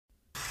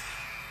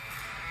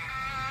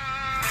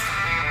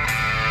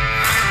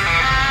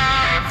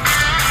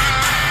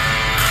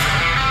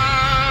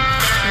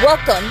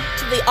Welcome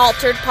to the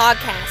Altered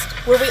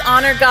Podcast, where we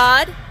honor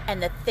God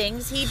and the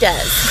things He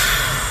does.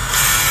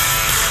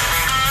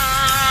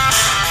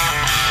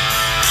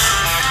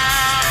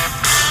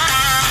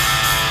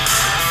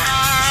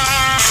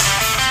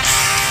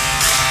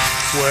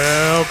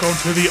 Welcome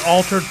to the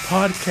Altered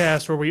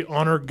Podcast, where we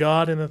honor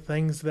God and the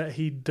things that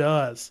He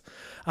does.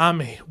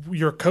 I'm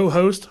your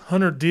co-host,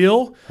 Hunter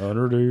Deal.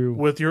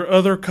 With your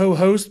other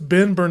co-host,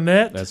 Ben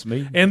Burnett. That's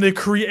me. And the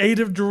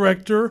creative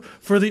director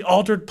for the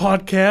Altered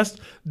Podcast,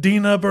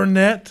 Dina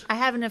Burnett. I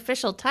have an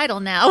official title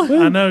now.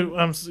 I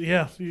know.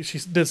 She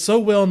did so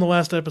well in the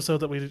last episode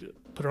that we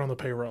put her on the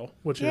payroll,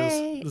 which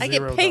Yay. is $0. I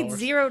get paid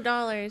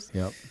 $0.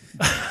 Yep.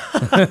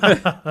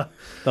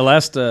 The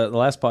last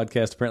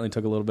podcast apparently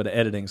took a little bit of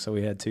editing, so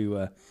we had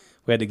to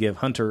give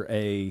Hunter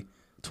a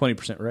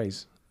 20%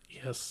 raise.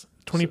 Yes,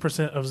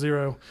 20% of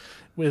zero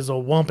is a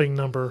whomping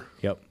number.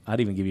 Yep, I'd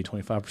even give you a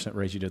 25%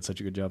 raise. You did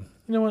such a good job.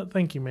 You know what?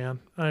 Thank you, man.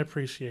 I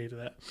appreciate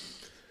that.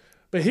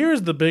 But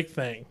here's the big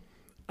thing.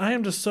 I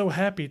am just so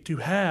happy to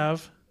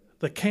have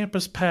the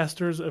campus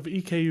pastors of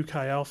EKU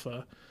Chi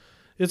Alpha.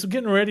 It's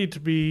getting ready to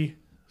be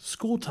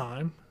school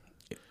time.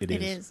 It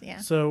is, yeah.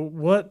 So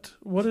what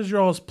is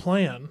y'all's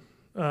plan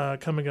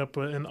coming up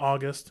in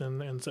August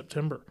and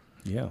September?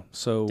 Yeah,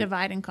 so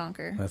Divide and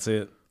conquer. that's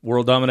it.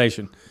 World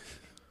domination.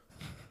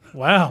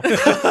 Wow.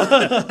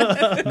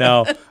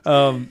 No.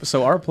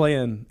 So our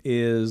plan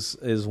is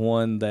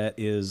one that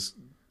is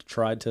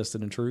tried,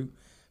 tested, and true.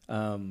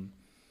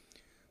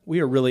 We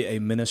are really a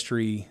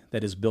ministry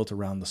that is built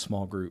around the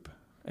small group.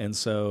 And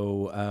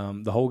so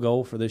the whole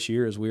goal for this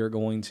year is we are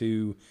going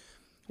to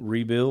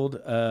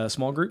rebuild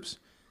small groups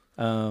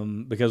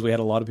because we had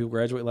a lot of people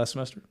graduate last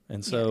semester.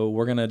 And so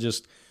we're going to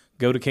just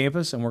go to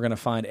campus and we're going to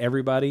find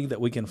everybody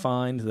that we can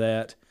find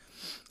that.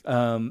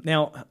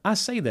 Now, I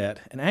say that,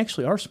 and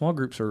actually our small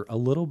groups are a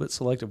little bit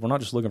selective. We're not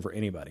just looking for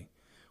anybody.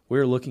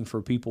 We're looking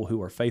for people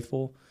who are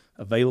faithful,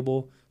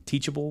 available,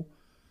 teachable.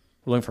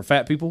 We're looking for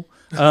fat people.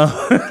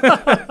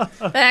 That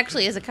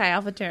actually is a Chi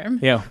Alpha term.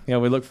 Yeah,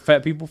 we look for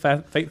fat people,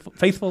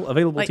 faithful,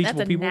 available, Like, teachable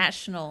that's a people.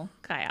 national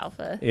Chi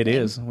Alpha It thing.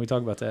 is. We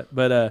talk about that.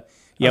 But I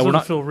we're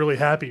not. feel really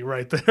happy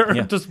right there.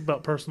 Yeah. Just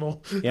about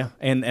personal. Yeah,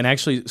 and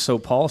actually, so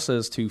Paul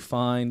says to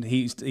find.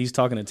 He's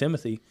talking to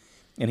Timothy,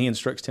 and he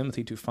instructs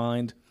Timothy to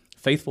find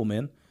faithful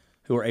men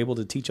who are able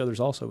to teach others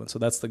also. And so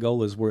that's the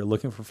goal: is we're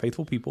looking for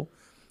faithful people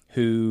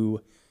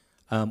who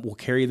will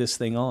carry this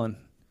thing on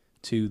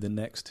to the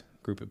next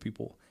group of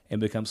people and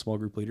become small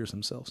group leaders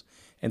themselves.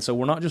 And so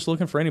we're not just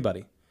looking for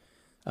anybody.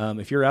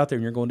 If you're out there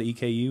and you're going to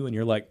EKU and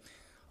you're like,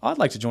 I'd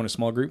like to join a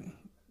small group.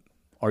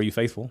 Are you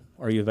faithful?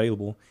 Are you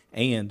available?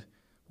 And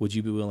would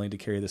you be willing to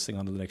carry this thing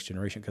on to the next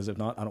generation? Because if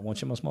not, I don't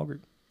want you in my small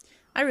group.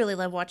 I really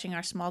love watching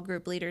our small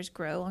group leaders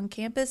grow on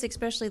campus,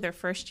 especially their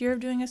first year of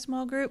doing a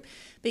small group,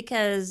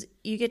 because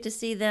you get to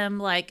see them,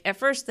 like, at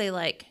first they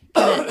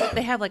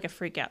they have like a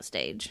freak out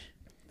stage,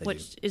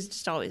 which is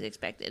just always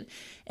expected.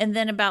 And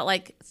then about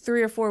like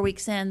 3 or 4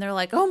 weeks in, they're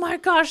like, oh my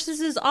gosh,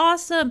 this is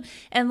awesome.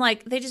 And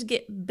like, they just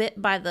get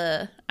bit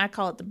by I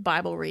call it the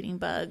Bible reading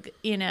bug,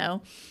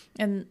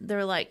 and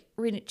they're like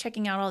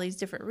checking out all these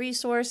different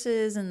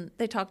resources, and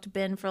they talk to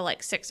Ben for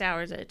like 6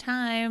 hours at a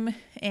time,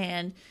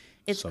 and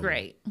it's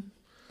great.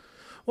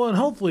 Well, and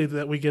hopefully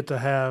that we get to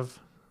have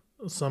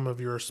some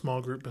of your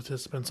small group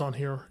participants on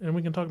here, and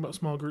we can talk about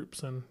small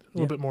groups and a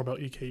little bit more about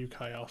EKU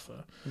Chi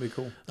Alpha. That'd be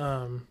cool.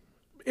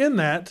 In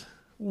that,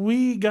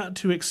 we got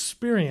to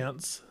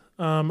experience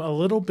a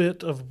little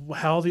bit of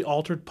how the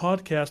Altered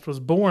Podcast was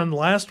born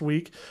last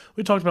week.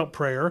 We talked about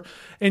prayer,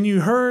 and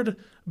you heard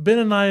Ben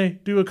and I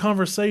do a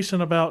conversation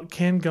about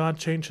can God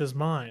change his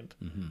mind?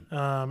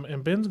 Mm-hmm.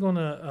 And Ben's going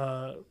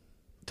to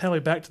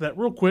tally back to that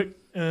real quick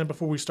and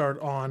before we start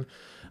on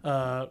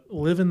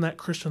Living That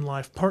Christian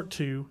Life Part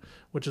 2,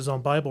 which is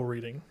on Bible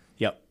reading.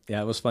 Yep.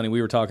 Yeah, it was funny.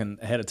 We were talking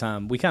ahead of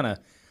time.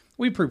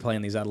 We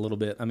pre-planned these out a little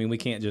bit. I mean, we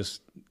can't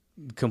just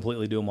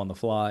completely do them on the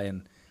fly,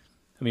 and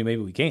I mean,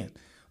 maybe we can,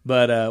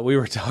 but we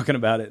were talking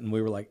about it, and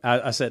we were like,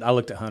 I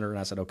looked at Hunter and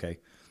I said, okay,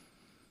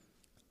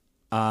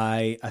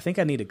 I think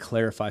I need to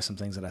clarify some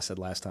things that I said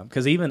last time,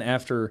 because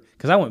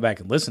I went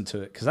back and listened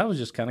to it because I was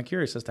just kind of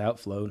curious as to how it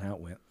flowed and how it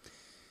went.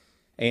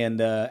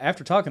 And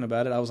after talking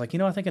about it, I was like,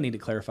 I think I need to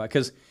clarify,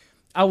 because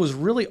I was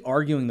really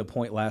arguing the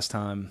point last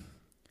time.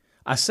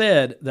 I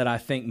said that I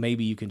think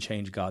maybe you can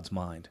change God's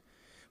mind.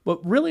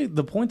 But really,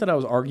 the point that I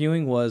was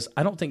arguing was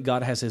I don't think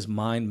God has his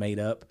mind made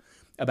up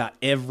about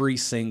every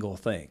single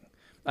thing.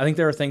 I think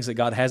there are things that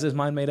God has his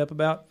mind made up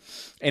about,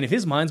 and if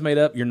his mind's made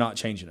up, you're not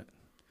changing it.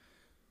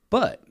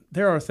 But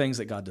there are things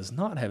that God does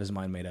not have his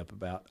mind made up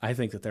about. I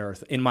think that there are,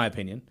 in my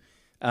opinion,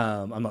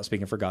 I'm not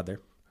speaking for God there,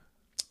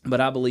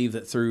 but I believe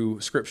that through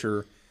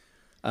Scripture,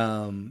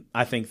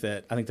 I think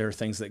there are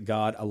things that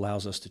God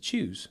allows us to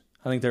choose.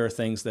 I think there are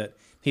things that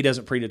he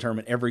doesn't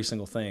predetermine every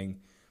single thing.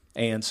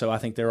 And so I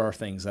think there are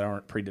things that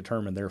aren't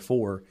predetermined.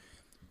 Therefore,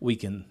 we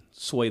can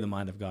sway the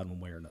mind of God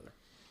one way or another.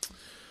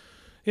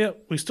 Yeah,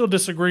 we still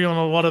disagree on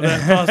a lot of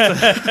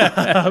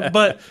that,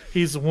 but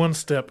he's one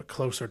step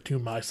closer to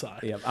my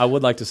side. Yeah, I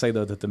would like to say,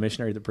 though, that the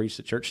missionary that preached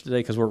at church today,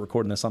 because we're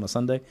recording this on a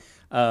Sunday,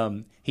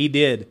 he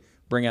did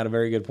bring out a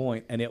very good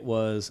point, and it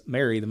was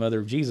Mary, the mother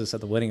of Jesus,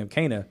 at the wedding of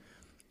Cana.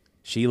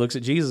 She looks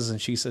at Jesus and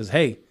she says,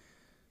 "Hey,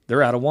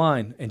 they're out of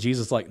wine." And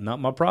Jesus is like, "Not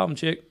my problem,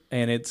 chick."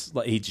 And it's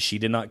like she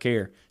did not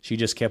care. She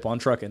just kept on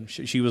trucking.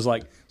 She was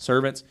like,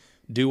 "Servants,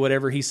 do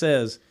whatever he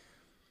says."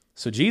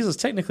 So Jesus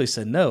technically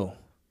said no,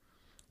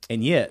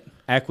 and yet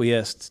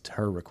acquiesced to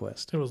her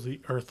request. It was the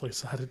earthly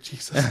side of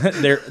Jesus.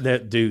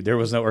 There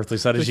was no earthly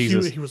side of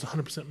Jesus. He was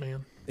 100%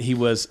 man. He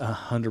was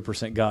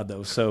 100% God,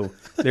 though. So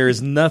there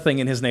is nothing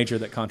in his nature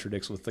that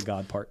contradicts with the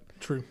God part.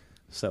 True.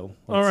 So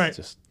all right,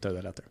 just throw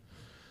that out there.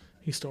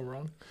 He's still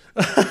wrong.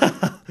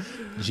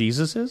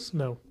 Jesus is?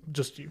 No,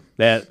 just you.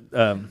 That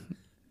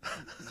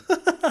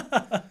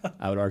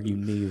I would argue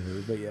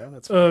neither, but yeah,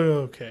 that's fine.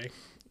 Okay.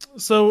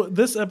 So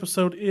this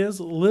episode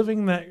is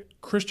Living That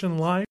Christian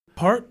Life,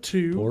 Part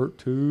 2. Part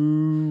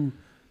 2.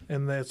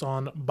 And that's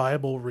on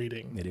Bible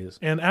reading. It is.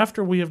 And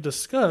after we have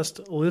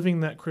discussed living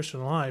that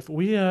Christian life,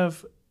 we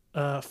have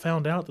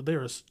found out that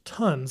there is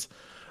tons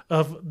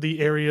of the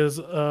areas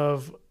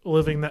of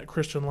living that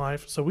Christian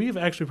life. So we've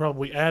actually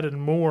probably added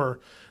more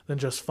than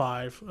just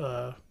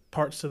 5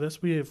 parts to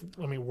this. We have,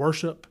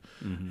 worship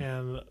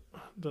and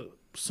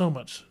so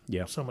much to it.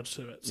 Yeah.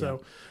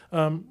 So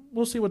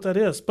we'll see what that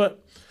is.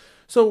 But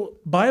so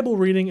Bible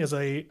reading is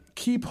a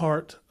key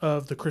part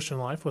of the Christian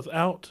life.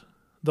 Without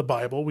the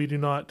Bible, we do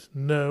not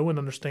know and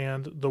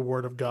understand the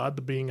Word of God,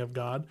 the being of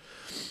God.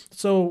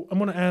 So I'm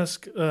going to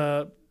ask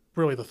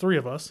really the three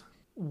of us,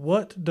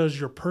 what does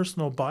your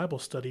personal Bible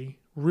study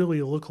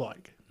really look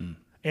like?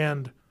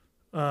 And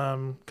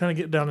kind of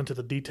get down into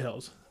the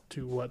details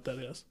to what that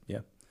is. Yeah.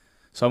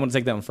 So I'm going to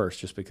take that one first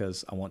just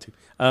because I want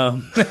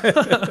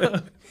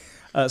to.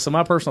 So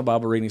my personal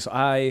Bible reading, so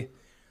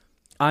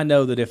I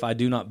know that if I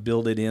do not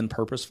build it in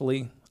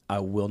purposefully, I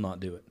will not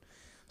do it.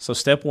 So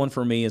step one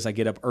for me is I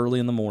get up early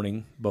in the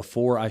morning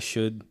before I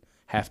should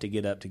have to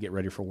get up to get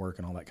ready for work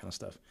and all that kind of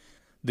stuff.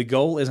 The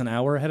goal is an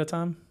hour ahead of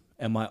time.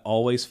 Am I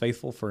always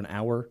faithful for an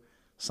hour?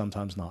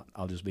 Sometimes not.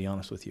 I'll just be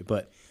honest with you.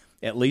 But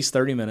at least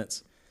 30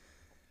 minutes.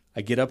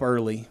 I get up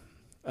early.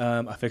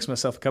 I fix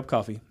myself a cup of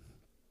coffee.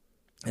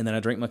 And then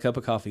I drink my cup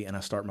of coffee and I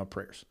start my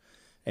prayers.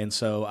 And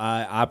so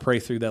I pray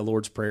through that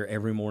Lord's Prayer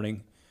every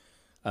morning.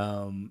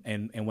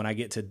 And when I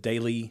get to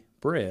daily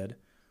bread,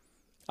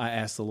 I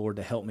ask the Lord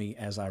to help me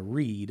as I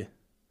read,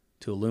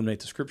 to illuminate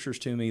the scriptures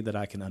to me, that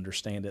I can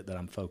understand it, that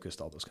I'm focused,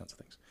 all those kinds of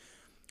things.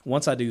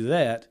 Once I do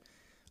that,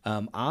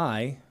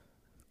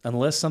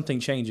 unless something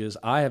changes,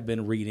 I have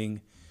been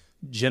reading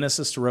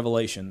Genesis to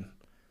Revelation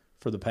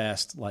for the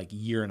past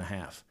year and a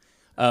half.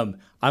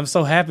 I'm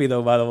so happy,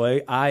 though, by the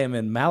way. I am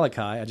in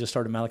Malachi. I just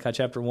started Malachi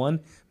chapter 1.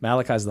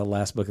 Malachi is the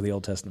last book of the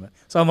Old Testament.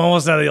 So I'm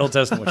almost out of the Old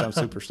Testament, which I'm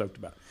super stoked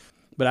about.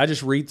 But I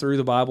just read through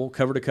the Bible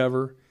cover to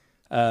cover.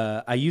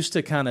 I used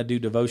to kind of do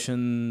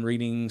devotion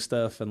reading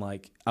stuff, and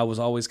I was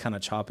always kind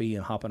of choppy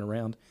and hopping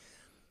around.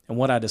 And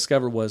what I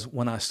discovered was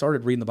when I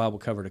started reading the Bible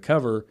cover to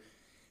cover,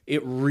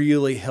 it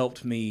really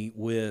helped me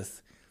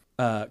with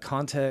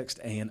context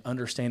and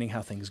understanding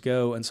how things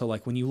go. And so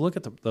when you look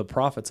at the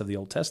prophets of the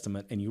Old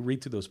Testament and you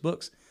read through those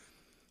books,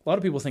 a lot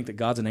of people think that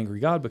God's an angry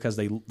God because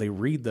they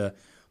read the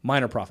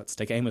minor prophets.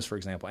 Take Amos, for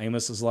example.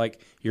 Amos is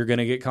you're going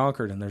to get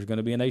conquered and there's going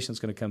to be a nation that's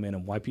going to come in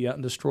and wipe you out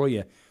and destroy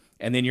you.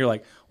 And then you're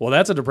like, well,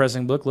 that's a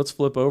depressing book. Let's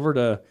flip over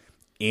to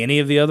any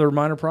of the other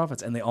minor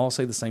prophets. And they all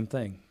say the same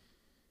thing.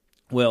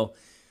 Well,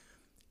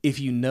 if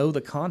you know the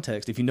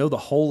context, if you know the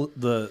whole,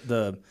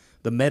 the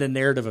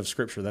meta-narrative of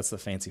Scripture, that's the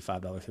fancy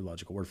 $5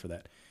 theological word for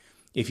that.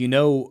 If you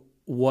know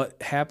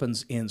what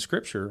happens in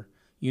Scripture,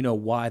 you know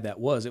why that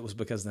was. It was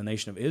because the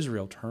nation of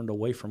Israel turned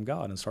away from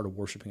God and started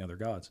worshiping other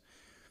gods.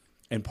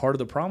 And part of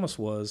the promise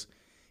was,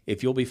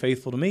 if you'll be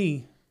faithful to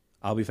me,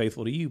 I'll be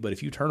faithful to you. But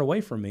if you turn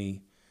away from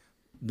me,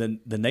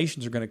 then the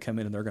nations are going to come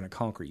in and they're going to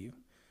conquer you.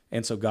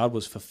 And so God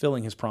was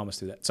fulfilling his promise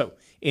through that. So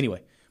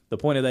anyway, the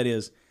point of that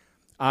is,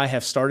 I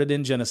have started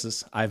in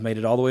Genesis. I've made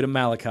it all the way to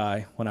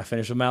Malachi. When I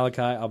finish with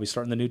Malachi, I'll be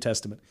starting the New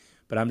Testament.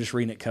 But I'm just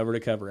reading it cover to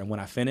cover. And when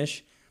I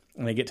finish,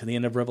 and I get to the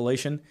end of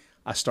Revelation,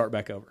 I start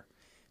back over.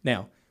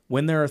 Now,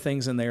 when there are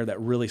things in there that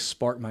really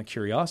spark my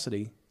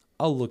curiosity,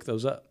 I'll look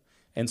those up.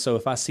 And so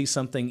if I see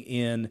something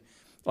in,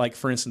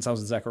 for instance, I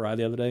was in Zechariah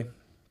the other day,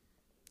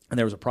 and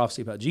there was a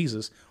prophecy about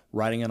Jesus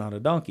riding in on a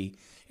donkey.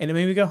 And it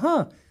made me go,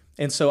 huh.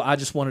 And so I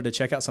just wanted to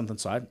check out something.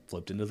 So I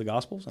flipped into the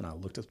Gospels and I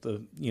looked at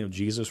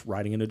Jesus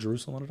riding into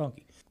Jerusalem on a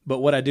donkey. But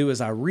what I do is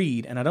I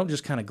read, and I don't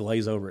just kind of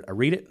glaze over it. I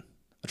read it,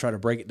 I try to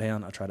break it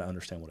down, I try to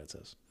understand what it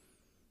says.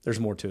 There's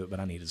more to it, but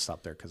I needed to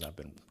stop there because I've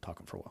been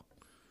talking for a while.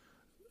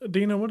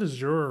 Dina, what does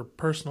your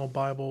personal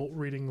Bible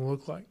reading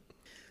look like?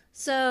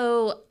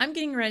 So I'm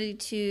getting ready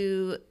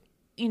to,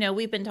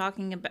 we've been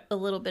talking about, a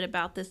little bit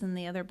about this in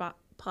the other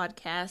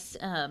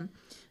podcast,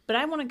 but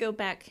I want to go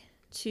back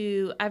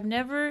to, I've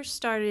never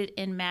started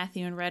in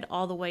Matthew and read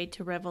all the way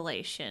to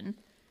Revelation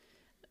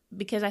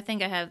because I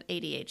think I have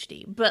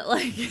ADHD, but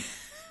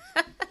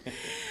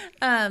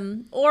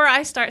Or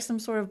I start some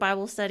sort of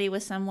Bible study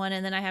with someone,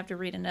 and then I have to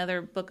read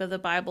another book of the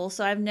Bible.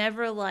 So I've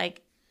never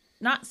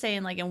not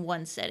saying like in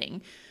one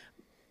setting,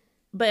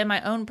 but in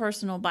my own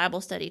personal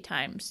Bible study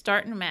time,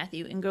 start in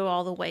Matthew and go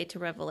all the way to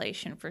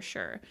Revelation for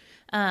sure.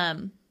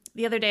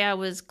 The other day I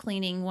was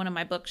cleaning one of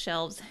my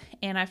bookshelves,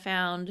 and I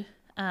found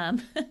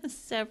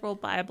several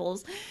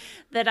Bibles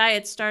that I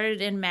had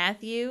started in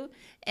Matthew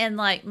and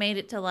made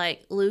it to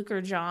Luke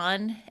or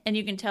John, and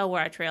you can tell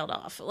where I trailed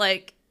off.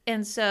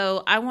 And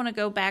so I want to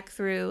go back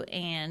through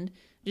and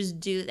just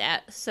do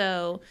that.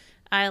 So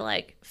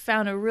I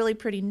found a really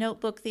pretty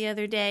notebook the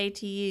other day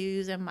to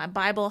use, and my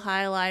Bible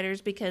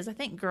highlighters, because I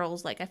think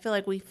girls I feel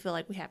like we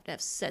have to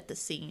have set the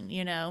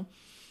scene,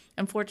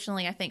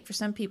 Unfortunately, I think for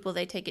some people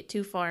they take it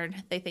too far,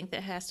 and they think that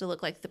it has to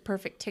look like the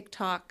perfect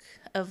TikTok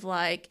of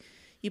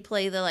you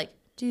play the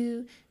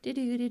do do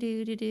do do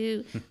do do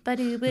do ba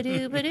do ba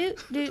do ba do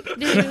do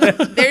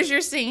do. There's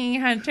your singing,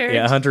 Hunter.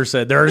 Yeah, Hunter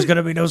said there's going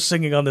to be no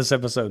singing on this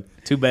episode.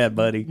 Too bad,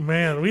 buddy.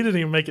 Man, we didn't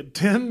even make it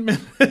 10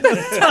 minutes.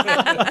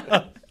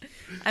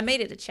 I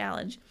made it a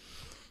challenge.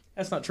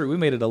 That's not true. We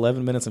made it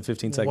 11 minutes and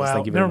 15 seconds. Wow.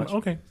 Thank you very much.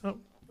 Okay,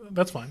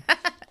 that's fine.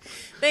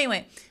 But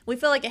anyway, we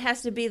feel like it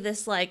has to be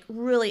this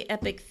really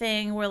epic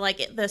thing where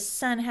the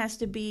sun has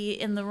to be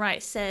in the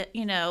right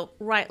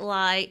right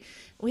light.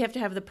 We have to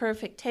have the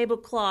perfect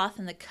tablecloth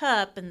and the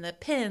cup and the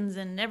pens,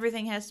 and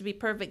everything has to be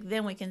perfect.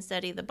 Then we can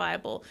study the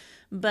Bible.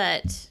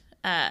 But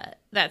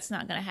that's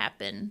not going to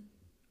happen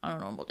on a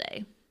normal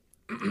day.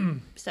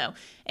 So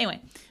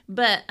anyway,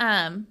 but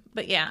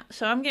yeah,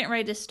 so I'm getting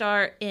ready to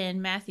start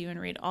in Matthew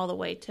and read all the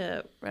way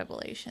to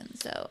Revelation.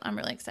 So I'm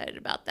really excited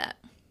about that.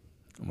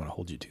 I'm going to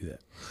hold you to that.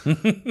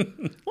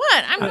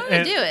 What? I'm going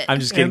to do it. I'm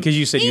just kidding, because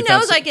you said he you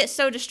knows found I get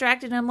so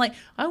distracted. And I'm like,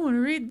 I want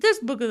to read this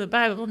book of the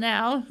Bible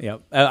now. Yeah,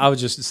 I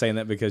was just saying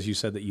that because you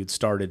said that you'd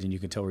started and you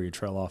could tell where you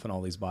trail off in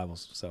all these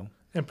Bibles. So,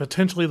 and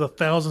potentially the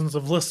thousands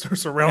of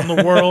listeners around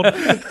the world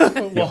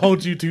will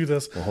hold you to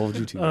this. We'll hold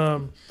you to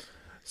that.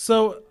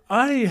 So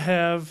I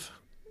have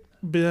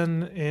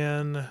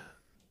been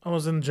I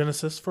was in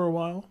Genesis for a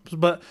while,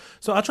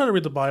 so I try to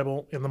read the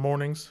Bible in the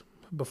mornings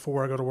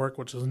before I go to work,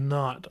 which is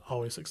not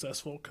always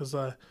successful because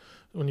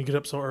when you get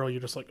up so early,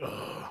 you're just like,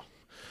 ugh.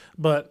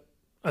 But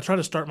I try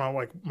to start my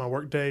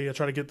work day. I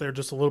try to get there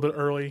just a little bit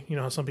early. You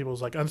know how some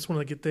people's I just want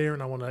to get there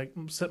and I want to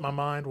set my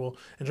mind and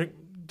drink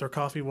their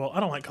coffee. Well, I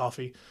don't like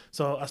coffee,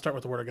 so I start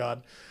with the Word of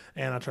God,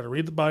 and I try to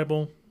read the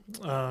Bible,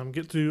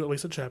 get through at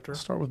least a chapter.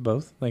 Start with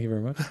both. Thank you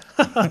very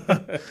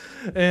much.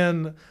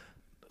 And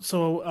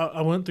so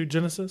I went through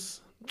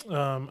Genesis.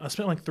 I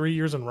spent 3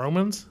 years in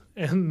Romans,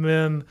 and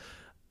then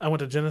I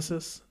went to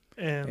Genesis,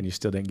 and you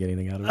still didn't get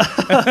anything out of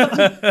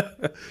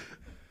it.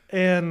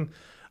 And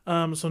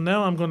so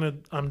now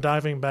I'm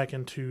diving back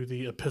into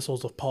the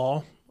epistles of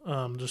Paul,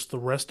 just the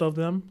rest of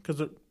them,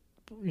 because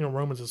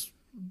Romans is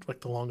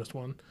the longest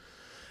one,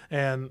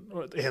 and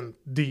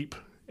deep,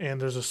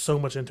 and there's just so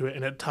much into it,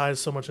 and it ties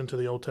so much into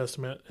the Old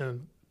Testament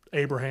and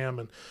Abraham,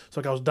 and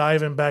so I was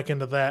diving back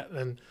into that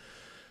and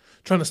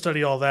trying to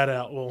study all that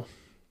out. Well,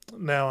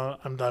 now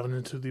I'm diving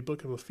into the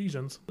book of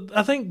Ephesians.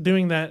 I think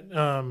doing that,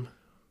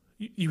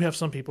 you have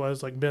some people,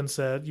 as Ben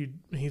said,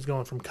 he's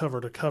going from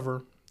cover to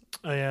cover.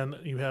 And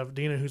you have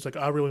Dina, who's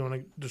I really want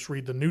to just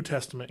read the New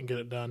Testament and get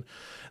it done.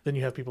 Then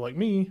you have people like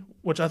me,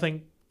 which I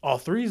think all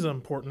three is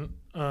important,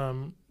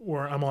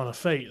 where I'm on a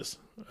phase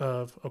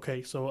of,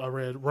 okay, so I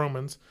read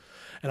Romans,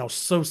 and I was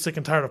so sick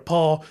and tired of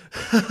Paul,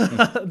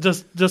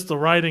 just the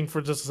writing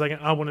for just a second.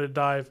 I wanted to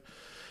dive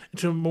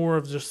into more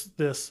of just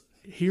this.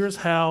 Here's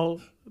how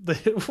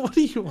what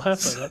are you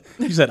laughing at?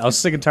 You said I was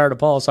sick and tired of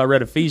Paul, so I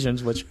read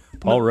Ephesians, which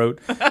Paul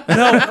wrote.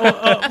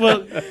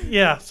 Well,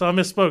 yeah. So I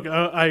misspoke.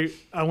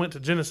 I went to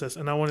Genesis,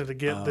 and I wanted to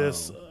get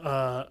this.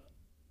 I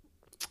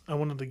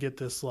wanted to get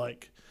this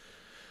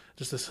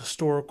just this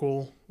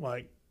historical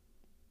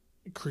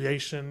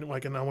creation,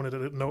 and I wanted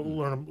to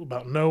learn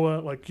about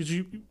Noah, because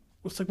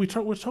it's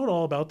we're told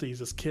all about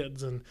these as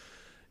kids, and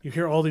you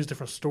hear all these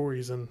different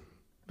stories, and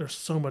there's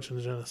so much in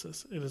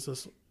Genesis. It is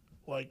just.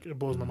 It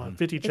blows my mind.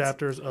 50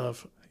 chapters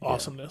of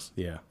awesomeness.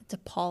 Yeah. It's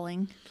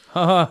appalling.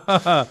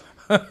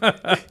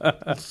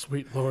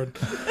 Sweet Lord.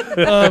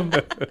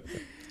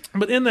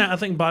 But in that, I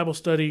think Bible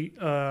study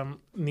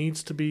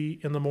needs to be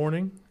in the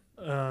morning.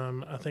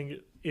 I think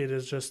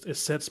it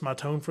sets my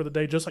tone for the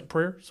day, just like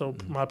prayer. So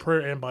my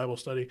prayer and Bible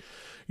study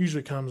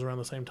usually comes around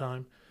the same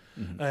time.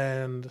 Mm-hmm.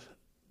 And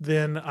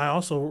then I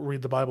also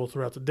read the Bible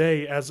throughout the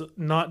day as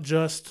not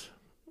just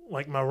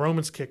my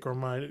Romans kick or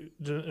my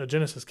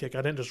Genesis kick.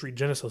 I didn't just read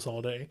Genesis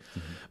all day,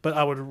 but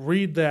I would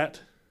read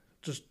that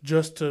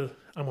just to,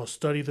 I'm going to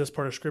study this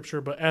part of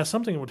Scripture. But as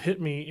something would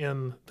hit me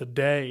in the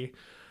day,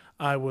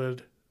 I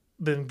would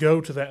then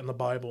go to that in the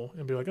Bible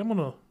and be like,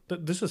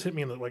 this just hit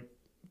me in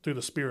through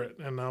the Spirit,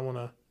 and I want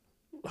to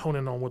hone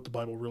in on what the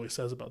Bible really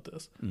says about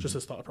this. Just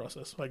this thought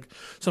process.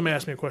 Somebody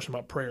asked me a question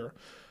about prayer,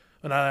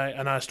 and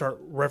I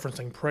start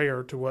referencing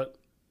prayer to what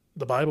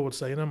the Bible would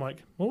say, and I'm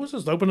like, well, let's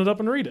just open it up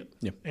and read it.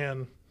 Yep.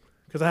 And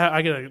because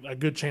I get a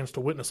good chance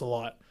to witness a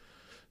lot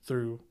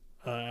through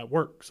at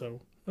work.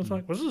 So It's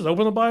like, let's just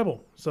open the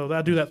Bible. So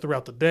I do that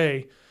throughout the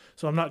day.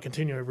 So I'm not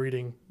continually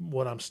reading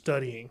what I'm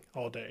studying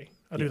all day.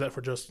 I do that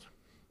for just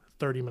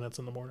 30 minutes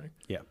in the morning.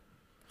 Yeah.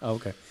 Oh,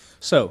 okay.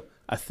 So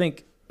I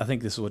think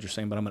this is what you're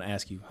saying, but I'm going to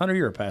ask you, Hunter,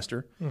 you're a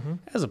pastor. Mm-hmm.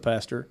 As a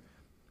pastor,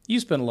 you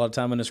spend a lot of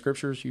time in the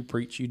scriptures. You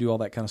preach. You do all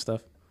that kind of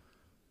stuff.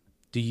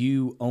 Do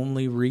you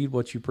only read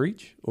what you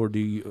preach, or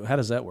how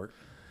does that work?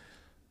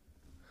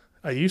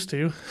 I used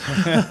to.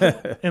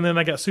 And then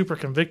I got super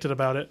convicted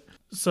about it.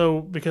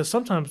 So because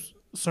sometimes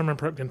sermon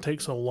prep can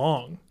take so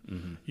long,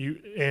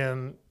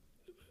 Mm-hmm.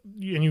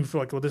 you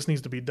feel like, well, this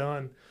needs to be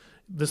done.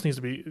 This needs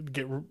to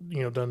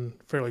get done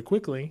fairly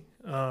quickly.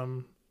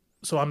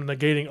 So I'm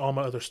negating all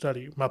my other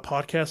study. My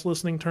podcast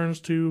listening turns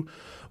to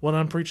what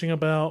I'm preaching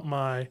about.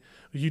 My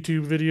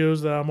YouTube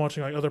videos that I'm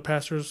watching, like other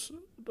pastors'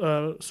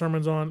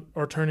 sermons on,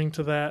 are turning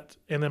to that.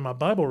 And then my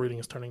Bible reading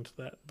is turning to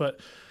that. But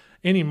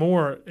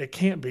anymore, it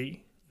can't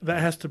be. That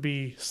has to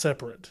be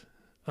separate.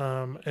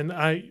 And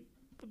I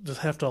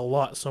just have to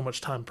allot so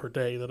much time per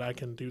day that I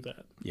can do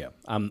that. Yeah,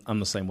 I'm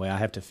the same way. I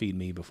have to feed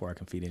me before I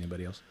can feed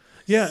anybody else.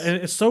 Yeah, and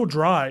it's so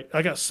dry.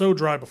 I got so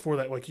dry before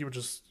that. Like, you would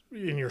just,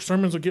 and your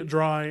sermons would get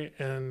dry.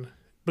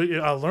 But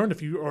I learned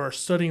if you are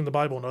studying the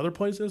Bible in other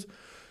places,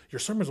 your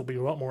sermons will be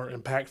a lot more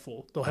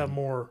impactful. They'll have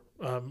more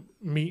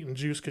meat and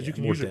juice because you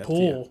can usually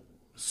pull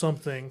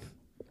something.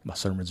 My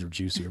sermons are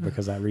juicier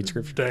because I read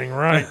scripture. Dang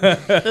right.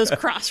 Those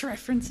cross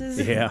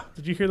references. Yeah.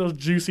 Did you hear those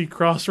juicy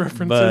cross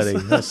references?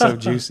 Buddy, that's so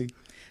juicy.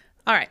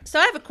 All right. So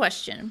I have a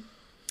question.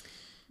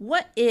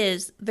 What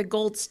is the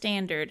gold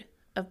standard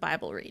of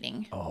Bible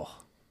reading? Oh.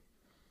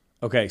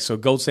 Okay, so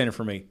gold standard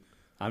for me.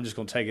 I'm just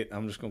going to take it.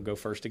 I'm just going to go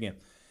first again.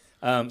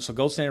 So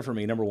gold standard for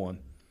me, number one,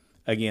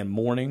 again,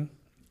 morning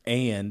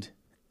and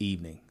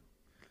evening.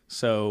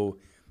 So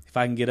if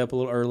I can get up a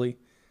little early,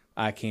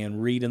 I can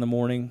read in the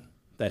morning.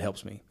 That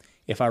helps me.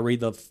 If I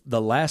read the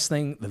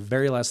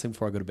very last thing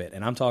before I go to bed,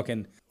 and I'm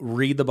talking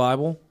read the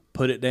Bible,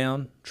 put it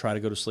down, try to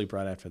go to sleep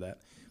right after that.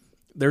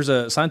 There's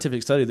a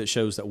scientific study that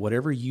shows that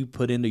whatever you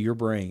put into your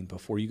brain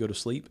before you go to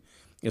sleep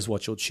is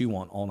what you'll chew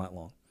on all night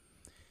long.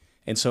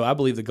 And so I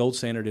believe the gold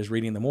standard is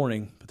reading in the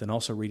morning, but then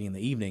also reading in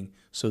the evening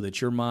so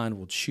that your mind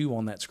will chew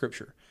on that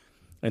scripture.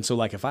 And so,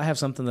 like, if I have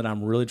something that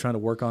I'm really trying to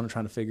work on and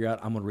trying to figure out,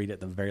 I'm going to read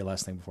it the very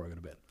last thing before I go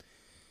to bed.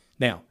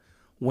 Now,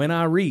 when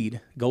I read,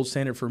 gold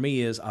standard for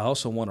me is I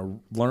also want to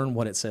learn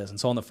what it says. And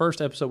so on the first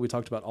episode, we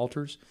talked about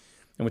altars,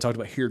 and we talked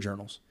about hear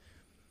journals.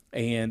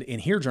 And in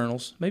hear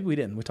journals, maybe we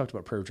didn't. We talked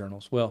about prayer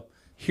journals. Well,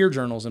 hear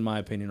journals, in my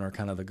opinion, are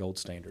kind of the gold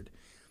standard.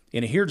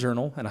 In a hear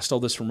journal, and I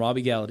stole this from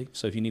Robbie Gallaty,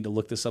 so if you need to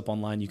look this up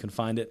online, you can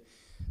find it.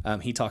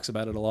 He talks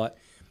about it a lot.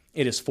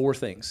 It is 4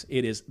 things.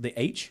 It is the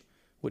H,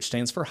 which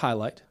stands for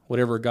highlight,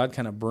 whatever God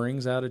kind of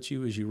brings out at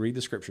you as you read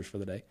the scriptures for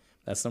the day.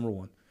 That's number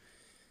 1.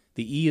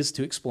 The E is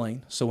to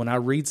explain. So when I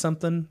read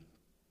something,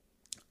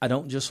 I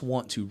don't just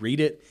want to read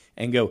it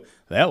and go,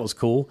 that was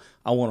cool.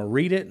 I want to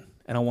read it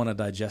and I want to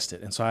digest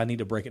it. And so I need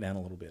to break it down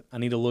a little bit. I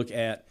need to look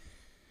at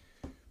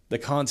the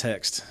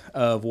context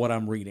of what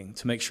I'm reading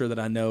to make sure that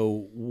I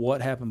know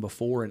what happened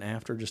before and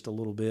after just a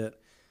little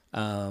bit.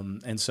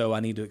 And so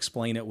I need to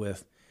explain it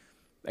with,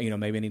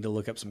 maybe I need to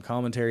look up some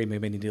commentary.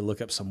 Maybe I need to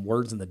look up some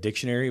words in the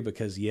dictionary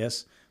because,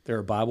 yes, there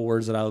are Bible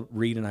words that I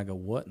read and I go,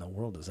 what in the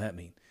world does that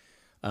mean?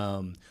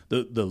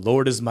 The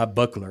Lord is my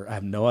buckler. I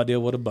have no idea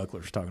what a buckler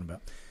is talking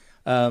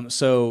about.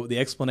 So the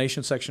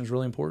explanation section is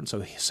really important.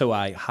 So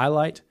I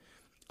highlight,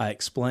 I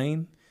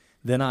explain,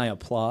 then I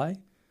apply.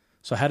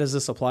 So how does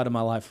this apply to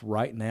my life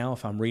right now?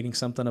 If I'm reading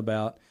something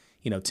about,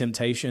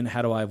 temptation,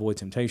 how do I avoid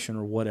temptation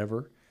or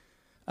whatever?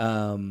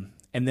 And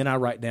then I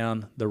write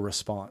down the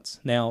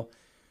response. Now,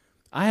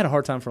 I had a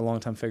hard time for a long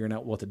time figuring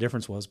out what the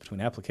difference was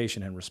between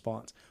application and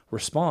response.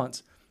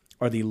 Response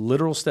are the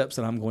literal steps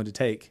that I'm going to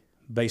take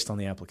based on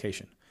the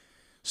application.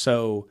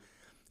 So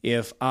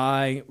if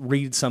I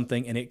read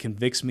something and it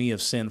convicts me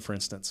of sin, for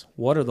instance,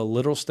 what are the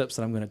literal steps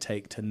that I'm going to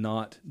take to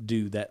not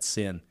do that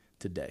sin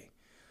today?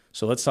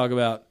 So let's talk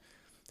about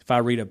if I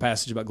read a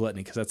passage about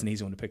gluttony, because that's an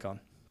easy one to pick on.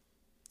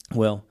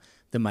 Well,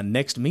 then my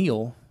next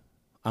meal,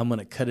 I'm going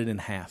to cut it in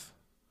half.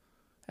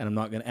 And I'm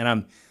not going to,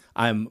 and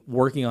I'm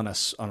working on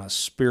a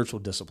spiritual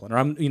discipline, or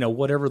I'm,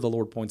 whatever the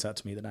Lord points out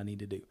to me that I need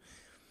to do.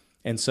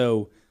 And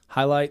so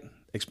highlight,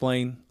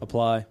 explain,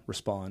 apply,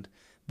 respond.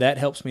 That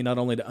helps me not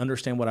only to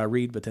understand what I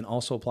read, but then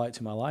also apply it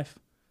to my life.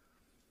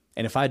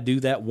 And if I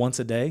do that once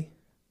a day,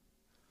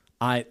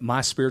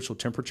 my spiritual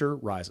temperature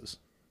rises,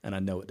 and I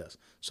know it does.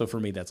 So for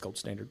me, that's gold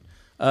standard.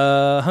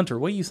 Hunter,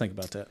 what do you think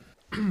about that?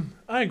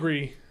 I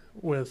agree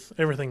with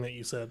everything that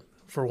you said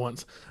for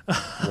once.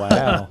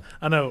 Wow.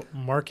 I know.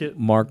 Mark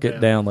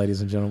it down,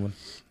 ladies and gentlemen.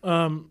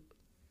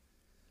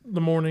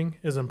 The morning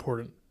is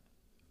important.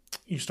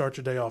 You start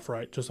your day off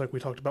right, just like we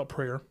talked about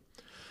prayer.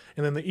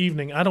 And then the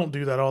evening, I don't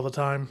do that all the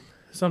time.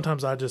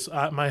 Sometimes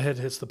my head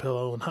hits the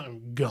pillow and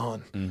I'm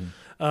gone.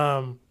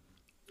 Mm-hmm.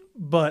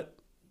 But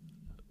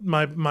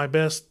my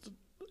best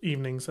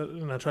evenings,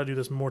 and I try to do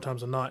this more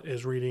times than not,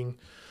 is reading,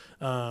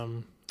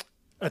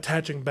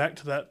 attaching back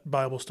to that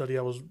Bible study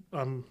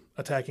I'm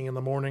attacking in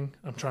the morning.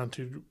 I'm trying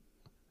to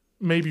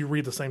maybe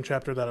read the same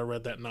chapter that I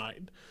read that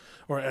night,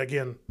 or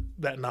again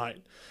that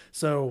night.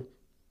 So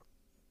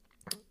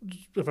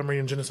if I'm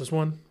reading Genesis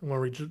 1, I'm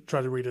going to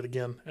try to read it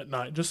again at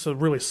night, just to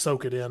really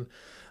soak it in.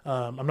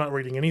 I'm not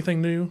reading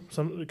anything new,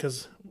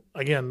 because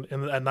again,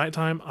 at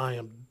nighttime, I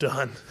am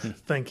done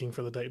thinking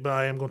for the day, but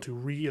I am going to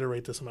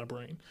reiterate this in my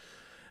brain.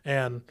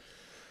 And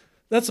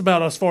that's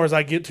about as far as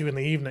I get to in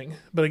the evening.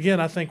 But again,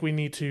 I think we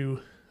need to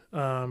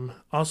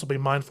also be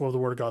mindful of the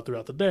Word of God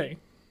throughout the day.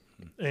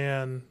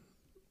 And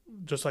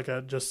just like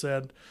I just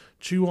said,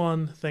 chew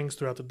on things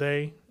throughout the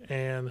day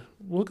and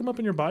look them up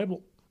in your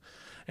Bible.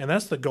 And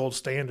that's the gold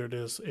standard,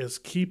 is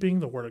keeping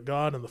the Word of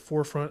God in the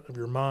forefront of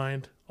your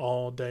mind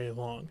all day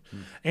long.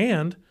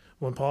 And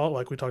when Paul,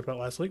 like we talked about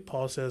last week,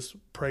 Paul says,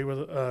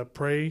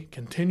 pray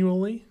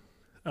continually.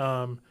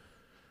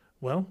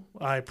 Well,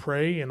 I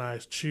pray and I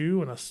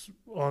chew and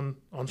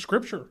on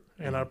Scripture,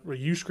 and I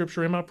use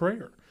Scripture in my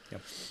prayer.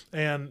 Yep.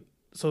 And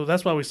so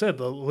that's why we said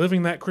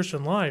living that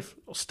Christian life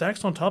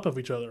stacks on top of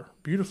each other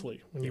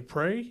beautifully. When you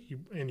pray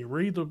and you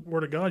read the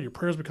Word of God, your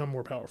prayers become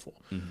more powerful.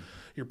 Mm-hmm.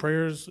 Your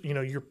prayers,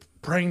 you're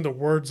praying the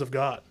words of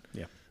God.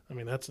 Yeah. I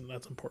mean, that's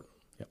important.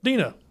 Yep.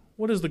 Dina,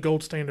 what is the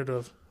gold standard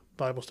of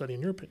Bible study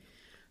in your opinion?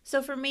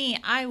 So for me,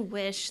 I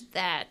wish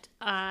that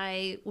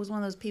I was one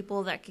of those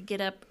people that could get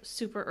up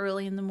super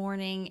early in the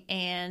morning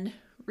and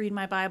read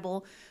my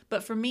Bible.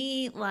 But for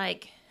me,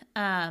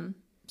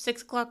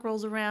 6 o'clock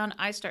rolls around,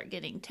 I start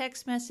getting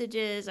text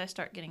messages, I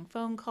start getting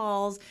phone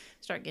calls,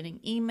 start getting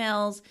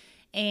emails.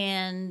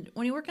 And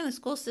when you work in the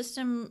school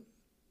system,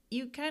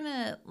 you kind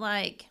of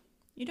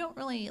you don't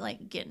really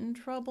get in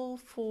trouble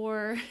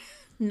for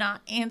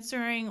not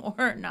answering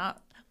or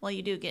not. Well,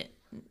 you do get.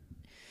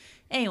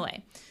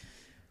 Anyway.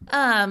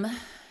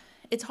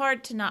 It's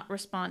hard to not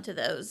respond to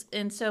those.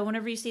 And so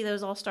whenever you see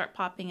those all start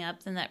popping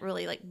up, then that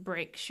really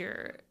breaks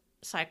your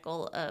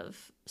cycle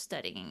of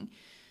studying.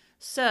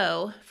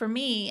 So for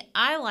me,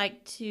 I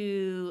like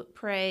to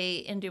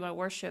pray and do my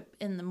worship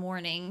in the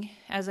morning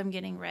as I'm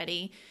getting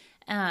ready.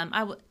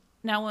 Now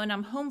when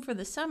I'm home for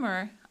the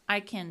summer, I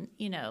can,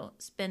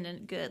 spend a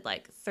good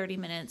 30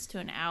 minutes to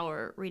an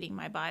hour reading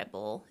my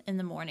Bible in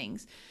the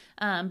mornings.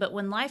 But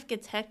when life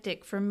gets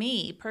hectic for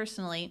me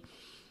personally,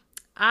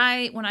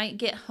 when I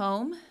get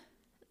home,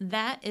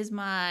 that is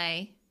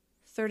my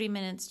 30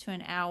 minutes to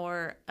an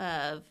hour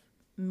of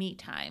me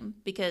time,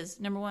 because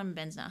number one,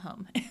 Ben's not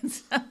home. And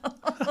so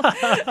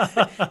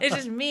it's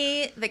just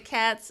me, the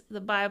cats,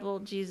 the Bible,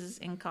 Jesus,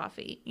 and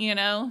coffee,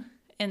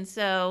 And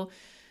so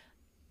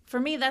for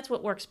me, that's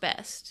what works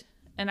best.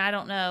 And I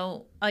don't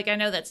know, I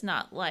know that's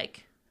not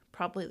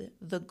probably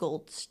the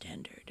gold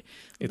standard.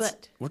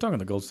 We're talking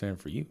the gold standard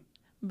for you.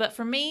 But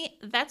for me,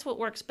 that's what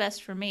works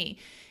best for me.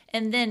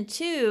 And then,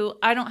 two,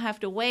 I don't have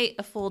to wait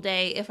a full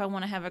day if I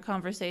want to have a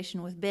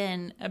conversation with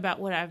Ben about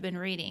what I've been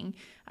reading.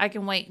 I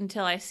can wait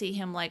until I see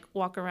him,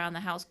 walk around the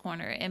house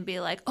corner and be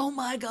like, oh,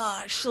 my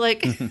gosh,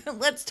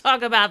 let's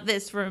talk about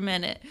this for a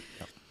minute.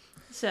 Yep.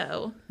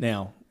 So.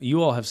 Now,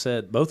 you all have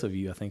said, both of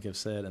you, I think, have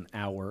said an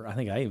hour. I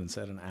think I even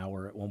said an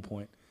hour at one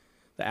point.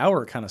 The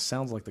hour kind of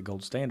sounds like the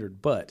gold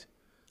standard, but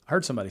I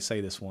heard somebody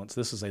say this once.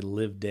 This is a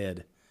Live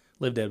Dead.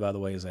 Live Dead, by the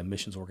way, is a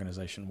missions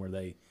organization where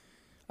they,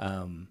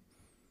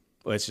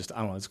 it's just, I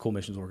don't know, it's a cool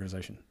missions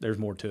organization. There's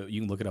more to it. You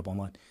can look it up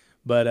online.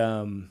 But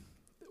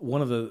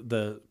one of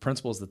the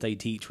principles that they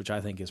teach, which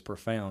I think is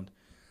profound,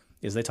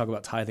 is they talk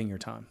about tithing your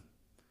time.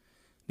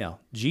 Now,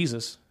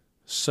 Jesus,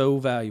 so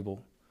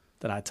valuable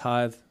that I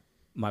tithe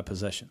my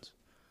possessions.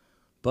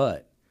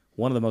 But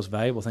one of the most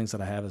valuable things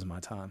that I have is my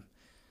time.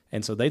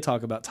 And so they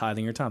talk about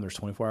tithing your time. There's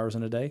 24 hours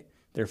in a day.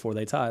 Therefore,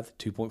 they tithe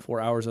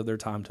 2.4 hours of their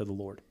time to the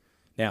Lord.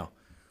 Now,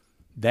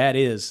 that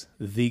is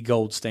the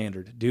gold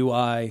standard.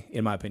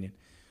 In my opinion,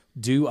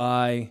 do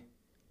I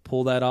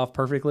pull that off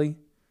perfectly?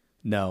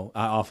 No,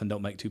 I often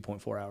don't make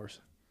 2.4 hours.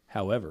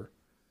 However,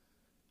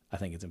 I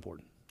think it's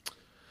important.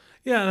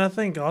 Yeah, and I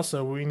think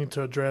also we need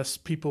to address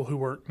people who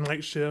work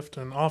night shift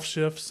and off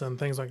shifts and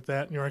things like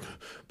that. And you're like,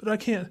 but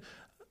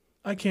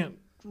I can't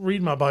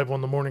read my Bible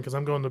in the morning because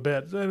I'm going to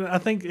bed. And I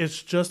think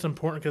it's just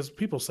important because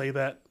people say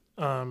that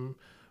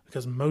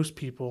because most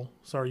people,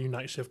 sorry, you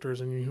night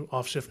shifters and you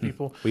off shift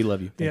people. We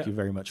love you. Thank you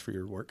very much for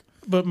your work.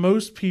 But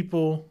most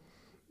people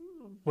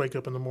wake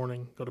up in the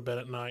morning, go to bed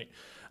at night.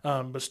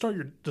 But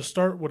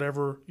start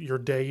whatever your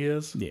day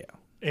is. Yeah.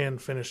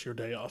 And finish your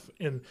day off.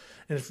 And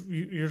if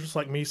you're just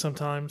like me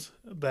sometimes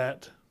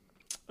that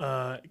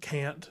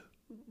can't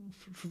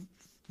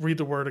read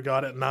the Word of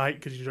God at night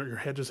because your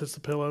head just hits the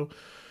pillow.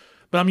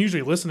 But I'm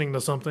usually listening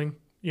to something.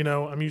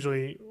 I'm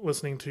usually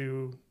listening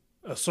to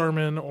a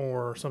sermon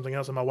or something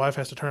else, and my wife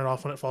has to turn it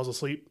off when I fall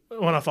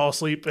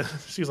asleep.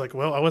 She's like,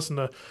 well, I listened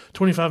to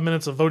 25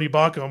 minutes of Vodi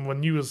Bakum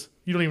when you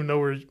don't even know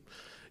where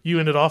you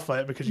ended off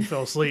at because you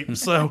fell asleep.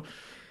 So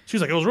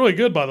she's like, it was really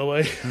good, by the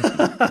way.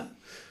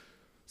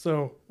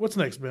 So what's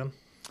next, Ben?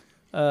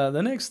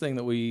 The next thing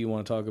that we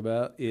want to talk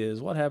about is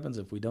what happens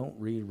if we don't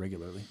read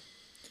regularly.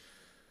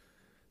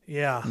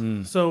 Yeah.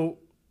 So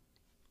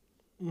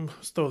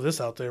let's throw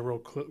this out there real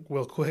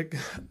quick.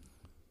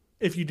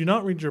 If you do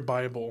not read your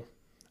Bible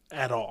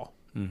at all,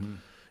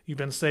 you've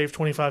been saved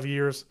 25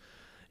 years,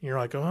 and you're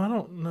like, oh, I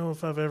don't know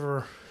if I've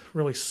ever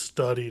really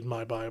studied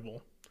my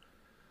Bible.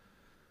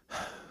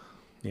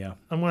 Yeah.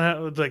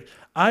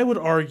 I would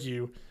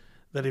argue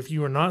that if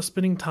you are not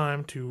spending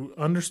time to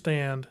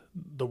understand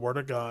the Word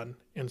of God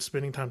and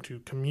spending time to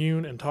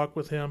commune and talk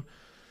with Him,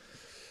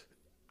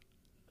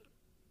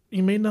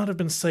 you may not have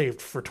been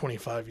saved for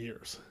 25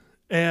 years.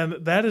 And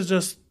that is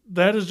just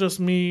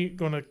me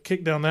going to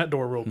kick down that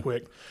door real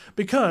quick,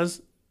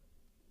 because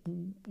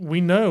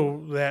we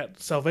know that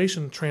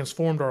salvation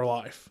transformed our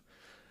life.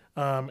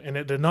 And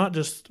it did not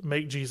just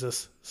make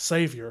Jesus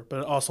Savior, but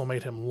it also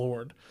made Him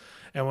Lord.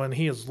 And when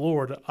He is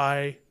Lord,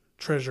 I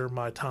treasure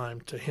my time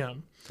to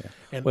Him. Yeah.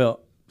 And well,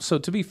 so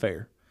to be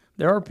fair,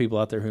 there are people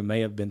out there who may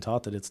have been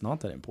taught that it's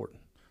not that important,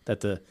 that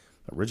the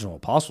original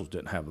apostles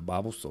didn't have the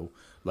Bible, so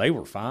they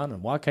were fine,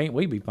 and why can't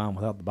we be fine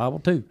without the Bible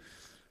too?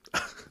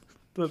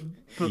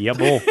 Yeah,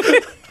 boy.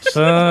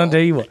 Son,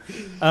 tell you what.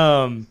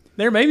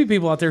 There may be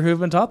people out there who have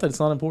been taught that it's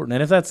not important,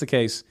 and if that's the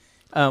case,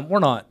 we're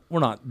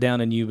not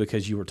downing you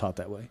because you were taught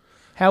that way.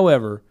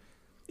 However,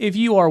 if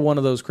you are one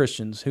of those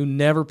Christians who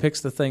never picks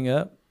the thing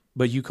up,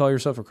 but you call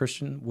yourself a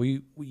Christian,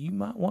 you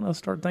might want to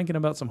start thinking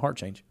about some heart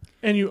change.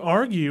 And you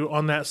argue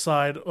on that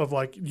side of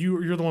like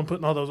you're the one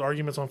putting all those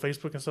arguments on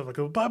Facebook and stuff like,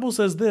 the Bible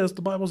says this,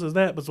 the Bible says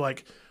that, but it's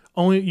like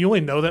you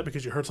only know that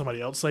because you heard somebody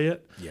else say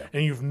it. Yeah.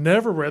 And you've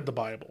never read the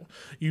Bible.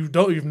 You've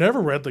never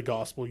read the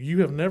gospel.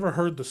 You have never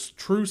heard the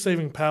true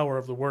saving power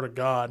of the Word of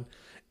God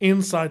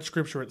inside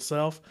Scripture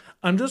itself.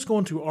 I'm just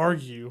going to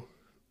argue,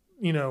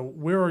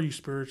 where are you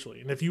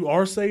spiritually? And if you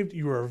are saved,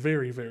 you are a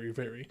very, very,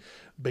 very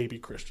baby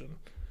Christian.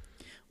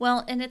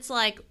 Well, and it's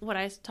like what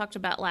I talked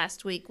about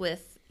last week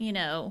with,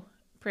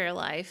 prayer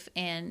life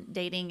and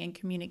dating and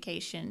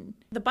communication.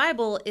 The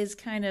Bible is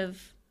kind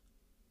of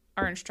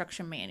our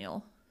instruction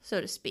manual,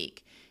 so to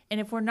speak. And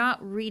if we're not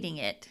reading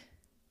it,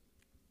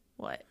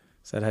 what?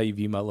 Is that how you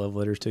view my love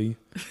letters to you?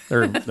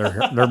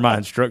 They're my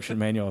instruction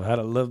manual of how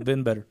to love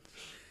Ben better.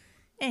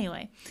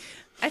 Anyway,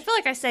 I feel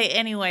like I say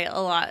anyway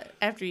a lot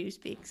after you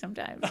speak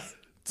sometimes.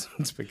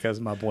 It's because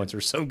my points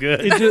are so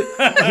good.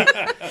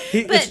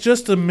 It's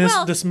just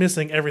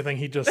dismissing everything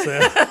he just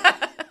said.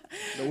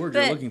 The word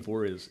you're looking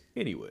for is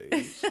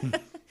anyways.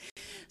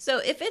 So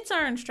if it's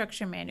our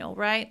instruction manual,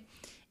 right,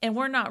 and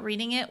we're not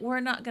reading it, we're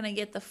not going to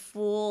get the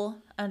full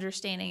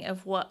understanding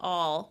of what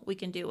all we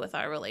can do with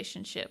our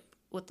relationship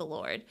with the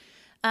Lord.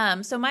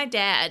 So my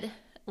dad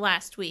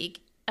last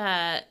week,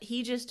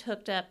 he just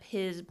hooked up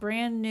his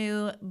brand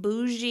new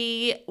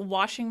bougie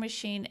washing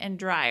machine and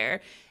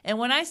dryer. And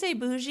when I say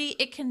bougie,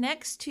 it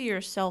connects to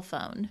your cell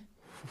phone.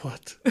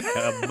 What?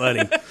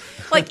 Buddy.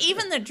 Like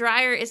even the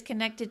dryer is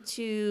connected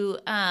to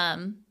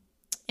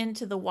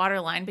into the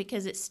water line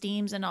because it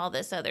steams and all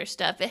this other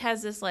stuff. It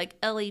has this like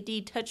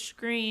LED touch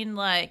screen,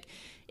 like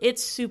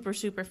it's super,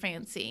 super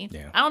fancy.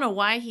 Yeah. I don't know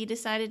why he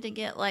decided to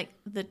get like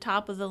the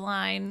top of the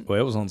line. Well,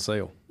 it was on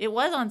sale. It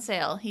was on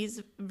sale.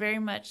 He's very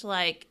much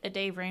like a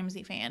Dave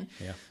Ramsey fan.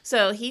 Yeah.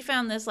 So he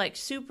found this like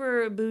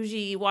super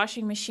bougie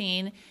washing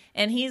machine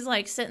and he's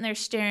like sitting there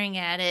staring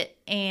at it.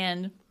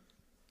 And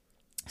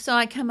so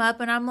I come up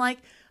and I'm like,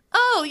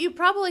 oh, you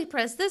probably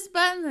press this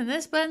button and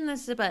this button,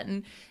 this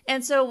button.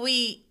 And so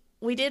we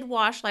did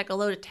wash like a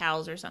load of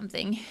towels or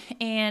something.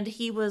 And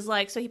he was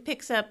like, so he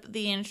picks up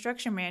the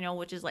instruction manual,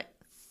 which is like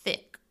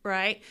thick,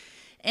 right?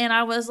 And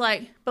I was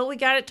like, but we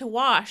got it to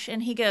wash.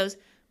 And he goes,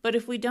 but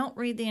if we don't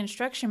read the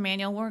instruction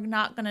manual, we're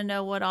not going to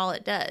know what all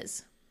it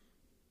does.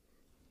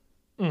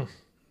 There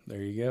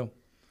you go.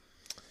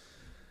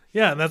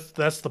 Yeah, and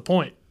that's the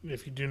point.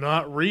 If you do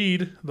not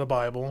read the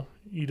Bible,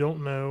 you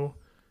don't know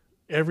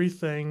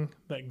everything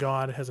that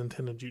God has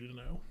intended you to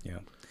know. Yeah.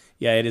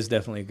 Yeah, it is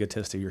definitely a good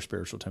test of your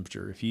spiritual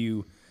temperature. If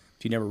you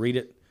never read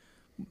it,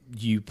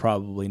 you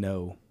probably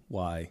know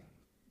why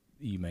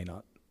you may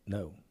not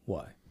know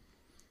why.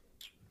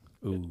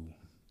 Ooh.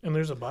 And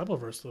there's a Bible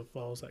verse that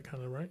follows that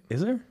kind of, right?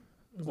 Is there?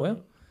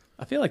 Well,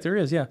 I feel like there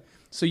is, yeah.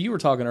 So you were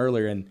talking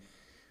earlier, and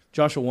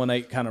Joshua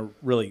 1:8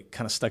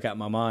 kind of stuck out in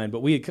my mind,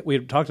 but we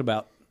had talked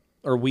about,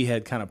 or we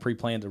had kind of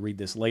pre-planned to read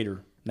this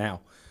later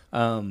now.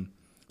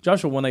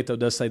 Joshua 1:8, though,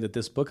 does say that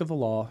this book of the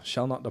law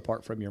shall not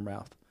depart from your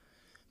mouth,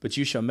 but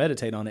you shall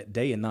meditate on it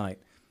day and night,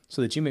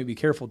 so that you may be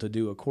careful to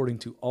do according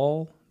to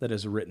all that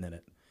is written in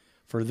it.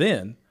 For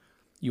then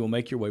you will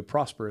make your way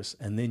prosperous,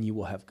 and then you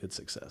will have good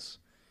success.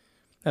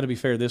 Now, to be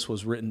fair, this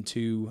was written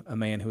to a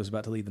man who was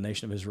about to lead the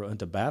nation of Israel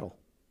into battle.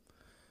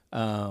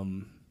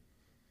 And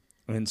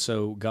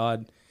so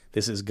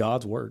this is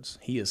God's words.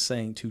 He is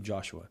saying to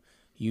Joshua,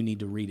 you need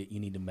to read it. You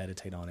need to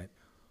meditate on it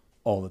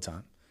all the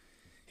time.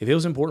 If it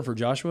was important for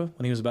Joshua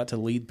when he was about to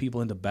lead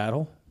people into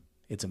battle,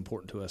 it's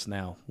important to us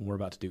now when we're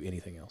about to do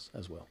anything else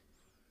as well.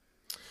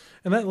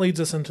 And that leads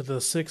us into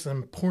the 6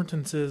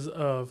 importances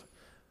of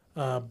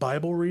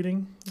Bible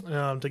reading.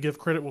 To give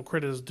credit where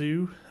credit is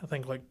due, I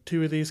think like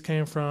 2 of these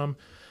came from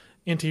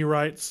N.T.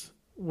 Wright's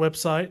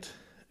website,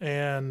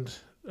 and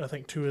I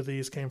think 2 of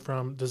these came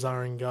from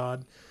Desiring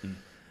God.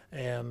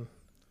 And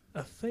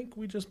I think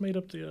we just made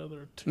up the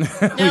other two.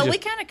 No, we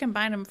kind of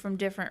combined them from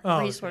different Oh,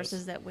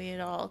 resources that we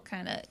had all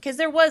kind of, because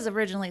there was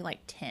originally like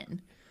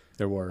 10.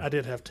 There were. I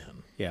did have 10.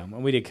 Yeah,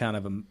 and we did kind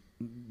of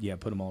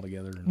put them all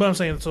together. But I'm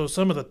saying, so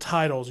some of the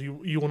titles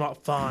you will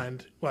not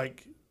find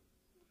like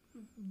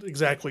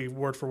exactly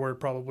word for word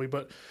probably,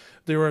 but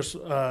there was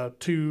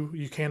 2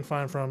 you can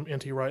find from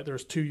N.T. Wright.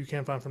 There's 2 you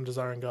can find from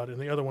Desiring God, and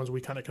the other ones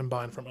we kind of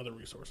combined from other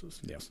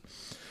resources. Yes.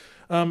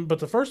 But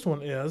the first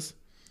one is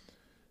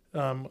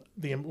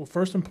the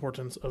first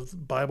importance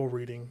of Bible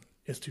reading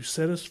is to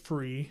set us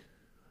free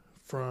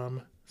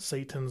from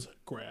Satan's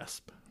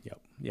grasp.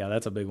 Yep. Yeah,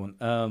 that's a big one.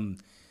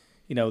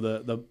 You know,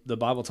 the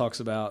Bible talks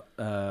about,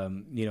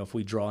 you know, if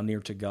we draw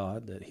near to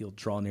God, that he'll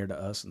draw near to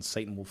us and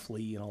Satan will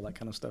flee and all that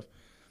kind of stuff.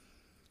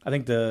 I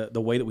think the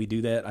way that we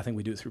do that, I think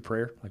we do it through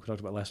prayer, like we talked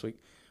about last week.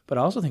 But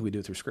I also think we do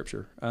it through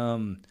Scripture.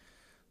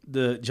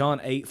 The John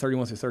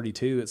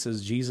 8:31-32, it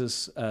says,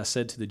 Jesus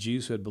said to the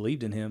Jews who had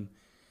believed in him,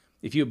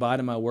 if you abide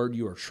in my word,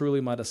 you are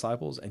truly my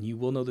disciples, and you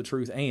will know the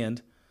truth,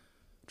 and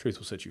truth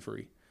will set you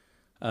free.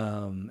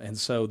 And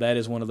so that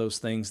is one of those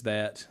things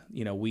that,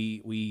 you know,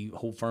 we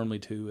hold firmly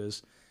to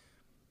is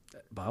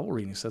Bible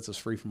reading sets us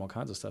free from all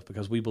kinds of stuff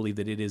because we believe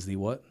that it is the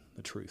what?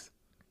 The truth.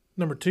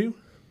 Number 2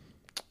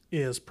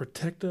 is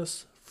protect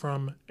us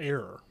from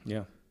error.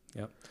 Yeah,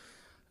 yeah.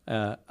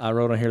 I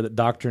wrote on here that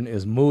doctrine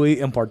is muy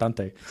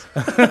importante.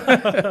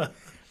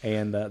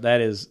 And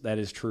that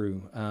is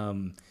true.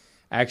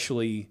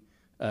 Actually,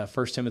 1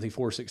 Timothy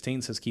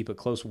 4:16 says, keep a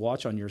close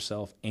watch on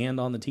yourself and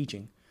on the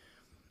teaching.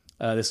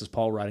 This is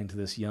Paul writing to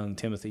this young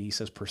Timothy. He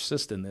says,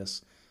 persist in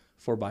this,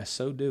 for by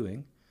so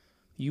doing,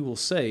 you will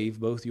save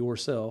both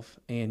yourself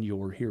and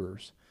your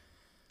hearers.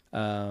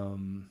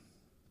 Man,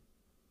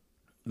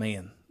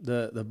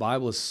 the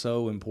Bible is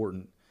so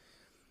important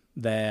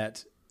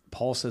that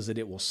Paul says that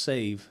it will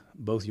save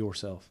both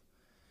yourself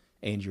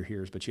and your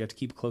hearers. But you have to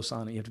keep a close eye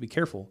on it. You have to be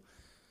careful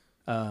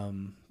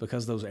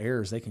because those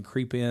errors, they can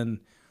creep in.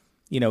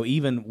 You know,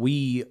 even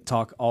we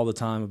talk all the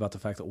time about the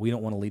fact that we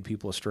don't want to lead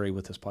people astray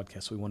with this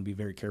podcast. So we want to be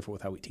very careful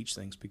with how we teach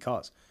things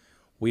because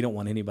we don't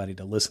want anybody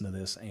to listen to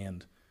this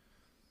and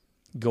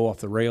go off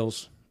the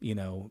rails, you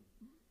know,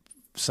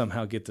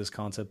 somehow get this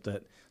concept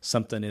that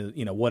something is,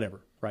 you know,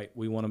 whatever, right?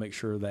 We want to make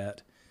sure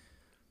that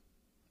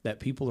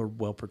people are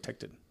well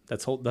protected.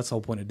 That's the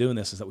whole point of doing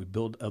this is that we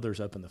build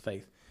others up in the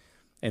faith.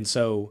 And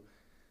so,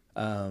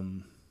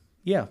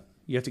 yeah,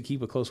 you have to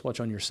keep a close watch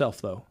on yourself,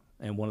 though.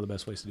 And one of the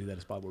best ways to do that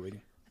is Bible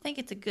reading. I think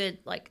it's a good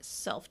like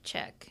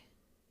self-check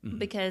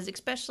because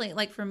especially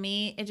like for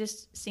me, it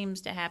just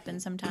seems to happen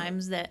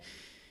sometimes that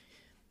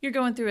you're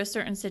going through a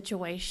certain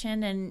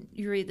situation and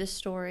you read the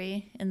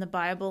story in the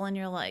Bible and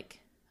you're like,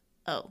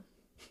 oh,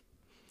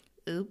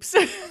 oops,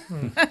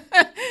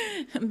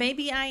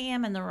 maybe I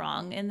am in the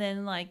wrong. And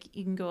then like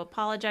you can go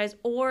apologize,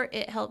 or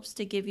it helps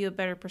to give you a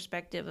better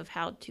perspective of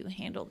how to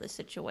handle the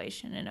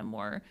situation in a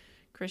more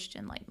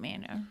Christian-like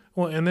manner.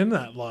 Well, and in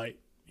that light,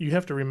 you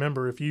have to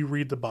remember if you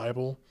read the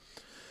Bible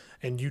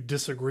and you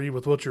disagree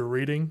with what you're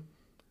reading,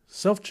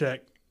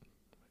 self-check,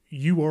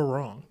 you are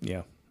wrong.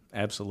 Yeah,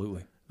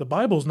 absolutely. The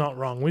Bible's not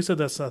wrong. We said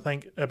that's, I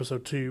think,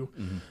 episode 2.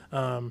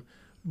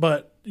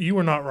 But you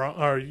are not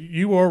wrong, or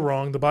you are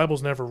wrong. The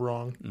Bible's never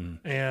wrong,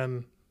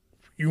 and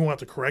you won't have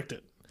to correct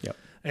it. Yep.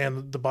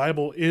 And the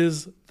Bible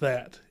is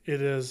that.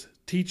 It is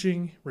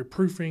teaching,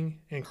 reproofing,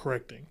 and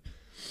correcting.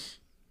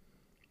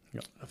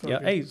 Yep. Yeah.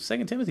 Hey,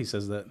 2 Timothy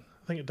says that.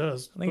 I think it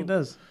does. I think it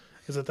does.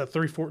 Is it that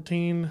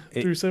 3:14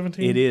 through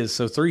 17? It is.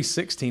 So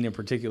 3:16 in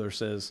particular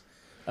says,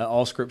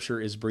 all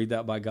Scripture is breathed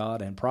out by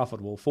God and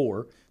profitable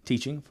for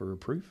teaching, for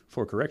reproof,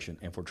 for correction,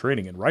 and for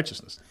training in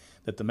righteousness,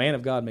 that the man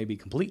of God may be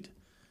complete,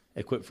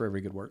 equipped for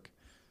every good work.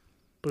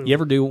 Boom. You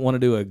ever want to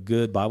do a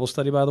good Bible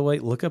study, by the way?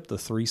 Look up the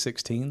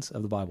 3:16s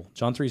of the Bible.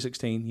 John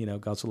 3:16, you know,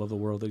 God so loved the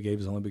world that he gave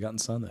his only begotten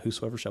Son, that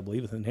whosoever shall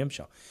believeth in him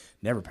shall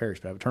never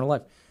perish but have eternal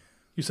life.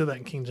 You said that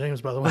in King James,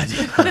 by the way.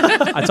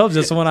 I told you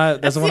that's the one I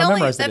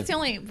memorized. That's the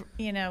only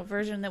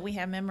version that we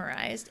have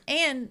memorized,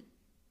 and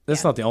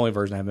that's not the only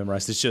version I have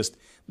memorized. It's just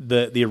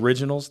the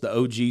originals, the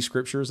OG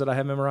scriptures that I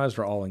have memorized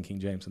are all in King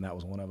James, and that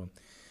was one of them.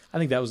 I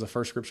think that was the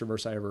first scripture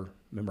verse I ever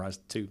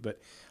memorized too. But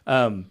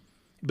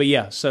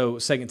yeah, so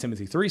 2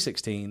 Timothy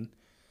 3:16,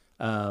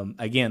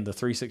 again, the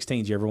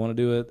 3:16s, you ever want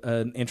to do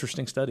an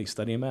interesting study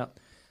them out.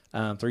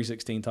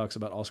 3:16 talks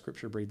about all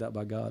scripture breathed out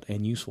by God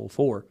and useful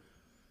for,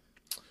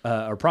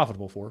 or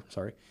profitable for,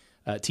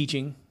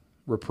 teaching,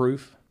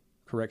 reproof,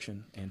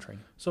 correction, and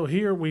training. So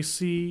here we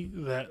see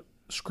that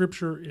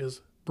Scripture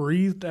is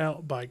breathed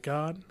out by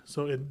God.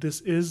 So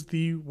this is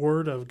the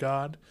Word of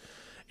God.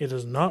 It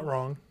is not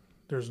wrong.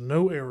 There's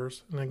no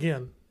errors. And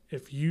again,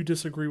 if you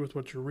disagree with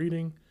what you're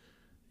reading,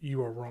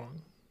 you are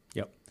wrong.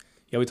 Yep.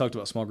 Yeah, we talked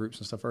about small groups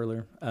and stuff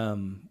earlier.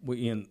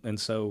 And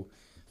so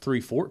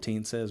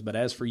 3:14 says, but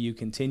as for you,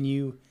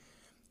 continue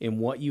in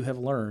what you have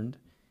learned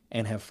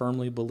and have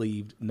firmly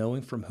believed,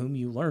 knowing from whom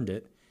you learned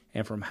it,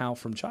 and from how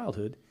from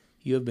childhood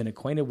you have been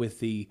acquainted with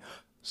the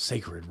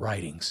sacred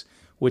writings,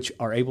 which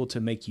are able to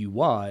make you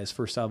wise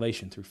for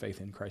salvation through faith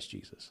in Christ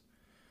Jesus.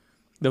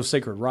 Those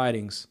sacred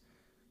writings,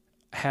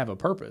 have a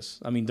purpose.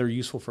 I mean, they're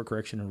useful for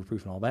correction and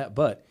reproof and all that,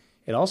 but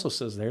it also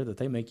says there that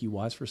they make you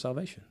wise for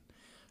salvation.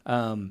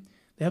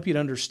 They help you to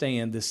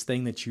understand this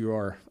thing that you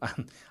are,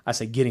 I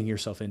say, getting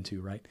yourself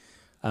into, right?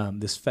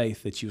 This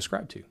faith that you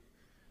ascribe to.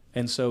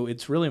 And so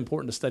it's really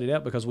important to study it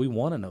out because we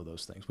want to know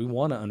those things. We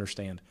want to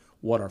understand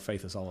what our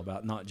faith is all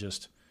about, not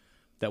just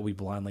that we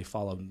blindly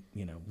follow,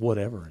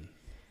 whatever. And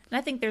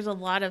I think there's a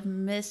lot of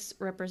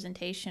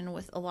misrepresentation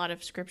with a lot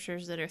of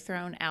scriptures that are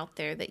thrown out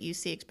there that you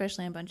see,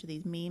 especially in a bunch of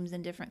these memes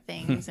and different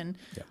things and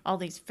all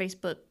these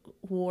Facebook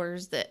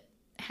wars that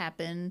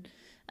happen.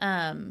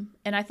 And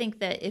I think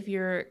that if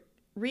you're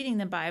reading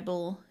the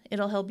Bible,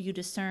 it'll help you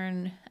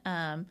discern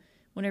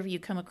whenever you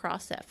come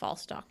across that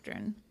false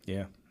doctrine.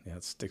 Yeah,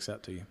 it sticks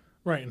out to you.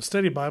 Right, and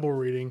steady Bible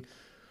reading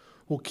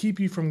will keep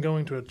you from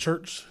going to a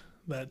church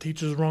that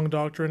teaches wrong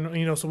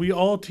doctrine. So we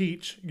all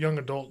teach young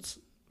adults.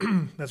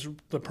 That's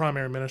the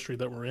primary ministry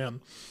that we're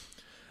in.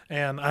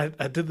 And I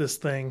did this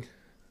thing.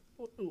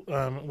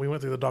 We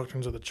went through the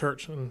doctrines of the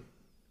church, and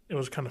it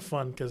was kind of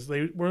fun because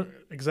they weren't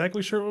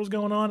exactly sure what was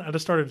going on. I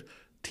just started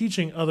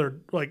teaching other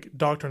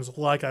doctrines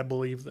like I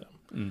believe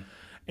them.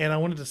 And I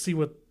wanted to see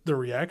what the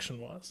reaction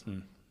was.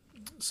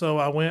 So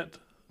I went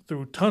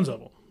through tons of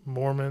them.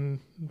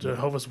 Mormon,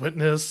 Jehovah's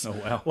Witness. Oh,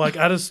 wow.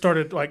 I just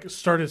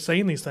started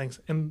saying these things,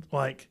 and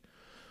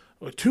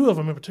two of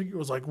them in particular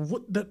was like,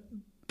 "What? That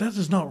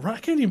is not right. I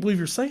can't even believe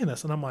you're saying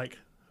this." And I'm like,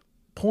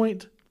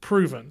 "Point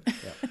proven."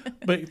 Yeah.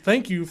 But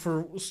thank you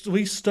for at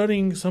least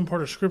studying some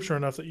part of Scripture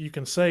enough that you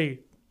can say,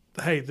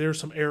 "Hey, there's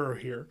some error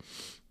here,"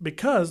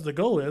 because the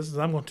goal is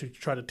I'm going to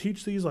try to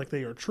teach these like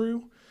they are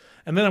true,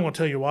 and then I'm going to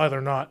tell you why they're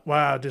not,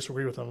 why I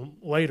disagree with them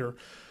later,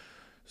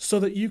 so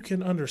that you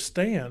can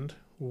understand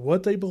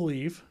what they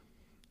believe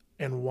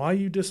and why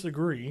you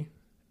disagree,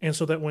 and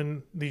so that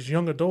when these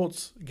young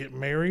adults get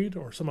married,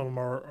 or some of them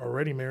are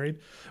already married,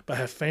 but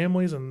have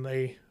families and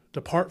they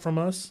depart from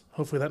us,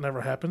 hopefully that never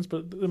happens,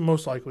 but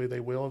most likely they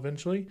will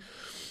eventually,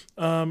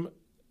 and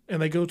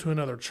they go to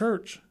another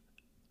church,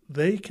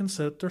 they can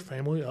set their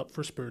family up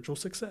for spiritual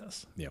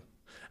success. Yeah.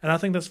 And I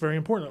think that's very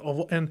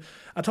important. And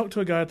I talked to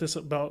a guy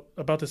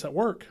about this at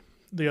work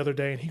the other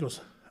day, and he goes,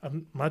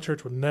 "My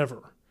church would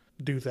never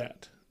do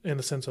that in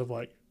the sense of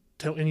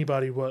tell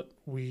anybody what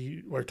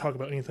or talk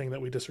about anything that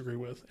we disagree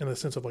with in the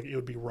sense of it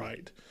would be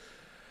right."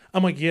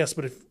 I'm like, yes,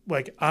 but if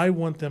I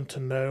want them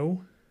to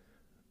know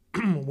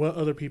what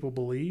other people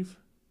believe,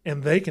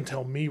 and they can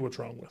tell me what's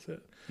wrong with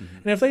it.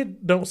 And if they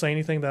don't say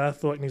anything that I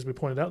feel like needs to be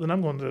pointed out, then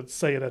I'm going to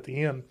say it at the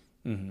end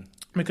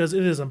because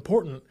it is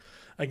important,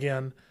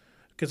 again,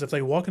 because if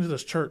they walk into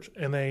this church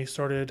and they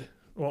started,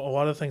 a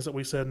lot of the things that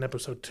we said in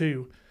episode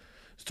 2,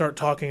 start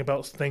talking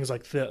about things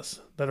like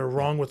this that are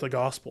wrong with the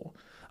gospel,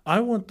 I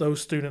want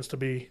those students to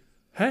be,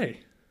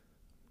 hey,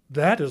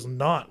 that is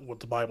not what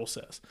the Bible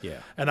says. Yeah.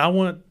 And I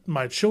want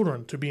my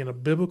children to be in a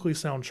biblically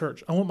sound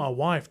church. I want my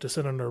wife to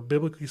sit under a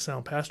biblically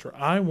sound pastor.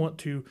 I want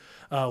to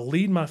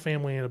lead my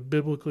family in a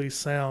biblically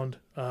sound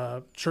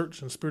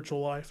church and spiritual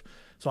life.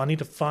 So I need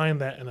to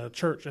find that in a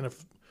church. And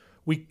if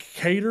we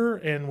cater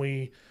and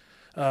we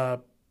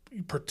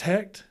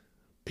protect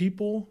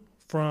people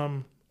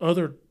from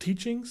other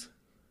teachings,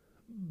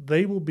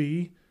 they will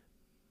be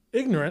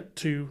ignorant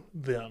to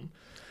them.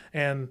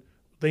 And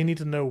they need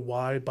to know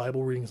why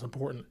Bible reading is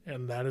important,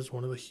 and that is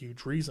one of the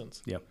huge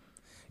reasons. Yep.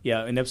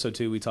 Yeah, in episode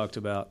 2, we talked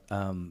about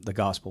the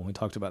gospel. We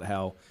talked about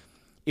how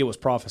it was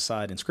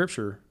prophesied in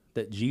Scripture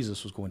that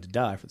Jesus was going to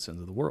die for the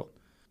sins of the world.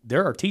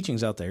 There are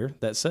teachings out there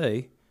that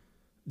say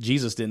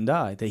Jesus didn't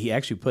die, that he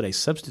actually put a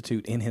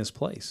substitute in his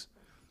place.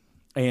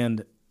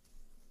 And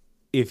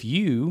if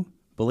you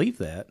believe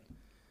that,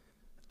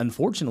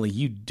 unfortunately,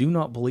 you do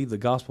not believe the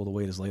gospel the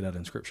way it is laid out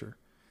in Scripture.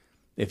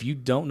 If you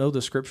don't know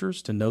the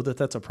Scriptures to know that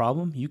that's a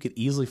problem, you could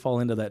easily fall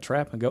into that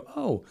trap and go,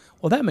 oh,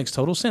 well, that makes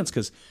total sense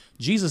because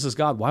Jesus is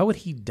God. Why would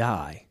he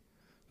die?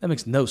 That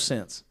makes no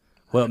sense.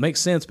 Well, it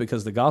makes sense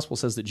because the gospel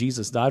says that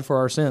Jesus died for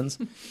our sins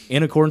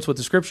in accordance with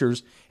the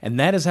Scriptures, and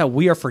that is how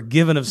we are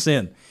forgiven of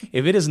sin.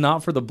 If it is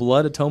not for the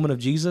blood atonement of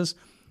Jesus,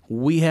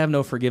 we have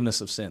no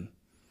forgiveness of sin.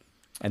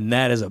 And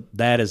that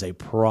is a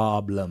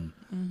problem.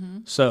 Mm-hmm.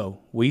 So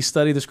we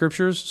study the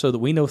Scriptures so that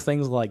we know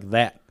things like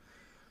that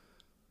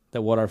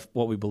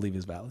what we believe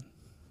is valid.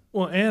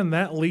 Well, and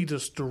that leads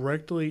us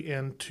directly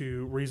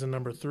into reason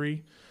number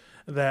 3,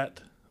 that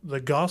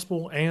the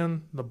gospel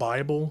and the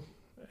Bible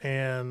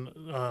and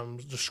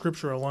the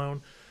Scripture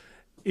alone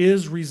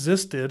is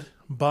resisted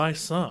by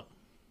some,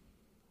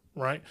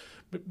 right?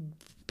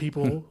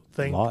 People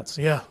think, lots.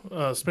 Yeah,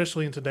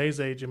 especially in today's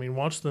age. I mean,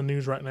 watch the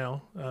news right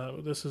now.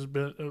 This has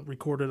been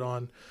recorded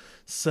on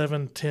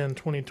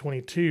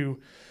 7/10/2022.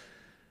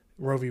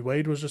 Roe v.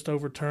 Wade was just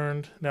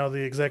overturned. Now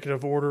the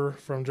executive order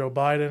from Joe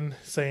Biden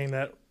saying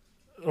that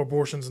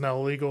abortion's now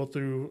legal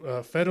through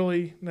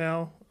federally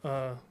now.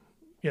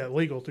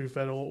 Legal through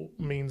federal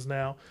means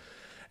now.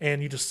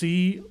 And you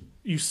see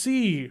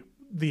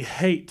the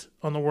hate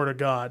on the Word of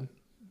God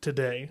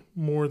today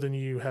more than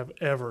you have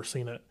ever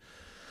seen it.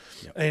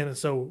 Yep. And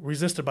so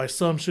resisted by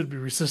some should be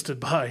resisted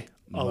by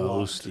a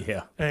Most, lot.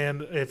 yeah.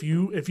 And if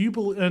you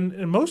believe,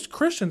 and most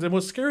Christians, and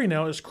what's scary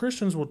now is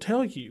Christians will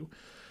tell you,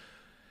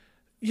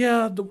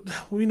 yeah,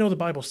 we know the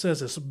Bible says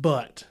this,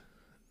 but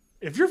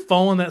if you're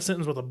following that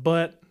sentence with a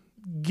but,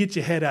 get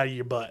your head out of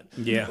your butt.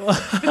 Yeah.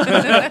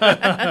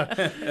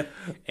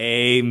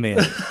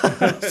 Amen.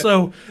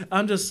 So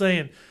I'm just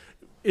saying,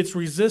 it's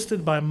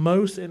resisted by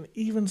most, and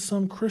even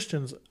some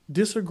Christians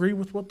disagree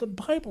with what the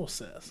Bible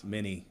says.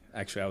 Many.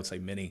 Actually, I would say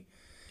many.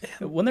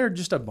 Wasn't there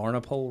just a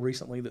Barna poll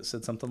recently that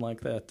said something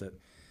like that? That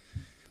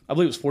I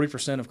believe it was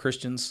 40% of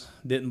Christians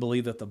didn't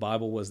believe that the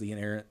Bible was the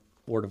inerrant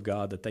Word of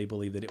God, that they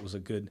believed that it was a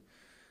good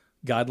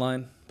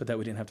guideline, but that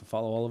we didn't have to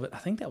follow all of it. I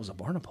think that was a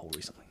Barna poll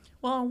recently.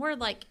 Well, and we're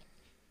like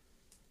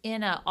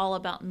in a all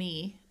about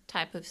me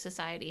type of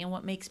society and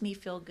what makes me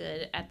feel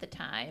good at the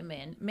time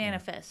and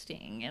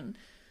manifesting and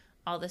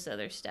all this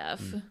other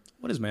stuff.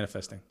 What is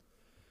manifesting?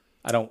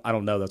 I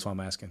don't know. That's why I'm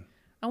asking.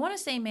 I want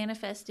to say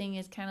manifesting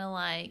is kind of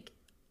like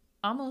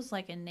almost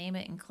like a name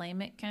it and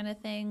claim it kind of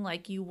thing.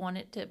 Like you want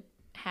it to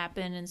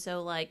happen, and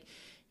so like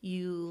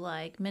you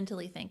like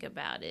mentally think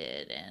about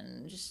it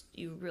and just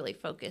you really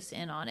focus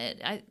in on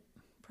it. I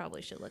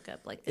probably should look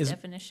up like the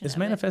definition. Is of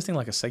manifesting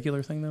like a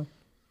secular thing though?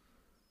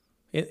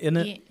 Isn't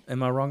it? Yeah.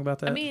 Am I wrong about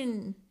that? I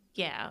mean,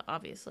 yeah,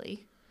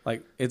 obviously.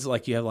 like it's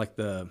like you have like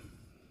the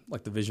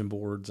vision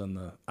boards and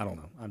the I don't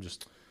know. I'm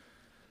just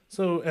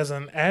So as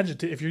an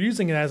adjective, if you're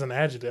using it as an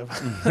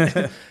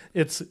adjective,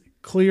 it's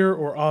clear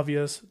or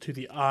obvious to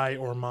the eye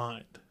or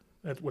mind,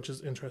 which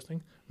is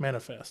interesting.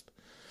 Manifest.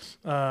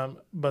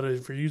 But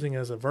if you're using it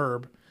as a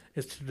verb,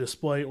 it's to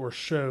display or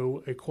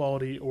show a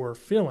quality or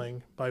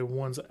feeling by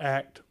one's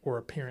act or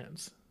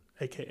appearance,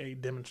 aka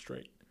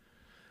demonstrate.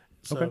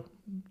 So Okay.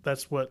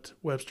 that's what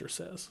Webster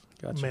says.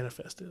 Gotcha.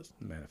 Manifest is.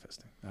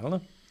 manifesting. I don't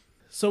know.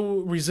 So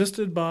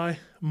resisted by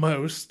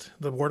most,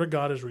 the Word of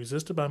God is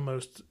resisted by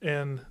most,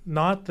 and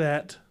not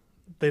that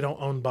they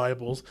don't own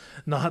Bibles,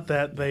 not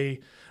that they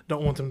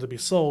don't want them to be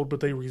sold,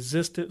 but they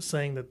resist it,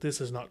 saying that this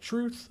is not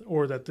truth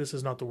or that this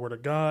is not the Word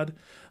of God.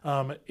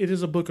 It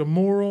is a book of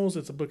morals,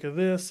 it's a book of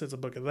this, it's a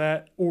book of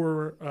that,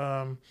 or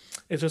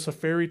it's just a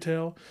fairy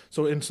tale.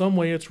 So in some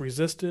way it's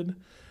resisted.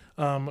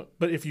 But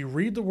if you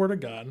read the Word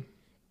of God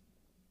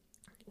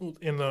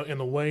in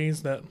the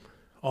ways that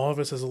all of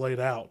us has laid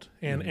out,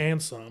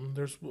 and some,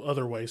 there's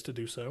other ways to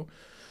do so.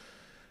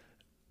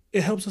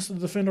 It helps us to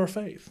defend our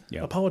faith.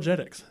 Yeah.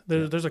 Apologetics.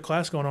 There's a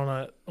class going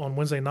on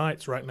Wednesday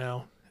nights right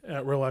now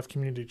at Real Life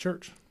Community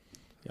Church.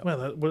 Yep.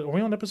 Well, are we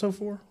on episode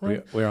 4?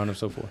 Right? We're on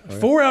episode 4. Right?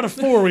 4 out of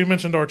 4 we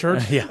mentioned our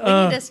church. Yeah.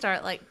 We need to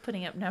start like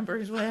putting up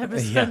numbers, what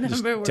episode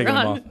just number we're taking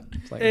them on. off.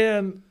 It's like,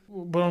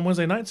 But on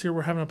Wednesday nights here,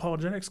 we're having an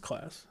apologetics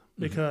class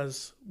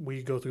because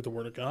we go through the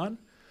Word of God.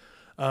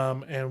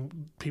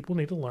 And people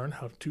need to learn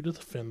how to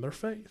defend their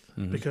faith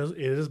because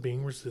it is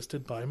being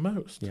resisted by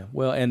most. yeah.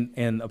 Well,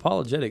 and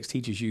apologetics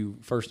teaches you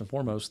first and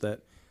foremost that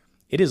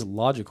it is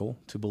logical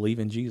to believe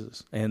in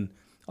Jesus. And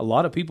a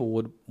lot of people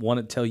would want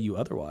to tell you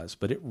otherwise,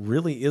 but it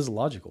really is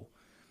logical.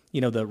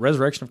 You know, the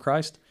resurrection of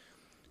Christ,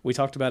 we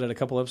talked about it a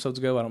couple episodes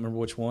ago. I don't remember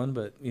which one,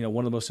 but, you know,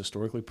 one of the most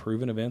historically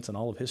proven events in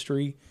all of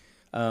history.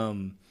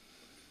 You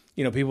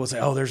know, people would say,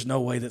 oh, there's no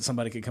way that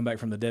somebody could come back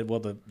from the dead. Well,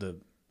 the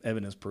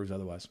evidence proves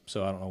otherwise.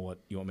 So I don't know what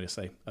you want me to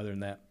say other than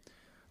that.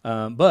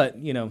 But,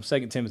 you know,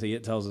 2 Timothy,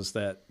 it tells us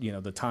that, you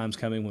know, the time's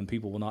coming when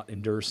people will not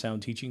endure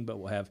sound teaching, but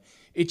will have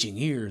itching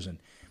ears, and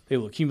they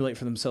will accumulate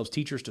for themselves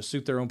teachers to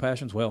suit their own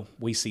passions. Well,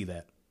 we see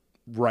that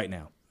right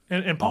now.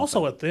 And Paul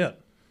saw it then.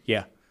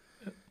 Yeah.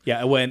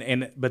 Yeah.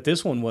 But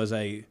this one was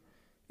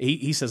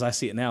he says, I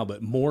see it now,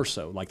 but more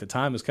so. Like the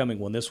time is coming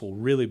when this will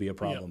really be a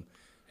problem.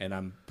 Yeah. And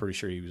I'm pretty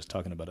sure he was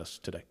talking about us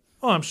today.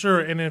 Oh, I'm sure.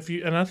 And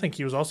I think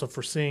he was also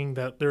foreseeing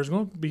that there's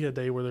going to be a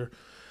day where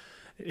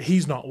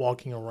he's not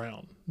walking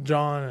around.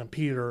 John and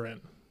Peter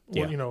and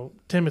you know,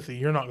 Timothy,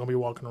 you're not going to be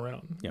walking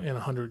around in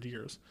 100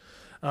 years.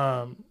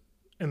 And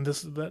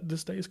this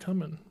day is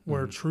coming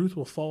where truth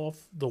will fall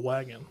off the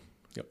wagon.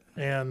 Yep.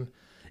 And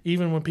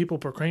even when people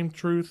proclaim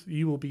truth,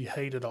 you will be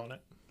hated on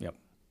it. Yep.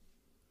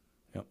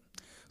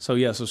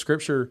 So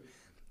Scripture,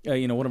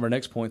 you know, one of our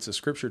next points is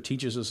Scripture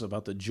teaches us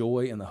about the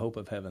joy and the hope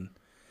of heaven.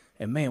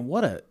 And man,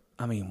 what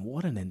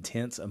an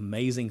intense,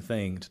 amazing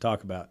thing to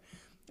talk about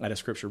out of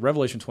Scripture.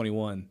 Revelation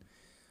 21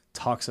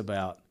 talks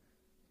about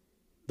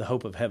the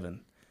hope of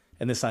heaven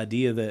and this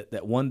idea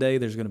that one day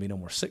there's going to be no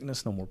more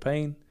sickness, no more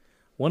pain.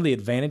 One of the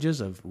advantages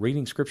of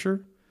reading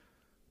Scripture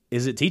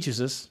is it teaches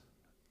us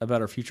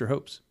about our future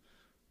hopes.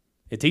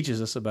 It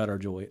teaches us about our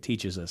joy. It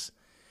teaches us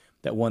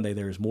that one day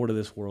there is more to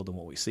this world than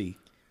what we see.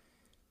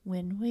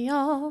 When we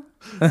all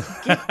get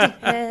to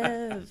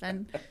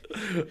heaven.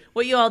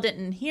 What you all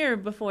didn't hear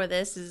before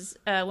this is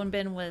when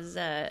Ben was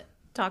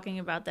talking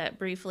about that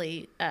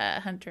briefly,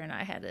 Hunter and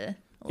I had a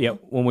Yeah,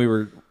 when we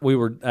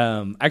were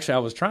actually I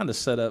was trying to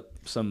set up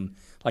some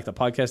like the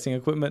podcasting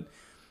equipment,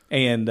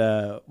 and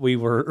we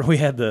were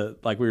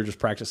just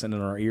practicing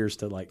in our ears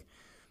to like,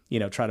 you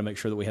know, try to make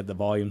sure that we had the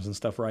volumes and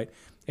stuff right.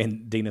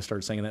 And Dina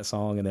started singing that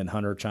song, and then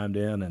Hunter chimed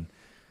in, and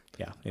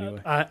Yeah.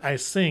 Anyway. I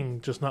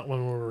sing, just not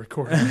when we're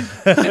recording.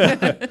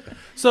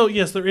 So,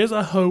 yes, there is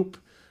a hope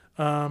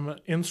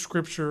in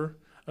Scripture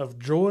of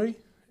joy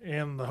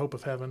and the hope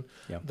of heaven.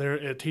 Yeah. There,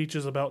 it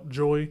teaches about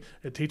joy.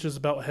 It teaches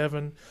about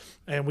heaven.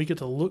 And we get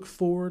to look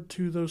forward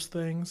to those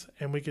things.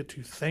 And we get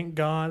to thank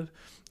God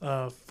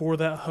for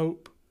that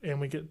hope.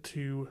 And we get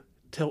to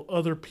tell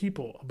other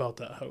people about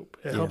that hope.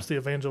 It helps the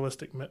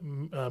evangelistic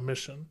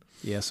mission.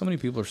 Yeah. So many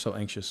people are so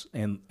anxious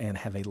and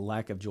have a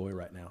lack of joy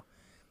right now.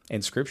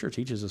 And Scripture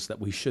teaches us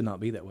that we should not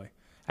be that way.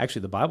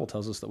 Actually, the Bible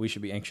tells us that we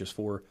should be anxious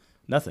for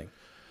nothing.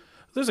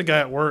 There's a guy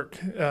at work,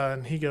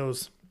 and he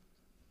goes,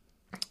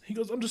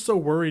 I'm just so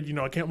worried,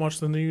 I can't watch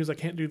the news, I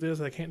can't do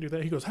this, I can't do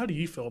that. He goes, how do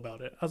you feel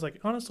about it? I was like,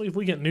 honestly, if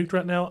we get nuked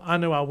right now, I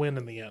know I win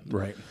in the end.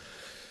 Right.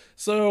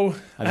 So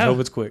I just hope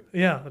it's quick.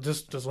 Yeah,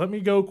 just let me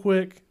go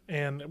quick,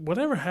 and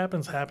whatever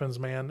happens,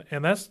 man.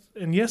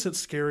 And yes, it's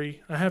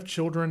scary. I have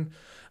children.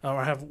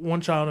 I have one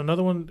child,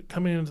 another one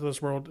coming into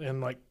this world in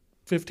like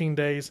 15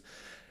 days.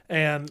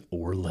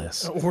 Or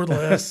less.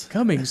 And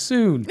Coming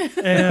soon.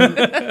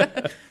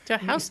 To a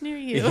house near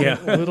you.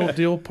 Yeah. Little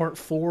deal part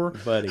 4.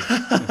 Buddy.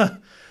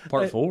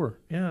 Part 4.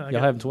 Yeah.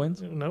 Y'all having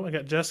twins? No, I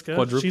got Jessica.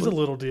 Quadruplets? She's a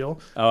little deal.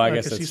 Oh, I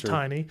guess 'cause that's she's true.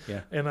 tiny.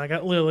 Yeah. And I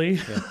got Lily.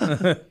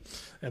 Yeah.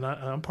 And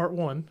I'm part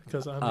 1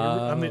 because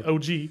I'm the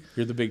OG.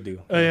 You're the big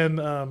deal.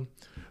 And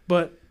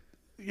but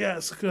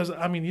yes, because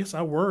yes,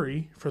 I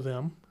worry for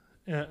them.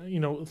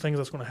 Things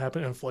that's going to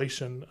happen,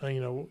 inflation,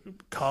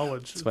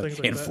 college, things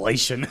like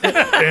inflation.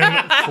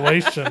 that.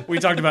 Inflation. We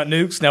talked about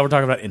nukes. Now we're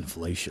talking about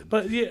inflation.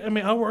 But yeah,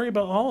 I worry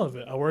about all of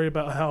it. I worry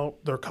about how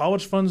their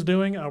college fund's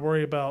doing. I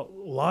worry about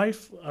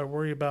life. I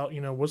worry about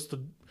are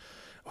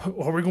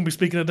we going to be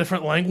speaking a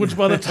different language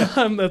by the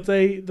time that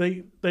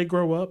they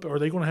grow up? Or are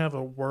they going to have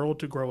a world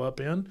to grow up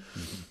in?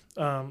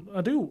 Mm-hmm.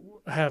 I do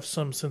have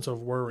some sense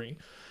of worry,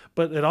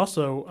 but it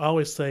also, I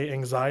always say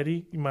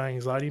anxiety. My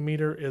anxiety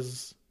meter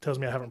tells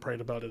me I haven't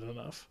prayed about it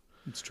enough.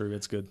 It's true.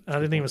 It's good. I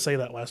didn't even say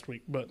that last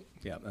week, but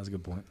Yeah, that's a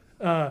good point.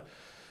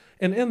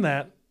 and in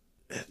that,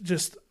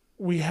 just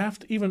we have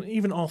to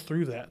even all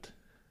through that.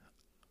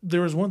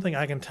 There is one thing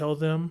I can tell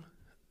them,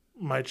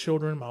 my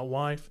children, my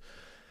wife.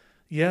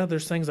 Yeah,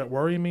 there's things that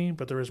worry me,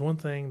 but there is one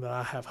thing that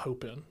I have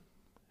hope in,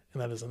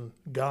 and that is in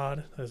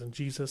God, that is in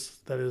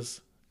Jesus, that is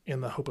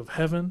in the hope of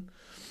heaven.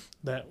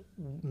 That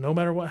no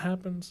matter what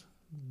happens,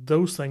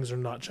 those things are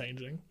not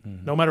changing.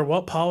 Mm-hmm. No matter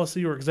what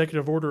policy or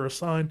executive order is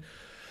signed,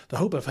 the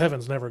hope of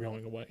heaven's never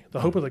going away. The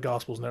hope of the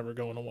gospel is never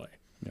going away.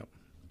 Yep.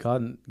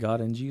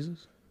 God and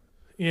Jesus.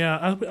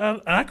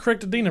 Yeah, I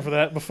corrected Dina for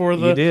that before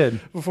You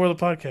did. before the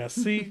podcast.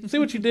 See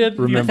what you did.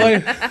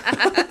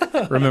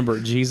 Remember,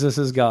 Jesus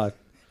is God.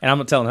 And I'm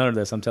not telling Hunter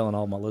this. I'm telling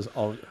all my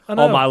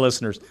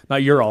listeners,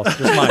 not your all, just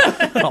mine.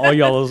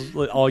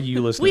 all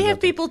you listeners. We have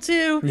people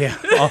too.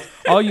 Yeah,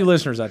 all you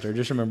listeners out there,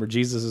 just remember,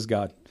 Jesus is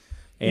God.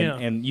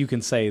 And you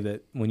can say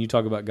that when you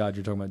talk about God,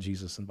 you're talking about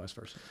Jesus and vice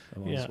versa.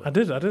 Yeah, I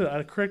did.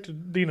 I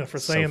corrected Dina for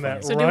saying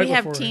that. So do we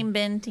have Team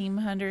Ben, Team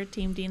Hunter,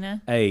 Team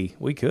Dina? Hey,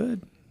 we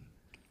could.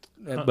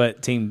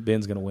 But Team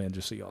Ben's going to win,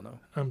 just so y'all know.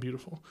 I'm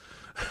beautiful.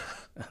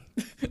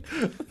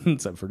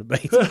 It's up for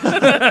debate.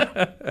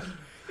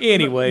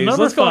 Anyways,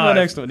 Number let's go on to 5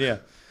 the next one. Yeah.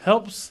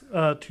 Helps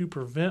to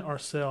prevent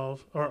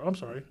ourselves, or I'm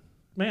sorry.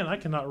 Man, I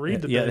cannot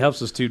read today. Yeah, it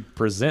helps us to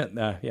present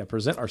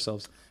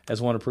ourselves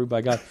as one approved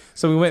by God.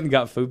 So we went and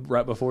got food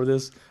right before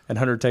this, and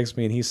Hunter texted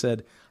me, and he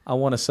said, I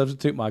want to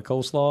substitute my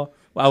coleslaw.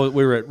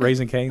 We were at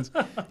Raising Cane's.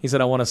 He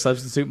said, I want to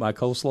substitute my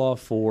coleslaw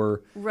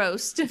for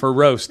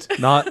roast,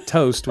 not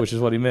toast, which is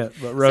what he meant,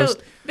 but roast.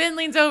 So Ben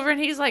leans over, and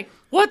he's like,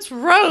 what's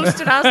roast?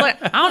 And I was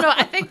like, I don't know.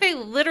 I think they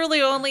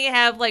literally only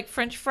have like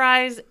French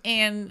fries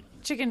and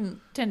chicken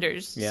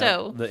tenders. Yeah,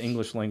 so the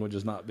English language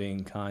is not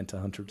being kind to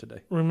Hunter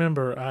today.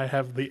 Remember, I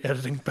have the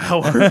editing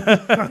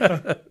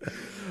power.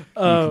 You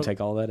can take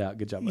all that out.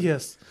 Good job, buddy.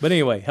 Yes. But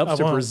anyway, helps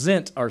to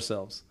present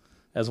ourselves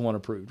as one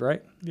approved,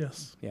 right?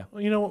 Yes. Yeah.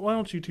 Well, you know what? Why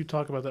don't you two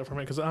talk about that for a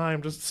minute? Because I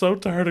am just so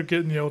tired of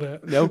getting yelled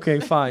at. Okay,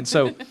 fine.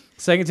 So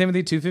 2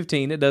 Timothy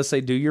 2:15, it does say,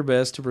 do your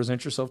best to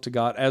present yourself to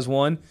God as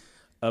one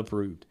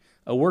approved,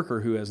 a worker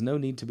who has no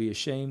need to be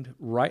ashamed,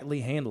 rightly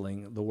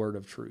handling the word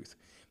of truth.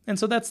 And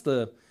so that's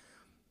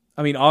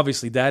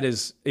obviously that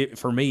is it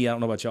for me. I don't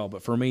know about y'all,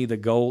 but for me, the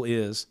goal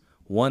is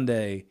one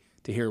day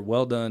to hear,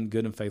 well done,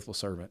 good and faithful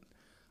servant.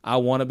 I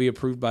want to be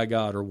approved by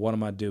God, or what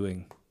am I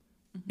doing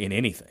in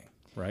anything,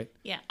 right?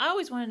 Yeah, I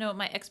always want to know what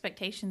my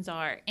expectations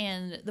are.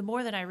 And the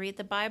more that I read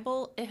the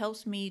Bible, it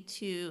helps me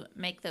to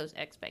make those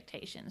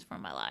expectations for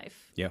my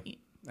life. Yeah,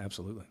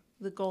 absolutely.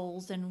 The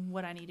goals and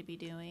what I need to be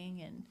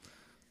doing. And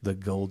the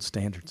gold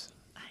standards.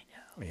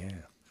 I know.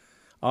 Yeah.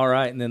 All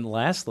right. And then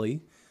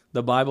lastly,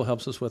 the Bible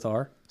helps us with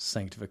our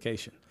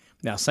sanctification.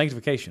 Now,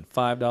 sanctification,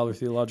 $5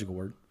 theological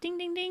word. Ding,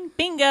 ding, ding.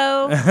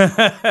 Bingo.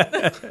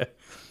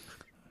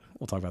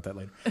 We'll talk about that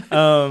later.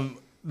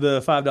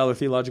 The $5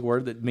 theological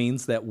word that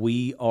means that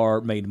we are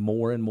made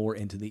more and more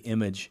into the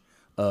image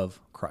of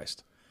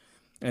Christ.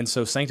 And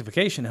so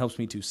sanctification helps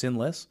me to sin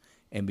less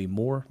and be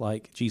more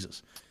like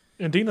Jesus.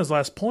 And Dina's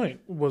last point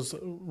was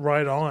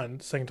right on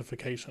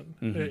sanctification.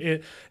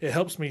 It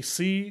helps me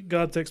see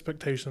God's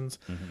expectations,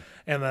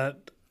 and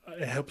that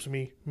it helps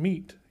me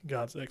meet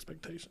God's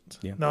expectations.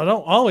 Yeah. Now, I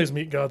don't always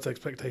meet God's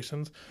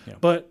expectations, Yeah.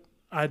 but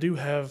I do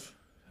have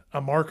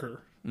a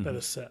marker that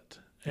is set,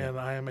 and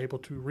I am able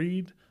to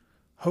read,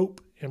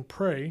 hope, and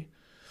pray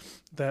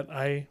that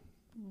I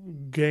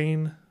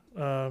gain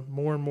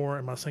more and more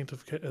in my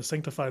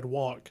sanctified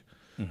walk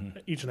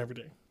each and every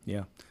day.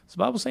 Yeah. Does the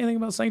Bible say anything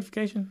about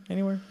sanctification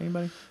anywhere?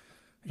 Anybody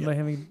have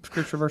any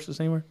scripture verses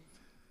anywhere?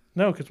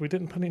 No, because we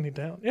didn't put any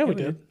down. Yeah, we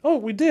did. Oh,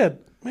 we did.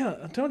 Man,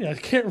 I'm telling you, I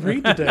can't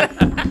read today.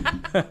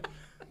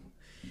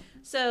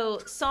 So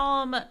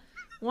Psalm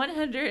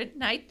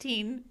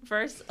 119,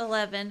 verse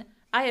 11,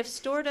 I have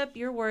stored up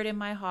your word in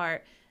my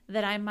heart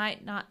that I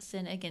might not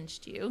sin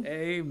against you.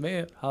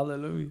 Amen.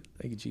 Hallelujah.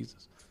 Thank you,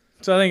 Jesus.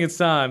 So I think it's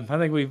time. I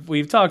think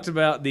we've talked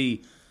about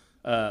the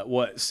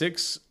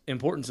 6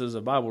 importances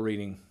of Bible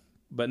reading,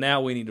 but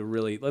now we need to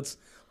really let's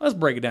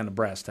break it down to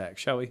brass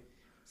tacks, shall we?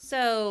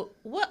 So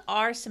what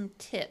are some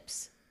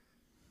tips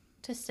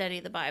to study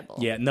the Bible?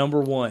 Yeah,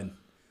 number one,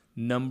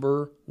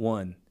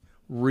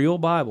 real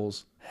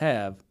Bibles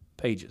have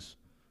pages.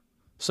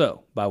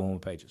 So buy one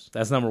with pages.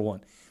 That's number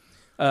one.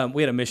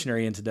 We had a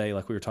missionary in today,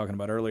 like we were talking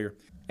about earlier,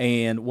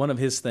 and one of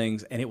his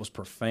things, and it was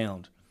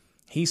profound.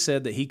 He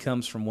said that he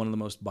comes from one of the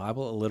most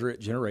Bible illiterate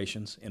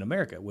generations in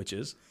America, which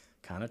is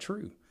kind of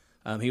true.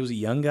 He was a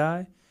young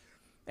guy,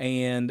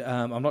 and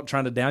I'm not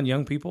trying to down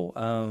young people.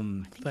 I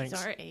think Thanks.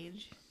 it's our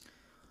age.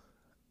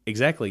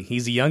 Exactly.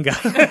 He's a young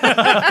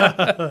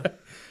guy.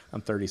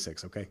 I'm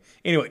 36, okay?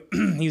 Anyway,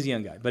 he's a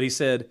young guy. But he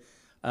said,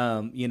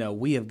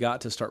 we have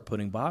got to start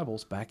putting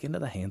Bibles back into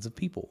the hands of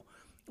people.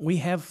 We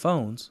have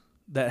phones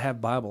that have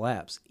Bible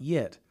apps,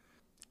 yet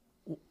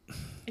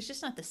It's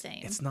just not the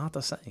same. it's not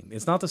the same.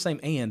 It's not the same.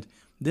 And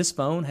this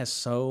phone has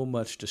so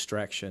much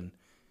distraction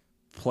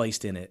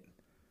placed in it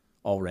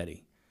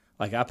already.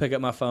 Like I pick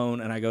up my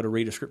phone and I go to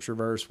read a scripture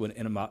verse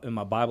in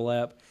my Bible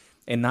app,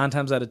 and 9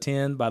 times out of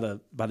 10, by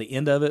the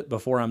end of it,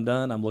 before I'm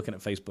done, I'm looking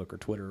at Facebook or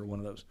Twitter or one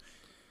of those,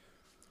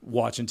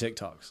 watching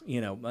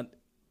TikToks. But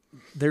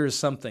there is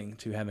something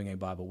to having a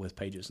Bible with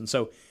pages. And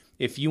so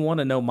if you want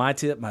to know my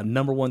tip, my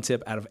number one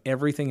tip out of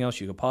everything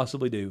else you could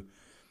possibly do,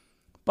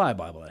 buy a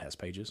Bible that has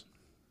pages.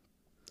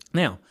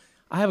 Now,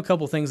 I have a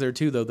couple things there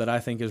too, though, that I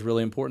think is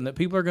really important that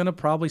people are going to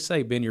probably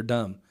say, Ben, you're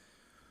dumb.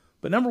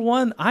 But number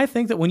one, I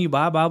think that when you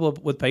buy a Bible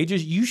with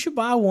pages, you should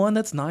buy one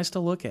that's nice to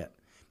look at.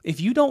 If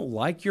you don't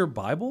like your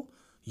Bible,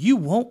 you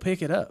won't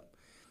pick it up.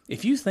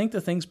 If you think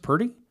the thing's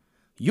pretty,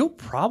 you'll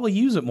probably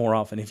use it more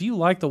often if you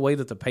like the way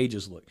that the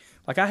pages look.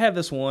 Like I have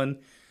this one.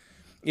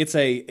 It's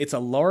a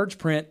large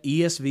print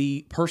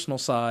ESV personal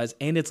size,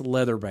 and it's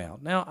leather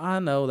bound. Now, I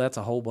know that's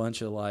a whole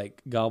bunch of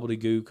like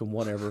gobbledygook and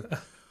whatever.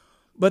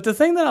 But the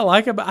thing that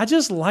I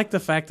just like the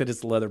fact that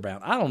it's leather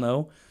bound. I don't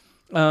know.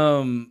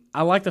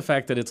 I like the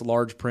fact that it's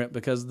large print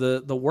because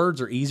the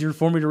words are easier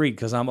for me to read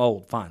because I'm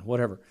old. Fine,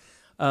 whatever.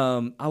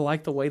 I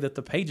like the way that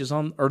the pages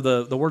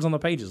the words on the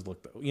pages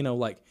look, though.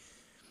 Like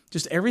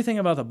just everything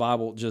about the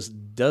Bible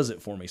just does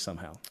it for me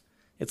somehow.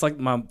 It's like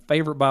my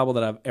favorite Bible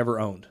that I've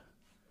ever owned.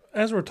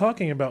 As we're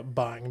talking about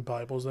buying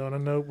Bibles, though, and I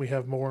know we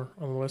have more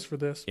on the list for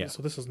this, Yeah.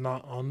 so this is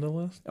not on the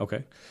list.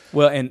 Okay.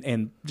 Well,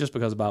 and just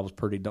because the Bible's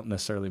pretty don't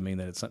necessarily mean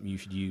that it's something you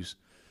should use.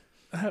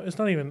 It's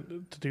not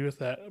even to do with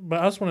that, but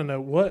I just want to know,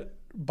 what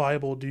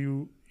Bible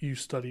do you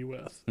study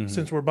with?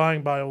 Since we're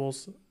buying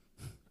Bibles,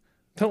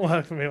 don't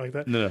laugh at me like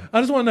that. No.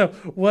 I just want to know,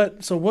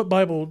 what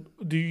Bible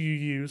do you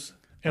use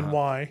and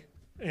why,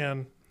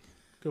 and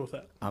go with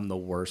that. I'm the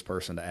worst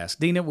person to ask.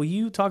 Dina, will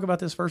you talk about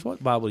this first?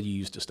 What Bible do you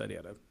use to study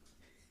out of?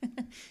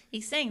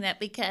 He's saying that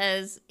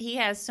because he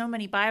has so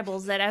many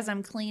Bibles that as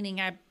I'm cleaning,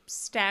 I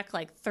stack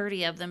like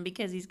 30 of them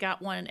because he's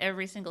got one in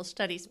every single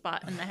study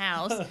spot in the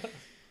house.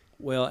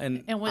 Well,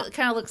 and It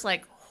kind of looks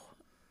like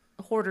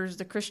Hoarders,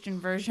 the Christian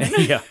version.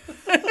 yeah.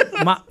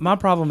 My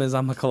problem is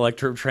I'm a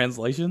collector of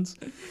translations.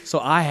 So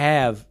I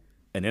have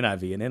an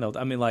NIV, an NLT.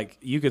 I mean, like,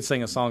 you could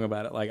sing a song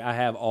about it. Like, I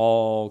have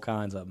all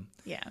kinds of them.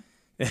 Yeah.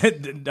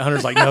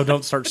 Hunter's like, no,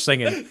 don't start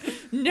singing.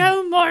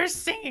 No more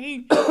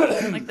singing.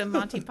 Like the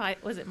Monty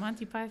Python. Was it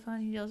Monty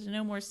Python? He yells,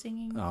 no more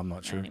singing. Oh, I'm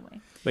not sure.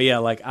 Anyway. But yeah,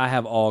 like, I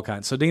have all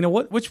kinds. So, Dina,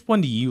 which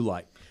one do you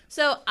like?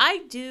 So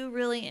I do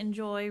really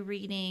enjoy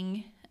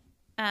reading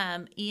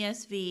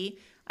ESV.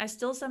 I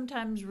still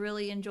sometimes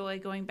really enjoy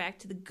going back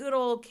to the good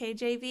old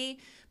KJV.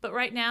 But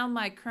right now,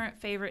 my current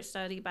favorite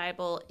study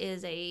Bible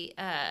is a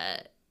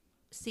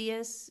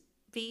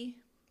CSV.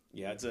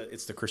 Yeah,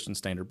 it's the Christian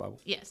Standard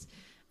Bible. Yes.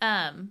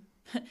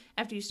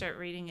 After you start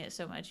reading it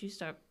so much, you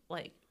start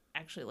like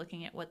actually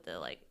looking at what the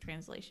like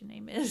translation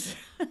name is.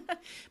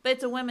 But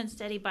it's a women's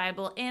study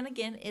Bible, and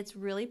again, it's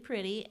really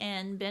pretty.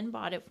 And Ben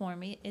bought it for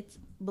me. It's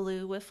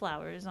blue with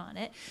flowers on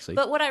it. See?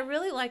 But what I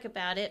really like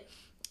about it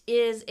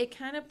is it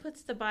kind of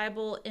puts the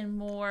Bible in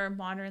more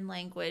modern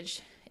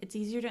language. It's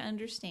easier to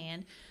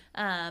understand.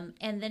 And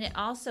then it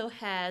also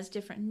has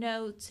different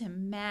notes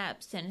and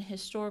maps and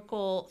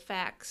historical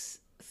facts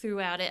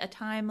throughout it, a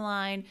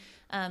timeline.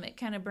 It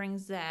kind of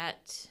brings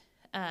that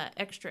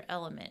extra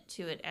element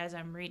to it as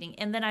I'm reading.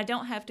 And then I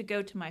don't have to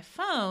go to my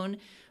phone,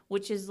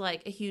 which is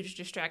like a huge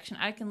distraction.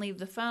 I can leave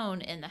the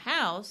phone in the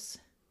house.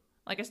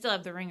 Like, I still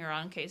have the ringer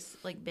on in case,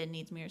 like, Ben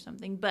needs me or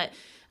something. But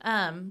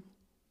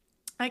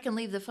I can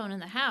leave the phone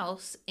in the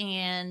house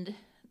and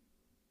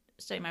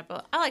study my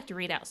book. I like to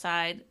read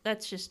outside.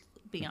 That's just,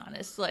 be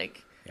honest.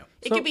 Like,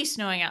 it could be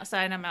snowing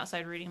outside, and I'm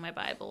outside reading my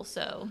Bible,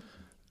 so.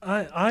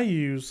 I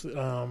use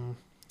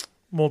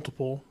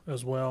multiple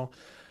as well.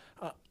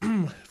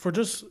 For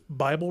just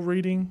Bible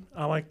reading,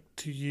 I like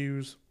to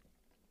use...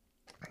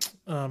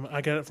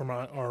 I got it from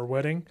our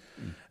wedding,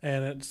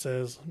 and it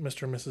says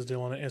Mr. and Mrs.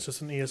 Dillon. It's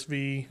just an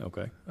ESV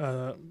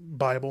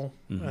Bible,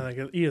 and I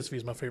guess ESV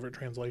is my favorite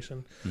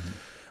translation.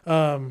 If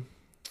I'm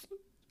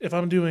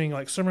doing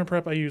like sermon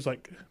prep, I use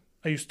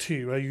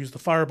two. I use the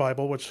Fire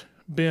Bible, which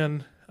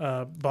Ben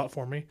bought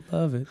for me.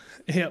 Love it.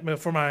 Yeah,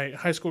 for my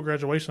high school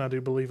graduation, I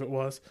do believe it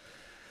was.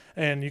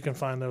 And you can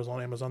find those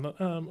on Amazon.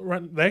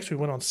 They actually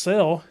went on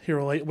sale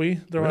here lately.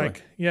 They're really?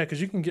 like, yeah,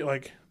 because you can get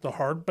like the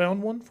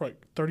hardbound one for like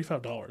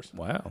 $35.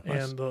 Wow.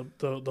 Nice. And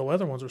the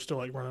leather ones are still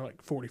like running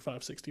like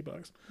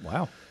 $45-$60.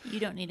 Wow. You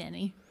don't need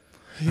any.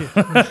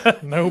 Yeah.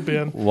 No,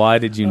 Ben. Why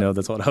did you know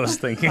that's what I was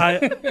thinking?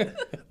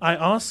 I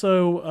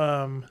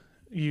also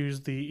use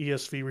the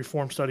ESV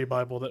Reformed Study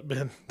Bible that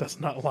Ben does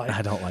not like.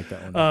 I don't like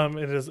that one.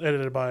 It is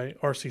edited by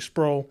R.C.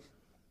 Sproul.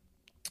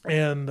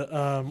 And you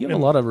have a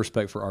lot of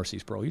respect for R.C.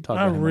 Sproul. You talk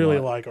about him a really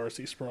lot. like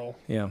R.C. Sproul.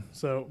 Yeah.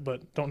 So,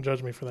 but don't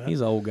judge me for that.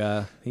 He's an old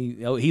guy. He's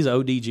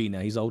ODG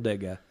now. He's an old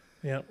dead guy.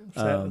 Yeah.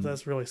 Sad.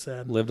 That's really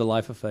sad. Lived a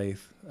life of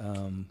faith.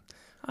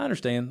 I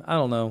understand. I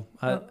don't know.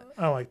 I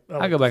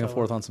I go back and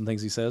forth on some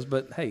things he says,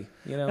 but hey,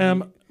 you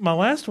know. My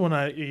last one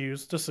I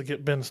used, just to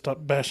get Ben to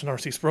stop bashing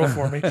R.C. Sproul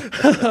for me,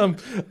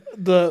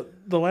 the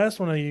last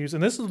one I use,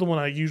 and this is the one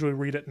I usually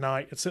read at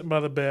night. It's sitting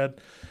by the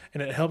bed,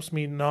 and it helps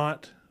me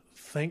not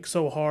think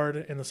so hard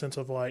in the sense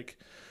of like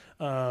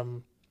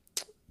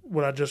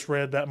what I just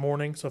read that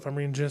morning. So if I'm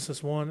reading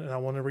Genesis 1 and I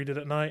want to read it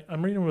at night,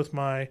 I'm reading with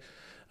my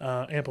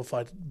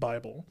Amplified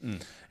Bible.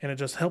 And it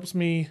just helps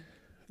me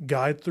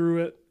guide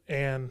through it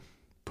and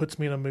puts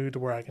me in a mood to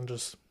where I can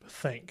just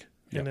think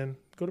and then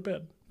go to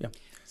bed. Yeah.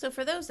 So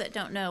for those that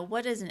don't know,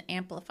 what is an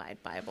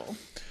Amplified Bible?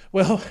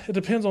 Well, it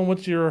depends on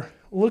what you're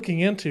looking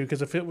into,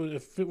 because if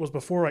it was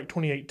before like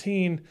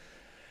 2018,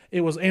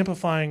 it was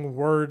amplifying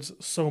words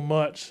so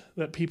much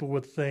that people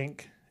would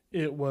think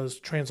it was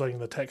translating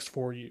the text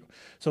for you.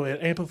 So it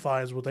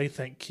amplifies what they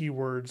think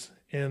keywords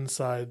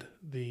inside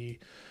the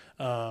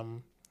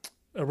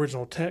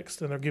original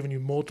text, and they're giving you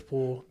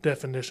multiple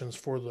definitions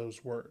for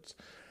those words.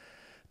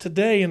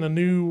 Today, in the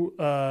new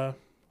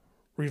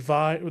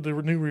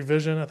new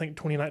revision, I think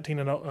 2019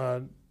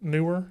 and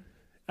newer,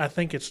 I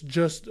think it's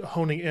just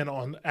honing in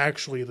on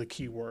actually the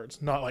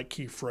keywords, not like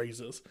key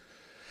phrases.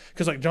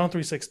 Because like John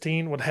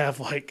 3:16 would have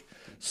like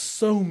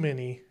so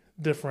many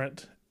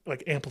different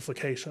like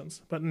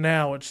amplifications, but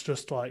now it's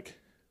just like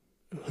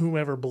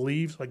whomever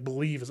believes, like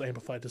believe is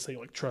amplified to say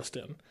like trust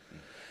in,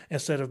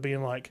 instead of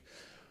being like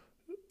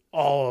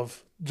all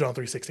of John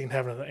 3:16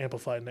 having an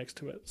amplified next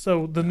to it.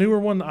 So the newer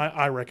one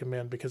I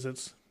recommend,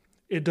 because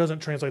it doesn't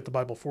translate the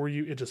Bible for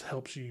you. It just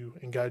helps you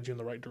and guides you in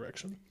the right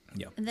direction.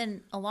 Yeah. And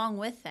then along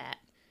with that,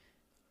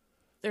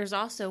 there's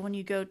also when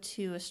you go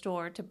to a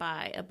store to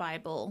buy a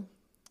Bible,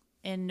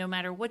 and no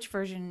matter which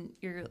version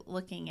you're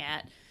looking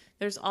at,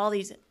 there's all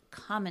these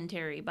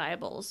commentary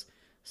Bibles.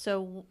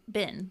 So,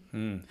 Ben,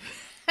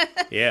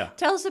 Yeah.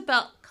 tell us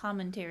about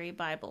commentary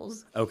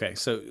Bibles. Okay,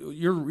 so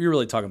you're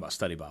really talking about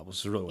study Bibles.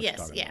 Is really what you're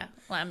talking about.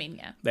 Well, I mean,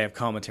 yeah. They have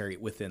commentary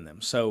within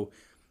them. So,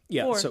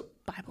 yeah. For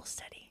Bible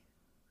study.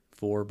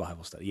 For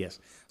Bible study, yes.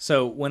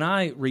 So when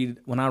I read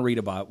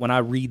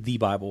the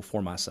Bible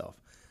for myself,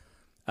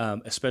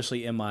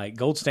 especially in my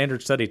gold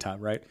standard study time,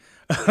 right?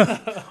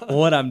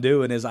 What I'm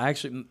doing is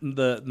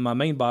my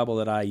main Bible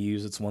that I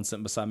use, it's one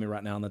sitting beside me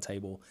right now on the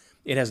table.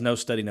 It has no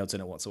study notes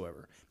in it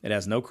whatsoever. It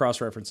has no cross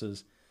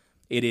references.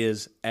 It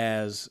is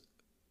as,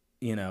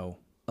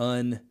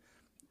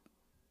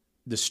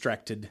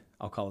 undistracted,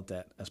 I'll call it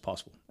that, as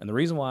possible. And the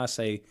reason why I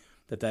say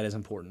that is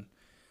important,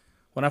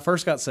 when I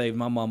first got saved,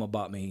 my mama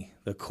bought me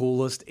the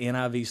coolest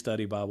NIV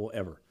study Bible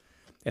ever.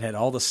 It had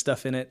all the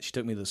stuff in it. She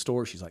took me to the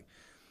store. She's like,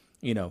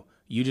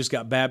 you just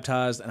got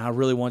baptized, and I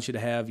really want you to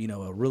have,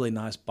 a really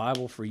nice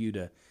Bible for you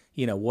to,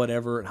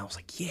 whatever. And I was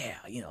like, yeah,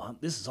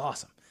 this is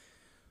awesome.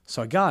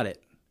 So I got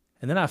it.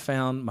 And then I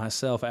found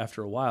myself,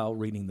 after a while,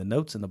 reading the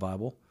notes in the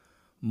Bible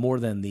more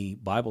than the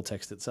Bible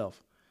text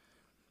itself.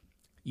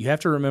 You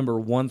have to remember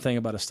one thing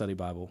about a study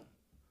Bible.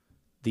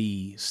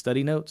 The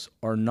study notes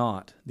are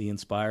not the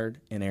inspired,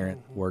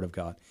 inerrant Word of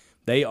God.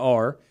 They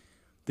are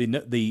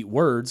the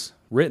words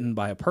written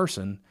by a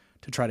person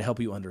to try to help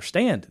you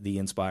understand the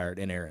inspired,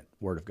 inerrant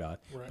Word of God.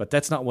 Right. But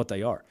that's not what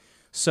they are.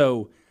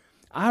 So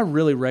I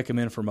really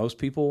recommend for most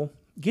people,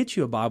 get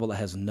you a Bible that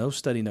has no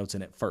study notes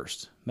in it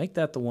first. Make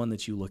that the one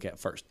that you look at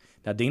first.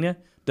 Now, Dina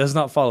does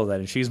not follow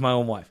that, and she's my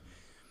own wife.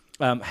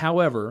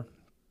 However,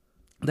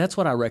 that's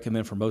what I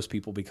recommend for most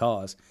people,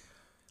 because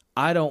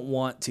I don't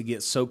want to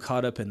get so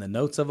caught up in the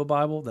notes of a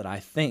Bible that I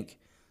think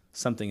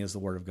something is the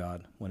Word of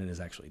God when it is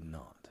actually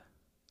not.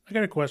 I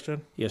got a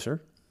question. Yes,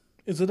 sir.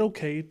 Is it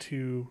okay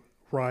to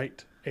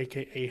write,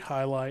 aka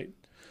highlight,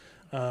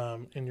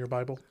 in your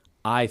Bible?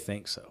 I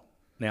think so.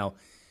 Now,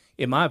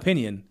 in my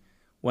opinion,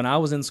 when I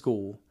was in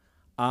school,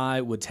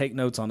 I would take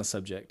notes on a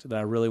subject that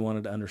I really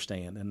wanted to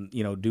understand and,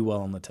 do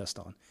well on the test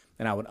on.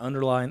 And I would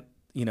underline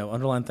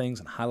things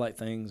and highlight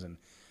things. And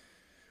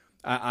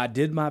I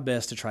did my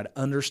best to try to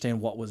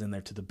understand what was in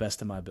there to the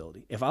best of my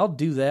ability. If I'll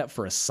do that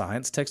for a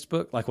science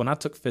textbook, like when I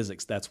took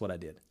physics, that's what I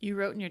did. You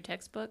wrote in your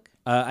textbook?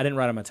 I didn't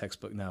write on my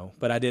textbook, no.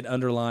 But I did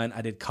underline.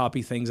 I did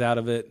copy things out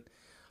of it.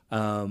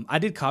 I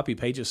did copy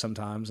pages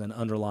sometimes and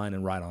underline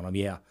and write on them,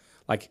 yeah.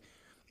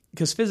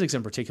 Because physics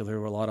in particular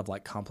were a lot of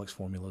complex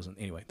formulas. And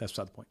anyway, that's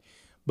beside the point.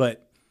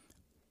 But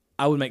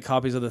I would make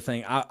copies of the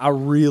thing. I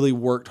really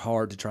worked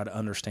hard to try to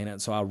understand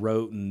it. So I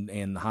wrote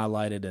and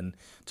highlighted and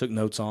took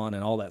notes on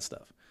and all that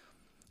stuff.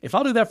 If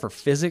I'll do that for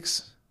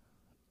physics,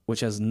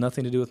 which has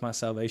nothing to do with my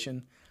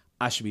salvation,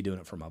 I should be doing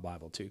it for my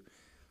Bible too.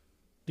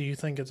 Do you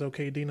think it's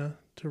okay, Dina,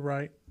 to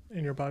write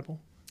in your Bible?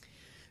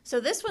 So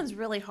this one's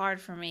really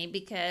hard for me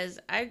because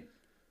I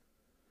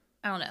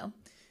don't know.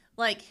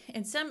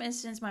 In some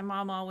instance, my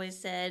mom always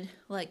said,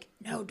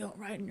 no, don't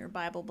write in your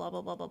Bible, blah,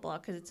 blah, blah, blah, blah,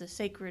 because it's a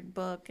sacred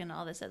book and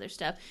all this other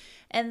stuff.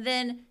 And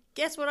then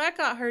guess what I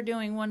caught her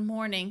doing one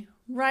morning?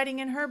 Writing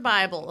in her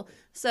Bible.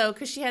 So,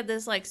 because she had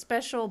this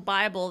special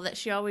Bible that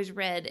she always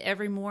read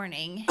every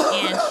morning.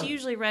 And she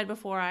usually read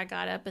before I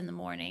got up in the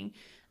morning,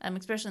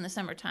 especially in the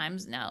summer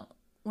times. Now,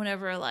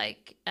 whenever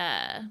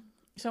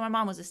so my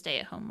mom was a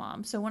stay-at-home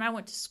mom. So when I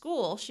went to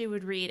school, she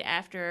would read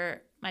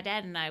after my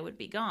dad and I would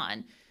be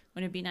gone,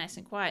 when it'd be nice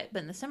and quiet.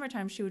 But in the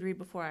summertime, she would read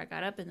before I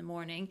got up in the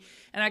morning.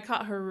 And I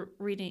caught her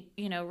reading,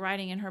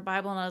 writing in her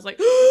Bible. And I was like,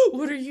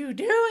 what are you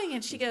doing?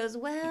 And she goes,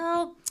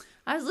 well,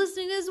 I was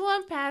listening to this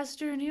one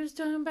pastor, and he was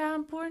talking about how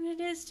important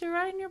it is to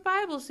write in your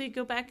Bible so you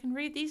go back and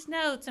read these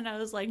notes. And I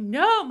was like,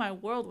 no, my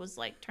world was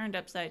turned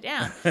upside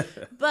down.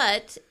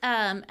 But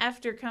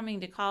after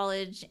coming to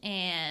college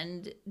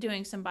and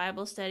doing some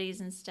Bible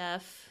studies and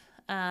stuff,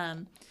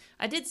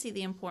 I did see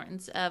the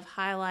importance of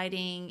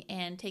highlighting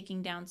and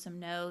taking down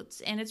some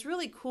notes. And it's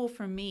really cool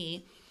for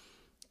me,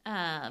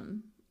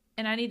 and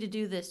I need to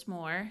do this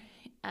more,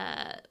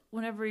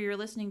 whenever you're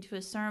listening to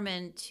a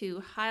sermon, to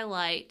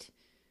highlight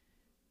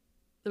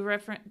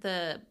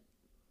the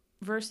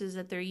verses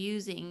that they're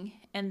using,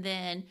 and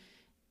then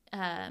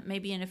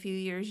maybe in a few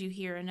years you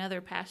hear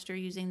another pastor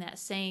using that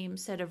same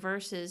set of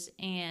verses,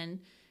 and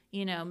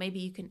maybe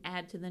you can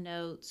add to the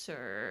notes,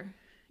 or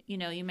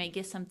you may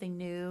get something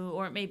new,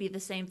 or it may be the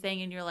same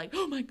thing and you're like,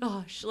 oh my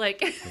gosh,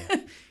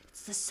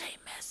 it's the same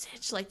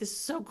message, this is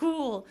so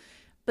cool.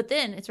 But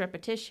then it's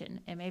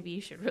repetition, and maybe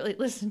you should really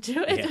listen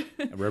to it.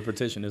 Yeah.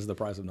 Repetition is the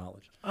price of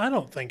knowledge. I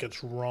don't think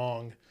it's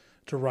wrong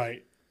to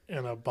write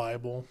in a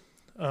Bible,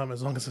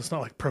 as long as it's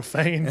not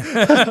profane.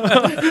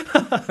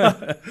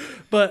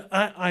 But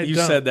I you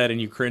don't. said that and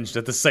you cringed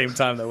at the same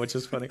time, though, which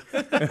is funny.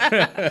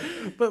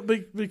 But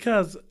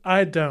because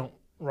I don't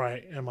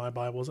write in my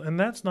Bibles, and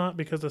that's not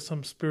because of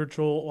some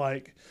spiritual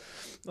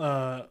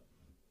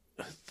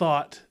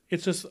thought.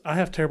 It's just I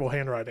have terrible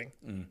handwriting,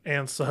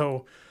 and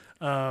so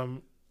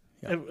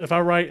if I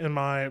write in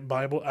my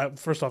Bible,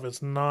 first off,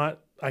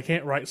 I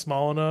can't write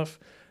small enough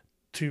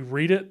to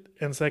read it,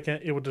 and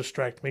second, it would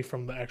distract me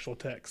from the actual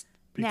text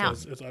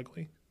because it's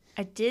ugly.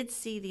 I did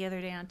see the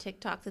other day on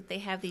TikTok that they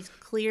have these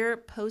clear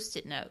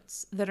Post-it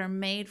notes that are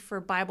made for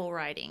Bible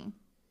writing.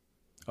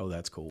 Oh,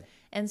 that's cool.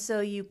 And so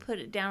you put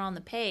it down on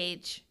the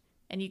page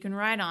and you can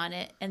write on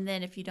it. And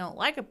then if you don't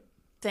like a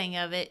thing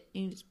of it,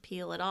 you can just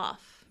peel it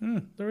off.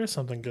 There is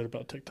something good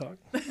about TikTok.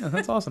 Yeah,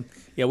 that's awesome.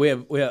 Yeah,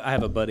 I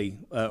have a buddy.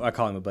 I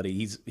call him a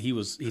buddy.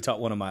 He taught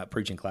one of my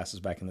preaching classes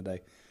back in the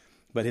day,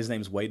 but his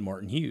name's Wade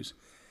Martin Hughes.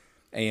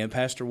 And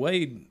Pastor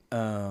Wade,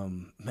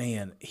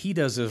 he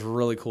does this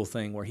really cool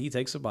thing where he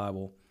takes a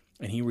Bible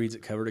and he reads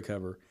it cover to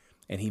cover,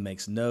 and he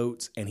makes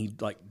notes, and he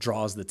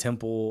draws the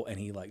temple, and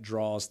he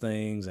draws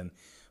things and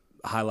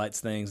highlights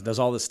things, does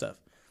all this stuff.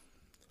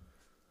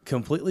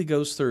 Completely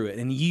goes through it,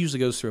 and he usually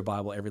goes through a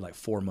Bible every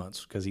 4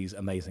 months because he's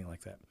amazing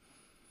like that.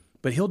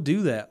 But he'll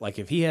do that when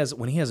he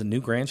has a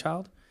new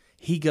grandchild,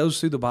 he goes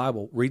through the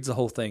Bible, reads the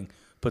whole thing,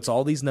 puts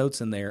all these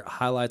notes in there,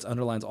 highlights,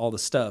 underlines all the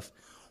stuff,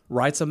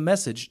 writes a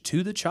message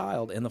to the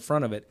child in the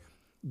front of it,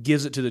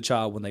 gives it to the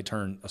child when they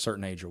turn a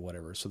certain age or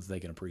whatever so that they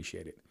can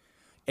appreciate it.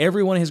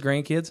 Every one of his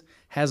grandkids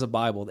has a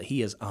Bible that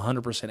he has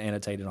 100%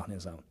 annotated on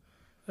his own.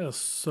 That is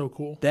so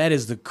cool. That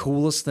is the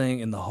coolest thing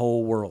in the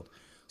whole world.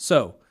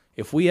 So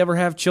if we ever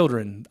have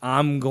children,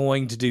 I'm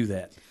going to do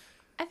that.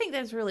 I think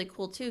that's really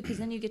cool, too, because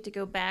then you get to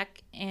go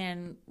back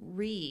and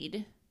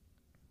read,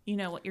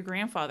 what your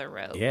grandfather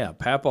wrote. Yeah,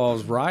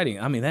 Papa's writing.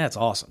 I mean, that's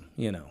awesome,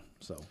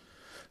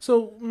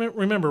 So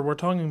remember, we're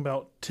talking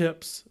about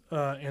tips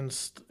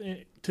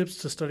tips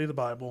to study the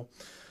Bible.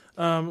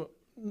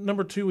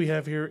 Number 2 we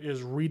have here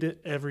is read it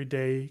every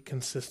day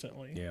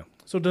consistently. Yeah.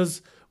 So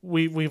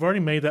we've already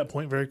made that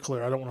point very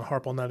clear. I don't want to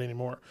harp on that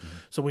anymore. Mm-hmm.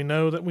 So we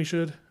know that we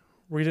should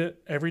read it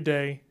every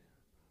day,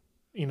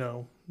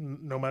 no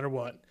matter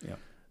what. Yeah.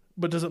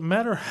 But does it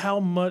matter how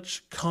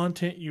much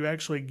content you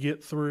actually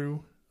get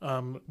through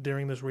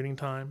during this reading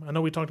time? I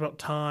know we talked about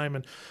time,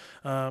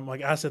 and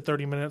like I said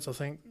 30 minutes. I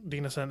think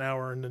Dina said an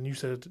hour, and then you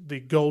said the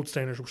gold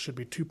standard should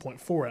be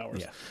 2.4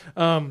 hours.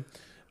 Yeah.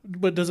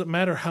 But does it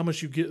matter how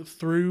much you get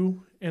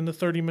through in the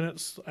 30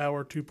 minutes,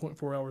 hour,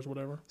 2.4 hours,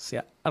 whatever? See,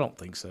 I don't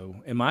think so.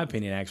 In my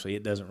opinion, actually,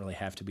 it doesn't really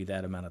have to be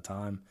that amount of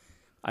time.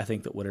 I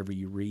think that whatever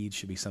you read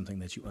should be something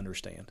that you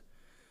understand.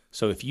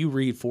 So if you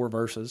read 4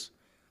 verses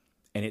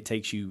and it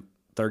takes you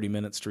 30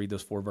 minutes to read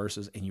those 4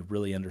 verses and you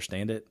really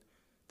understand it,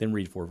 then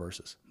read 4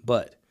 verses.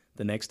 But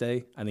the next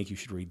day, I think you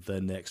should read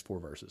the next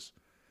 4 verses.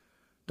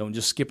 Don't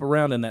just skip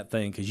around in that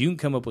thing, because you can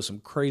come up with some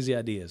crazy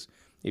ideas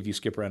if you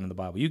skip around in the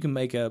Bible. You can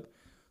make up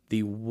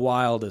the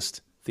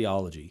wildest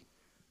theology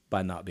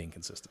by not being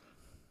consistent.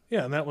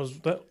 Yeah, and that was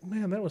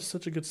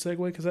such a good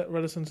segue, because that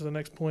led us into the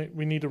next point.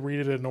 We need to read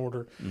it in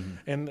order. Mm-hmm.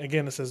 And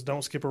again, it says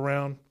don't skip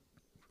around.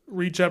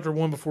 Read chapter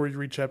 1 before you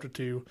read chapter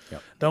 2.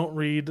 Yep. Don't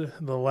read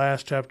the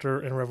last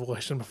chapter in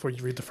Revelation before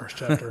you read the first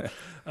chapter.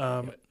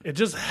 It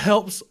just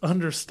helps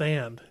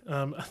understand.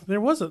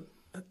 There was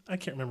I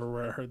can't remember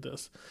where I heard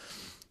this,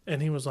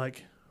 and he was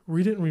like,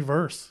 read it in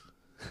reverse.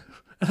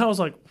 And I was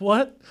like,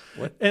 what?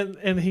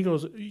 And he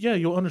goes, yeah,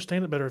 you'll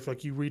understand it better if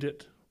like you read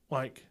it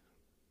like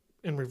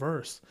in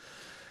reverse.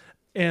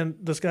 And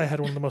this guy had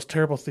one of the most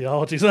terrible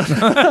theologies I've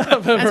ever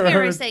heard. That's what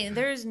we're saying.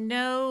 There's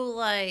no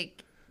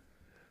like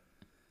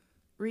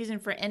reason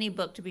for any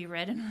book to be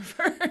read in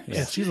reverse.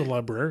 Yeah, she's a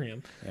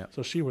librarian,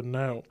 so she would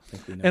know.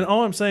 We know. And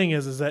all I'm saying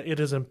is that it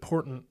is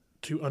important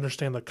to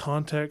understand the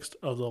context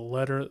of the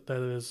letter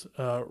that is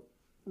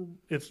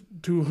it's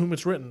to whom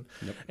it's written.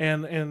 Yep.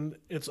 And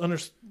it's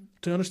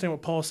to understand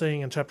what Paul's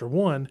saying in chapter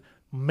 1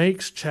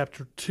 makes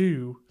chapter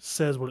 2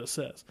 says what it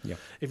says. Yep.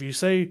 If you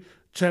say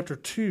chapter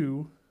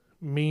 2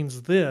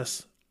 means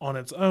this on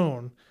its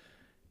own,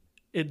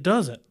 it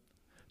doesn't.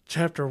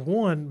 Chapter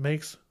 1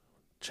 makes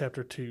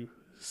chapter 2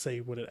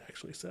 say what it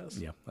actually says.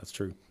 Yeah, that's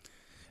true.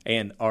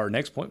 And our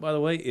next point, by the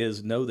way,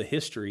 is know the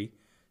history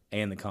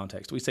and the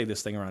context. We say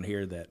this thing around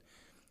here that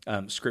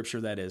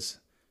scripture that is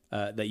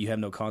that you have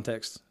no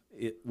context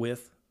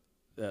with,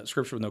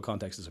 scripture with no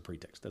context is a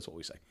pretext. That's what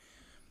we say.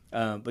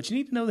 But you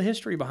need to know the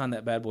history behind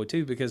that bad boy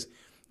too, because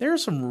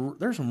there's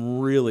some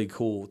really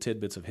cool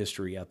tidbits of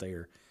history out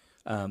there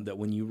that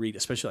when you read,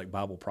 especially like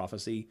Bible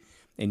prophecy,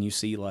 and you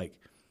see like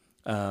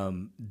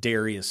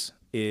Darius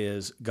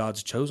is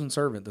God's chosen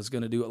servant that's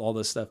going to do all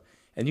this stuff,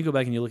 and you go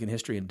back and you look in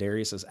history, and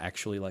Darius is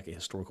actually like a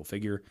historical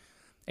figure,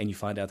 and you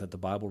find out that the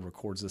Bible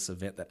records this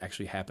event that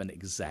actually happened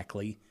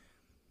exactly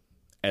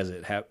as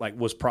it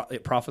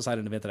it prophesied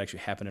an event that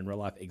actually happened in real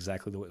life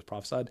exactly the way it was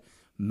prophesied.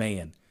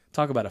 Man,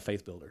 talk about a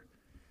faith builder.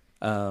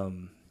 Now,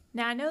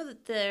 I know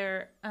that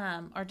there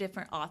are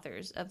different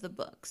authors of the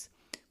books,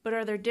 but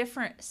are there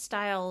different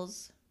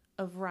styles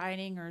of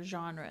writing or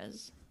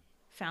genres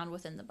found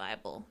within the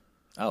Bible?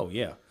 Oh,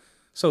 yeah.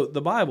 So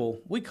the Bible,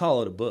 we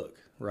call it a book,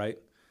 right?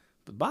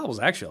 The Bible's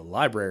actually a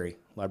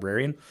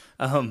librarian.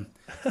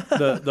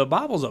 The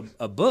Bible's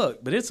a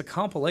book, but it's a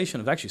compilation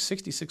of actually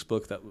 66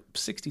 books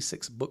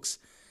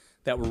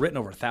that were written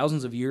over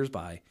thousands of years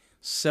by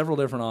several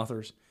different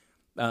authors,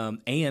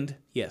 and,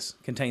 yes,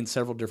 contains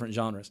several different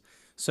genres.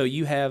 So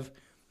you have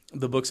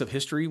the books of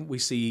history. We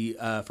see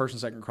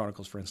 1st and 2nd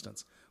Chronicles, for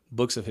instance,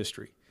 books of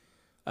history.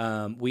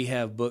 We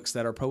have books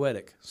that are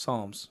poetic,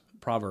 Psalms,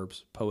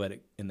 Proverbs,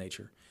 poetic in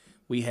nature.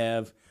 We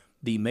have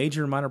the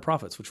major and minor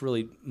prophets, which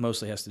really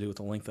mostly has to do with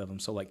the length of them.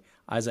 So like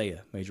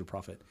Isaiah, major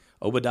prophet.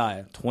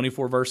 Obadiah,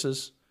 24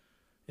 verses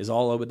is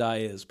all Obadiah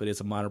is, but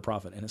it's a minor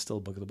prophet, and it's still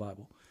a book of the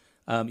Bible.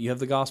 You have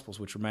the Gospels,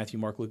 which are Matthew,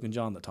 Mark, Luke, and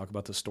John, that talk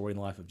about the story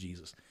and life of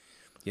Jesus.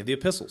 You have the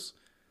epistles,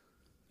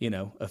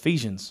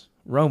 Ephesians,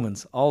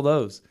 Romans, all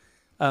those.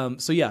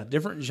 So yeah,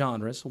 different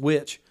genres,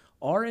 which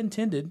are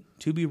intended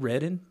to be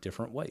read in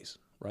different ways,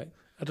 right?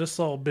 I just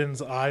saw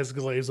Ben's eyes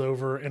glaze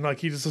over, and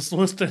like he's just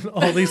listing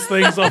all these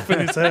things off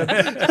in his head.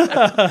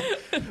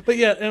 But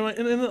yeah, and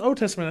in the Old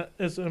Testament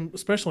it's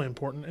especially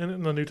important, and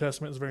in the New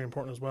Testament it's very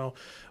important as well.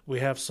 We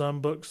have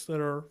some books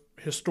that are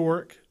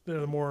historic, that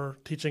are more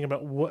teaching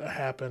about what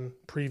happened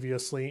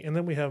previously, and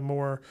then we have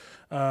more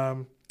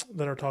that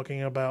are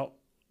talking about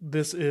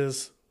this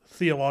is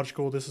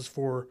theological, this is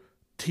for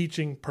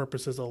teaching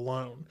purposes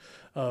alone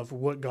of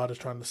what God is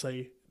trying to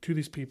say to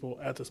these people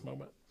at this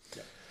moment.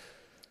 Yeah.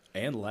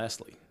 And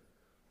lastly.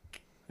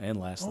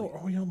 Oh,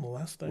 are we on the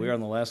last thing? We are on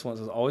the last one. It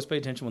says, always pay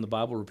attention when the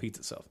Bible repeats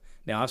itself.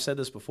 Now, I've said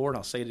this before, and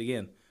I'll say it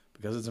again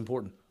because it's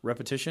important.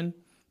 Repetition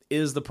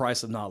is the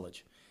price of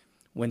knowledge.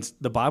 When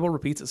the Bible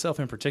repeats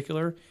itself in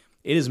particular,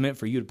 it is meant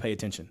for you to pay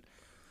attention.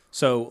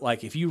 So,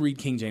 like, if you read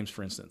King James,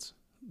 for instance,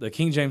 the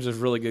King James is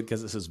really good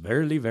because it says,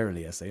 verily,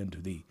 verily, I say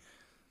unto thee.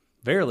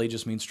 Verily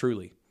just means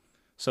truly.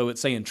 So it's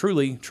saying,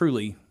 truly,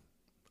 truly,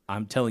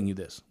 I'm telling you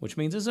this, which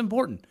means it's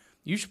important.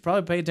 You should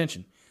probably pay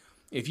attention.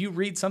 If you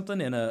read something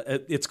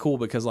it's cool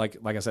because like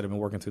I said, I've been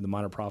working through the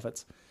minor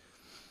prophets.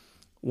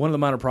 One of the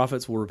minor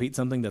prophets will repeat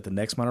something that the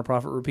next minor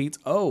prophet repeats.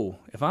 Oh,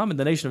 if I'm in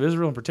the nation of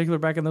Israel in particular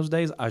back in those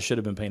days, I should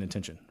have been paying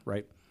attention,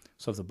 right?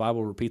 So if the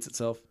Bible repeats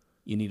itself,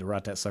 you need to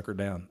write that sucker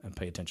down and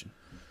pay attention.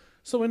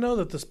 So we know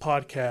that this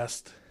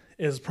podcast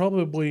is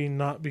probably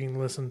not being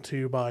listened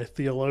to by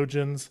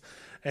theologians,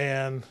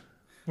 and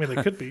I mean,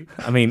 they could be.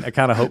 I mean, I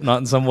kind of hope not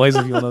in some ways,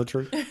 if you want to know the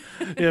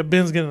truth. Yeah,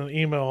 Ben's getting an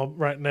email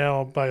right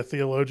now by a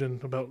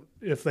theologian about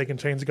if they can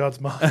change God's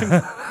mind.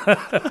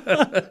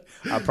 I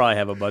probably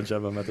have a bunch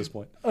of them at this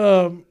point.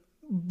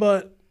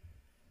 But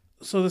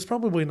so there's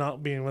probably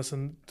not being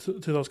listened to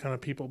those kind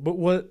of people. But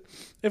what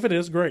if it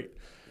is? Great.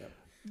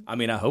 I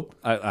mean, I hope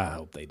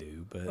they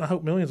do, but I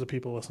hope millions of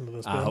people listen to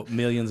this. I Ben. hope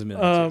millions and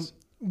millions. Yes.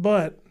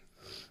 But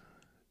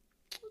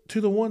to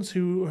the ones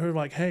who are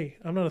like, hey,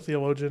 I'm not a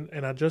theologian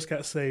and I just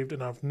got saved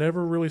and I've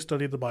never really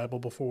studied the Bible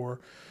before,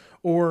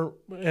 or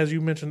as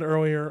you mentioned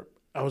earlier,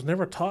 I was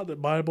never taught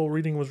that Bible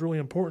reading was really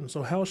important.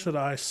 So how should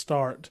I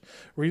start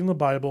reading the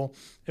Bible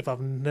if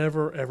I've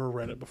never ever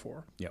read it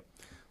before? Yep.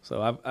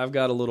 So I've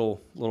got a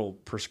little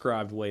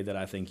prescribed way that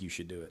I think you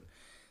should do it.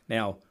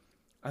 Now,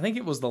 I think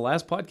it was the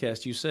last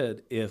podcast you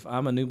said, if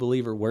I'm a new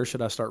believer, where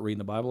should I start reading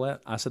the Bible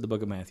at? I said the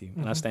book of Matthew,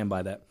 and I stand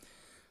by that.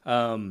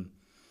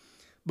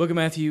 Book of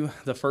Matthew,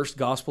 the first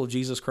gospel of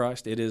Jesus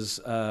Christ. It is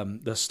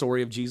the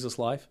story of Jesus'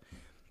 life.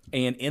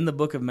 And in the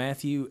book of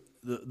Matthew,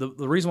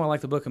 the reason why I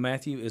like the book of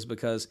Matthew is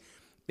because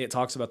it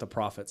talks about the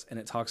prophets and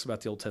it talks about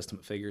the Old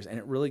Testament figures. And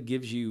it really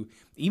gives you,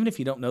 even if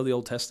you don't know the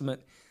Old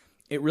Testament,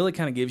 it really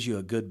kind of gives you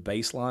a good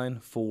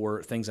baseline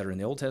for things that are in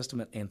the Old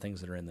Testament and things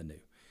that are in the New.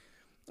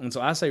 And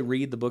so I say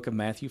read the book of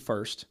Matthew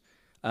first.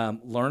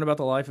 Learn about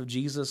the life of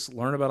Jesus.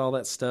 Learn about all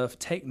that stuff.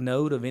 Take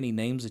note of any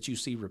names that you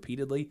see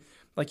repeatedly.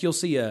 Like you'll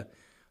see a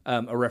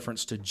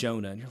reference to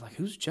Jonah, and you're like,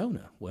 who's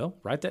Jonah? Well,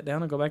 write that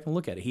down and go back and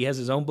look at it. He has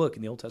his own book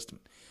in the Old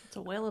Testament. It's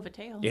a whale of a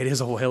tale. It is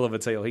a whale of a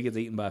tale. He gets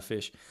eaten by a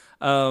fish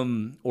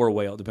or a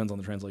whale. It depends on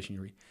the translation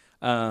you read.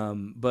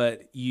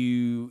 But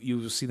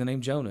you see the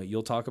name Jonah.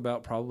 You'll talk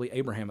about probably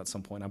Abraham at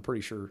some point. I'm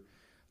pretty sure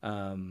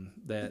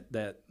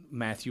that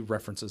Matthew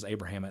references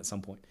Abraham at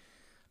some point.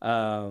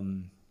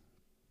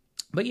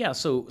 But yeah,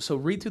 so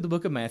read through the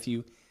book of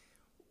Matthew,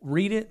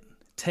 read it,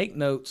 take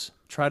notes,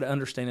 try to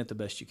understand it the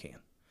best you can.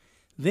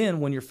 Then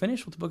when you're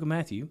finished with the book of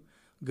Matthew,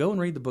 go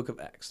and read the book of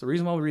Acts. The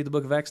reason why we read the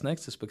book of Acts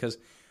next is because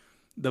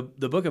the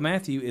book of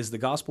Matthew is the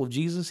gospel of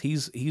Jesus.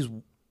 He's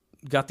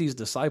got these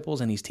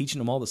disciples and he's teaching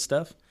them all this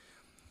stuff.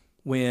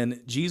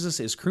 When Jesus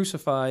is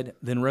crucified,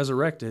 then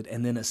resurrected,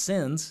 and then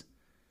ascends,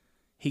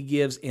 he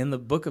gives in the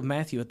book of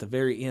Matthew at the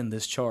very end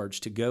this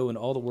charge to go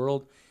into all the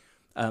world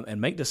and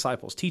make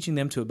disciples, teaching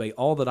them to obey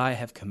all that I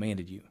have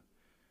commanded you.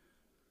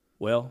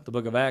 Well, the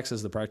book of Acts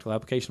is the practical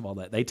application of all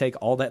that. They take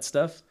all that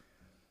stuff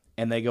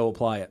and they go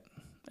apply it,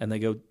 and they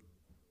go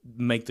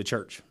make the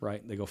church,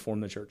 right? They go form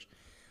the church.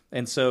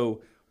 And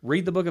so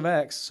read the book of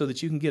Acts so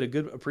that you can get a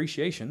good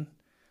appreciation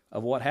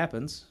of what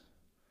happens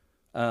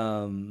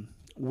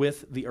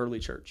with the early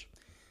church.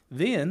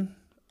 Then,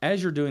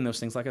 as you're doing those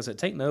things, like I said,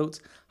 take notes,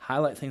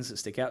 highlight things that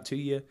stick out to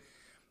you.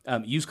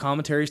 Use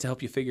commentaries to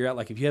help you figure out,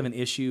 like if you have an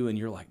issue and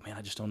you're like, man,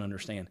 I just don't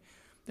understand.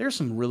 There's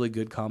some really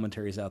good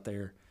commentaries out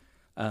there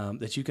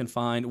that you can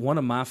find. One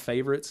of my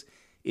favorites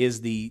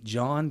is the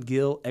John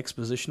Gill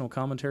expositional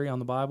commentary on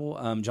the Bible.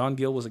 John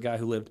Gill was a guy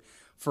who lived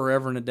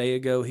forever and a day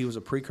ago. He was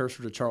a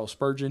precursor to Charles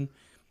Spurgeon,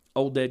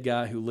 old dead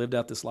guy who lived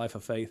out this life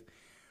of faith.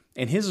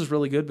 And his is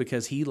really good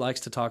because he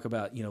likes to talk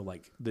about,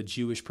 like the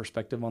Jewish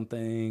perspective on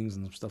things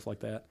and stuff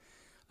like that.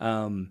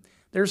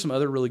 There's some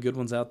other really good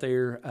ones out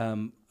there.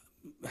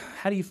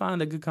 How do you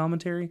find a good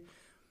commentary?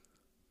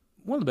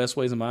 One of the best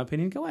ways, in my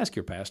opinion, go ask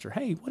your pastor,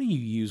 hey, what do you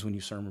use when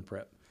you sermon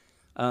prep?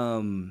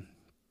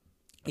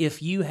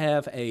 If you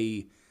have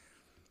a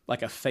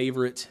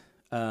favorite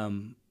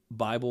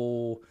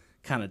Bible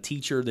kind of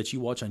teacher that you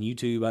watch on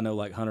YouTube, I know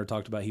like Hunter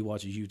talked about, he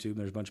watches YouTube, and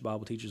there's a bunch of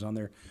Bible teachers on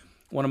there.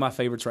 One of my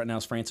favorites right now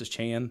is Francis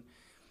Chan.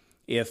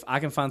 If I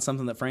can find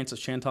something that Francis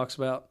Chan talks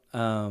about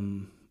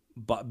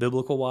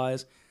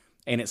biblical-wise,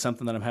 and it's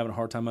something that I'm having a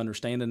hard time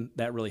understanding,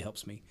 that really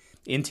helps me.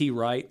 N.T.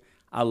 Wright,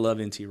 I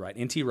love N.T. Wright.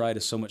 N.T. Wright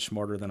is so much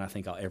smarter than I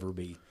think I'll ever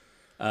be.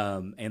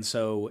 And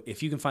so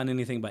if you can find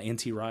anything by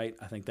N.T. Wright,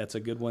 I think that's a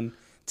good one.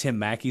 Tim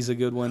Mackey's a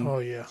good one. Oh,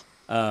 yeah.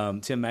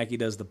 Tim Mackey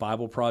does the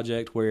Bible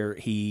Project where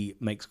he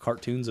makes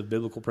cartoons of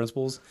biblical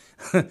principles,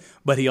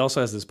 but he also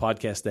has this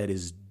podcast that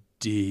is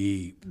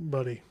deep.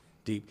 Buddy.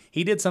 Deep.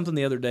 He did something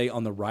the other day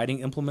on the writing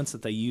implements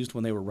that they used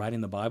when they were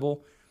writing the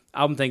Bible.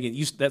 I'm thinking,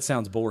 that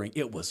sounds boring.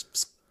 It was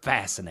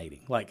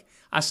fascinating. Like,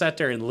 I sat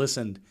there and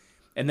listened,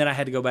 and then I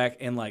had to go back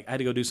and I had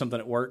to go do something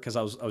at work because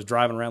I was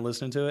driving around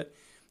listening to it.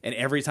 And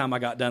every time I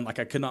got done, I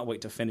could not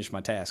wait to finish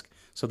my task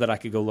so that I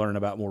could go learn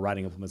about more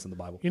writing implements in the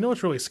Bible. You know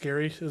what's really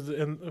scary is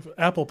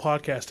Apple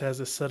Podcast has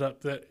this set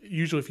up that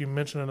usually if you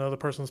mention another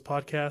person's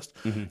podcast,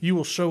 you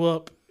will show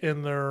up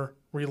in their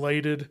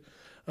related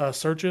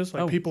searches.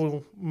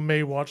 People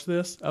may watch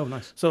this. Oh,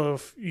 nice. So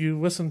if you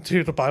listen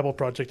to the Bible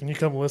Project and you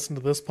come listen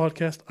to this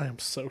podcast, I am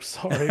so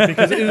sorry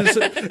because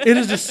it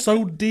is just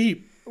so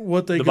deep.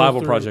 What they the go Bible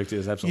through. Project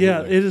is absolutely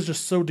it is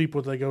just so deep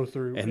what they go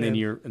through, and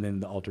then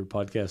the Altered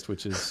Podcast,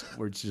 which is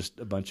where it's just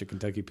a bunch of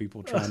Kentucky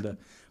people trying to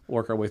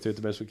work our way through it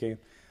the best we can.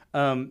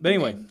 But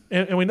anyway,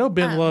 And we know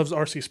Ben loves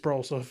R.C.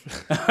 Sproul, so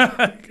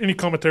any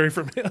commentary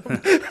from him?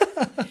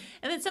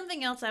 And then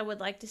something else I would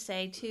like to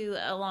say too,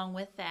 along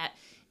with that,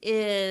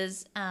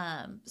 is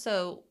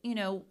so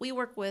we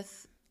work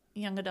with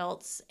young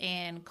adults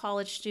and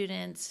college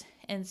students,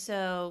 and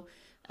so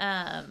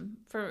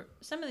for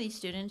some of these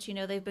students,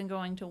 they've been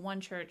going to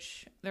one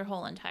church their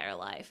whole entire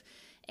life,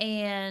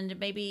 and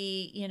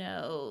maybe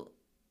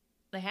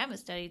they haven't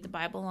studied the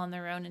Bible on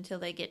their own until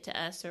they get to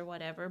us or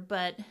whatever,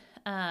 but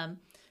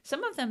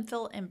some of them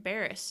feel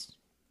embarrassed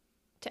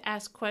to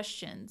ask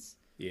questions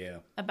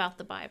about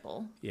the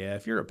Bible. Yeah,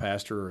 if you're a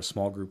pastor or a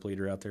small group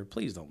leader out there,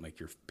 please don't make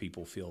your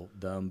people feel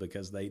dumb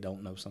because they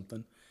don't know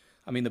something.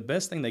 I mean, the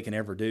best thing they can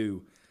ever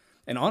do,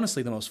 and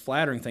honestly the most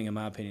flattering thing in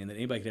my opinion that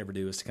anybody could ever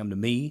do, is to come to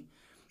me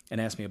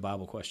and ask me a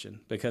Bible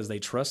question, because they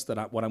trust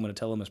that what I'm going to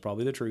tell them is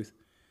probably the truth,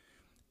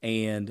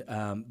 and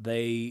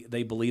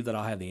they believe that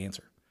I'll have the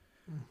answer.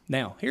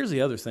 Now, here's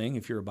the other thing.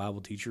 If you're a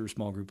Bible teacher,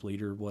 small group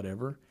leader,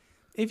 whatever,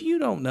 if you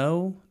don't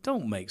know,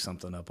 don't make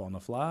something up on the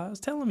fly.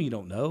 Tell them you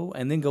don't know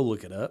and then go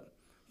look it up.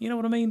 You know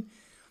what I mean?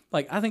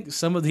 Like, I think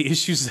some of the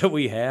issues that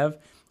we have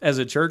as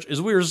a church is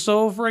we are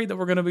so afraid that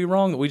we're going to be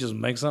wrong that we just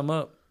make something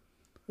up.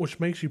 Which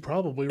makes you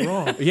probably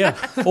wrong. Yeah.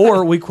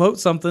 Or we quote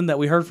something that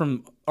we heard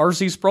from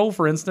R.C. Sproul,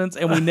 for instance,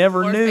 and we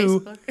never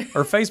knew. Facebook.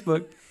 Or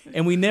Facebook.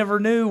 And we never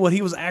knew what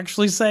he was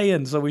actually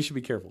saying, so we should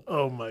be careful.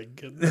 Oh, my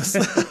goodness.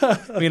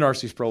 Me and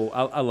R.C. Sproul,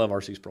 I love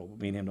R.C. Sproul, but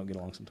me and him don't get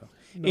along sometimes.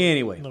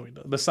 Anyway, no, he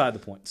doesn't. Beside the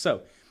point.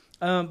 So,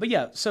 but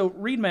yeah, so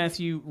read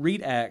Matthew,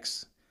 read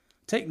Acts,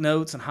 take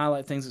notes and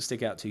highlight things that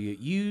stick out to you.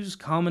 Use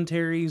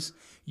commentaries,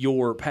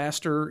 your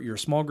pastor, your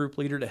small group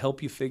leader to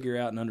help you figure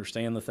out and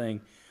understand the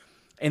thing.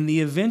 And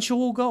the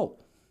eventual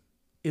goal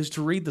is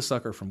to read the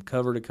sucker from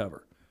cover to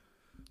cover.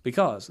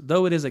 Because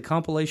though it is a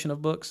compilation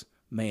of books,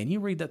 man, you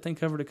read that thing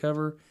cover to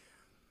cover,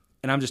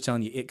 and I'm just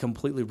telling you, it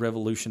completely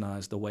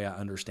revolutionized the way I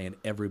understand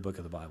every book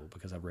of the Bible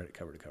because I've read it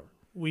cover to cover.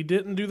 We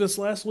didn't do this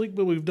last week,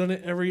 but we've done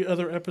it every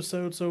other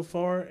episode so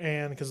far,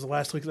 and because the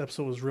last week's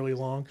episode was really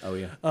long. Oh,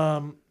 yeah.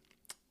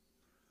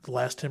 The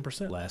last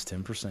 10%. Last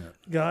 10%.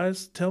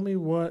 Guys, tell me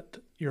what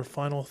your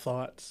final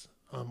thoughts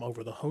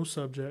over the whole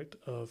subject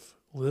of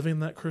living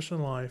that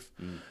Christian life.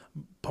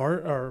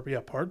 Part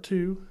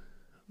 2,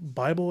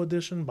 Bible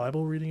edition,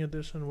 Bible reading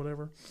edition,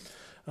 whatever.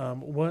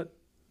 What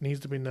needs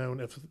to be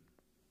known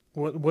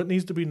what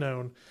needs to be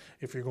known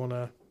if you're going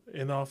to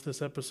end off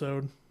this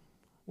episode?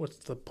 What's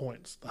the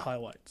points, the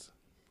highlights?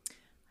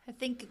 I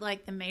think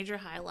like the major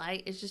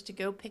highlight is just to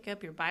go pick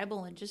up your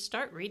Bible and just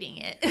start reading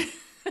it.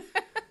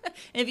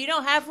 And if you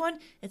don't have one,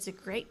 it's a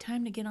great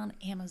time to get on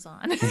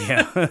Amazon.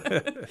 Yeah.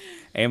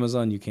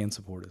 Amazon, you can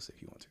support us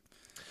if you want to.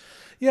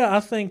 Yeah, I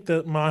think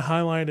that my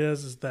highlight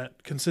is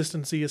that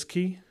consistency is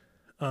key.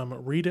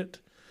 Read it.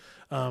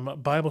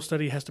 Bible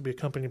study has to be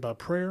accompanied by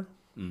prayer.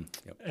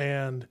 Yep.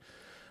 And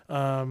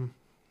man,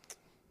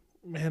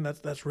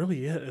 that's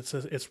really it.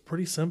 It's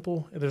pretty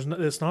simple.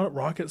 It's not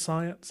rocket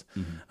science.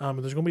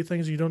 Mm-hmm. There's going to be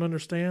things you don't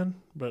understand,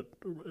 but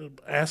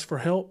ask for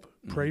help.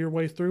 Pray your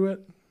way through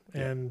it.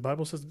 And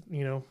Bible says,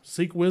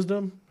 seek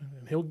wisdom,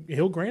 and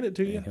He'll grant it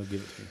to you. And He'll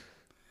give it to you.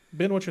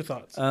 Ben, what's your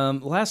thoughts?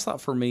 Last thought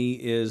for me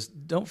is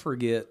don't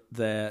forget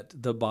that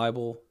the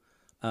Bible,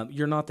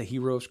 you're not the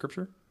hero of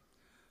Scripture.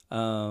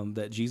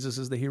 That Jesus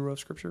is the hero of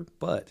Scripture,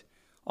 but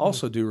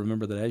also do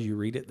remember that as you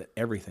read it, that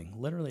everything,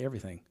 literally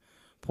everything,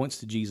 points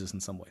to Jesus in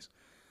some ways.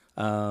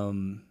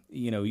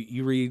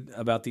 You read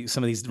about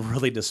some of these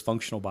really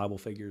dysfunctional Bible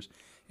figures,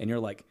 and you're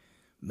like,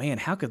 man,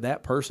 how could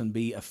that person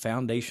be a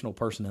foundational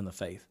person in the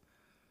faith?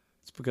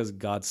 It's because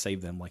God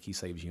saved them like He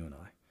saves you and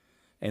I.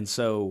 And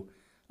so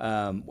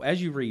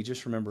as you read,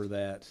 just remember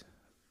that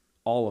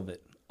all of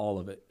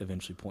it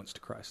eventually points to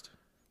Christ.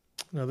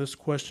 Now, this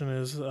question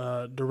is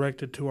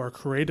directed to our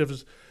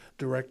creatives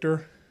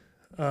director.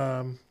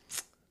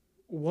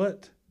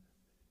 What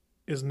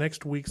is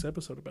next week's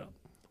episode about?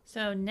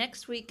 So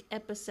next week's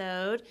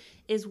episode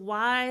is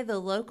why the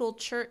local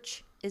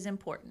church is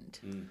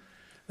important.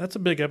 That's a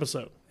big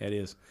episode. It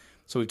is.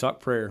 So we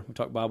talked prayer, we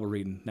talked Bible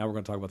reading. Now we're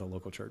going to talk about the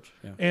local church.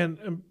 Yeah.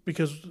 And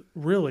because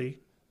really,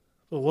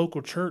 the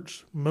local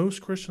church,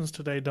 most Christians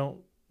today don't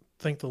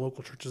think the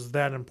local church is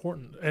that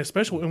important.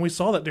 Especially, and we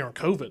saw that during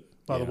COVID,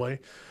 by the way.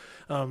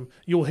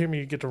 You'll hear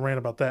me get to rant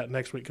about that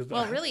next week.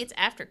 Well, really, it's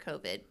after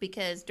COVID,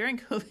 because during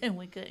COVID,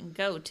 we couldn't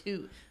go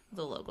to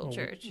the local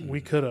church.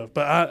 We could have,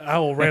 but I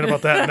will rant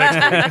about that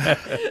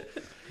next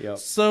week. Yep.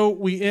 So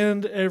we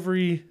end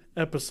every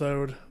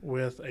episode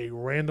with a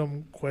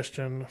random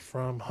question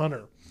from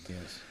Hunter.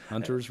 Yes,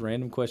 Hunter's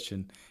random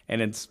question,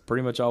 and it's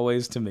pretty much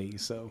always to me.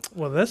 So,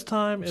 well, this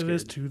time it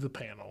is to the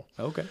panel.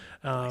 Okay,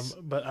 nice.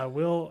 But I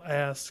will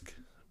ask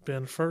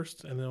Ben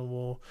first, and then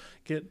we'll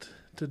get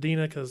to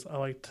Dina because I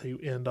like to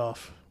end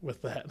off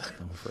with that.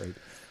 I'm afraid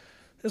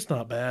it's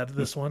not bad.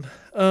 This one.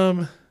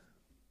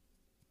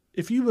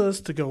 If you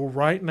was to go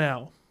right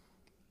now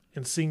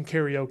and sing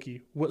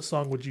karaoke, what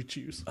song would you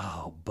choose?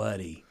 Oh,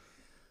 buddy,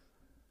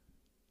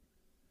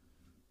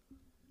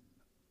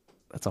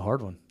 that's a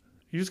hard one.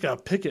 You just got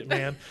to pick it,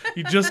 man.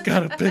 You just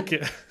got to pick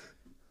it.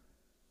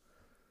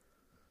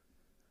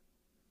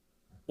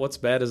 What's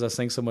bad is I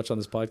sing so much on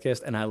this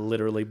podcast, and I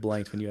literally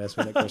blanked when you asked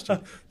me that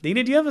question.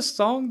 Dina, do you have a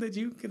song that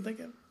you can think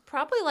of?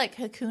 Probably like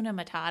Hakuna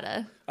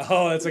Matata.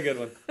 Oh, that's a good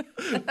one.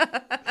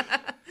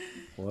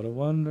 What a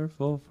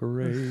wonderful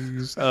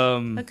phrase.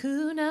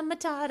 Hakuna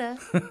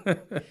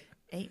Matata.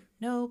 Ain't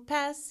no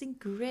passing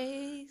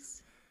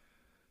grace.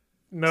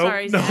 Nope.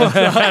 Sorry, no.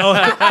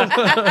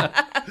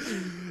 Zach.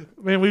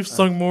 Man, we've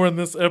sung more in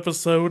this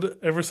episode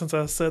ever since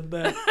I said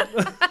that.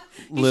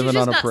 You Living should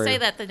just on a not prayer. say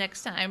that the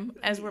next time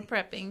as we're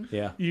prepping.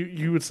 Yeah.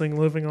 You would sing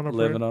 "Living on a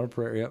Prayer." Living on a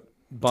prayer. Yep.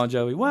 Bon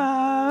Jovi.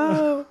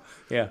 Wow.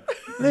 Yeah.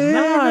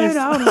 Nice.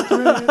 On a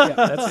prayer. Yeah,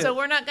 that's it. So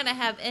we're not going to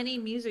have any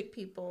music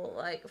people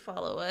like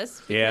follow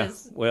us. Yeah.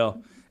 Because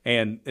Well,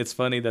 and it's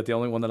funny that the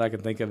only one that I can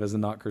think of is a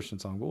not Christian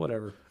song, but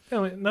whatever. I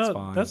mean, no,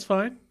 fine. that's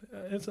fine.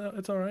 It's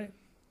all right.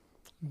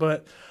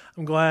 But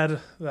I'm glad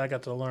that I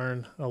got to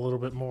learn a little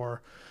bit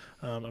more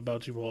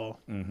about you all.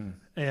 Mm-hmm.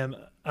 And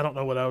I don't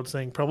know what I would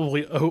sing.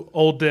 Probably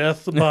 "Old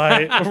Death"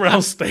 by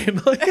Ralph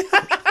Stanley.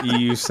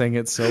 You sing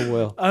it so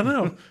well. I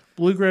know.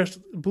 Bluegrass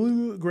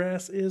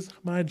is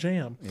my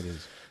jam. It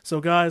is.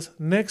 So, guys,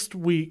 next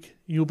week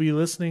you'll be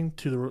listening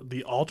to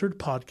the Altered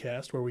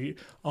Podcast, where we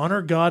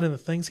honor God and the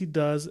things He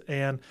does,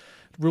 and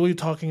really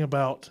talking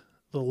about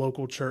the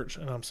local church.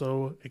 And I'm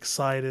so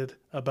excited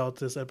about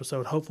this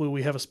episode. Hopefully,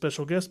 we have a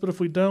special guest, but if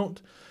we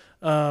don't,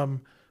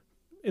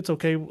 it's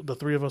okay. The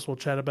three of us will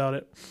chat about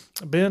it.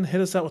 Ben,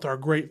 hit us out with our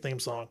great theme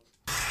song.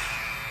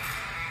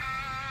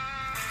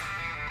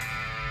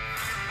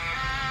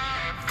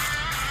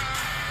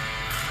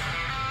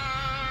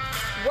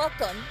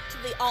 welcome to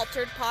the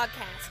Altered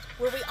Podcast,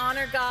 where we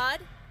honor God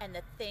and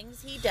the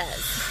things He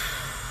does.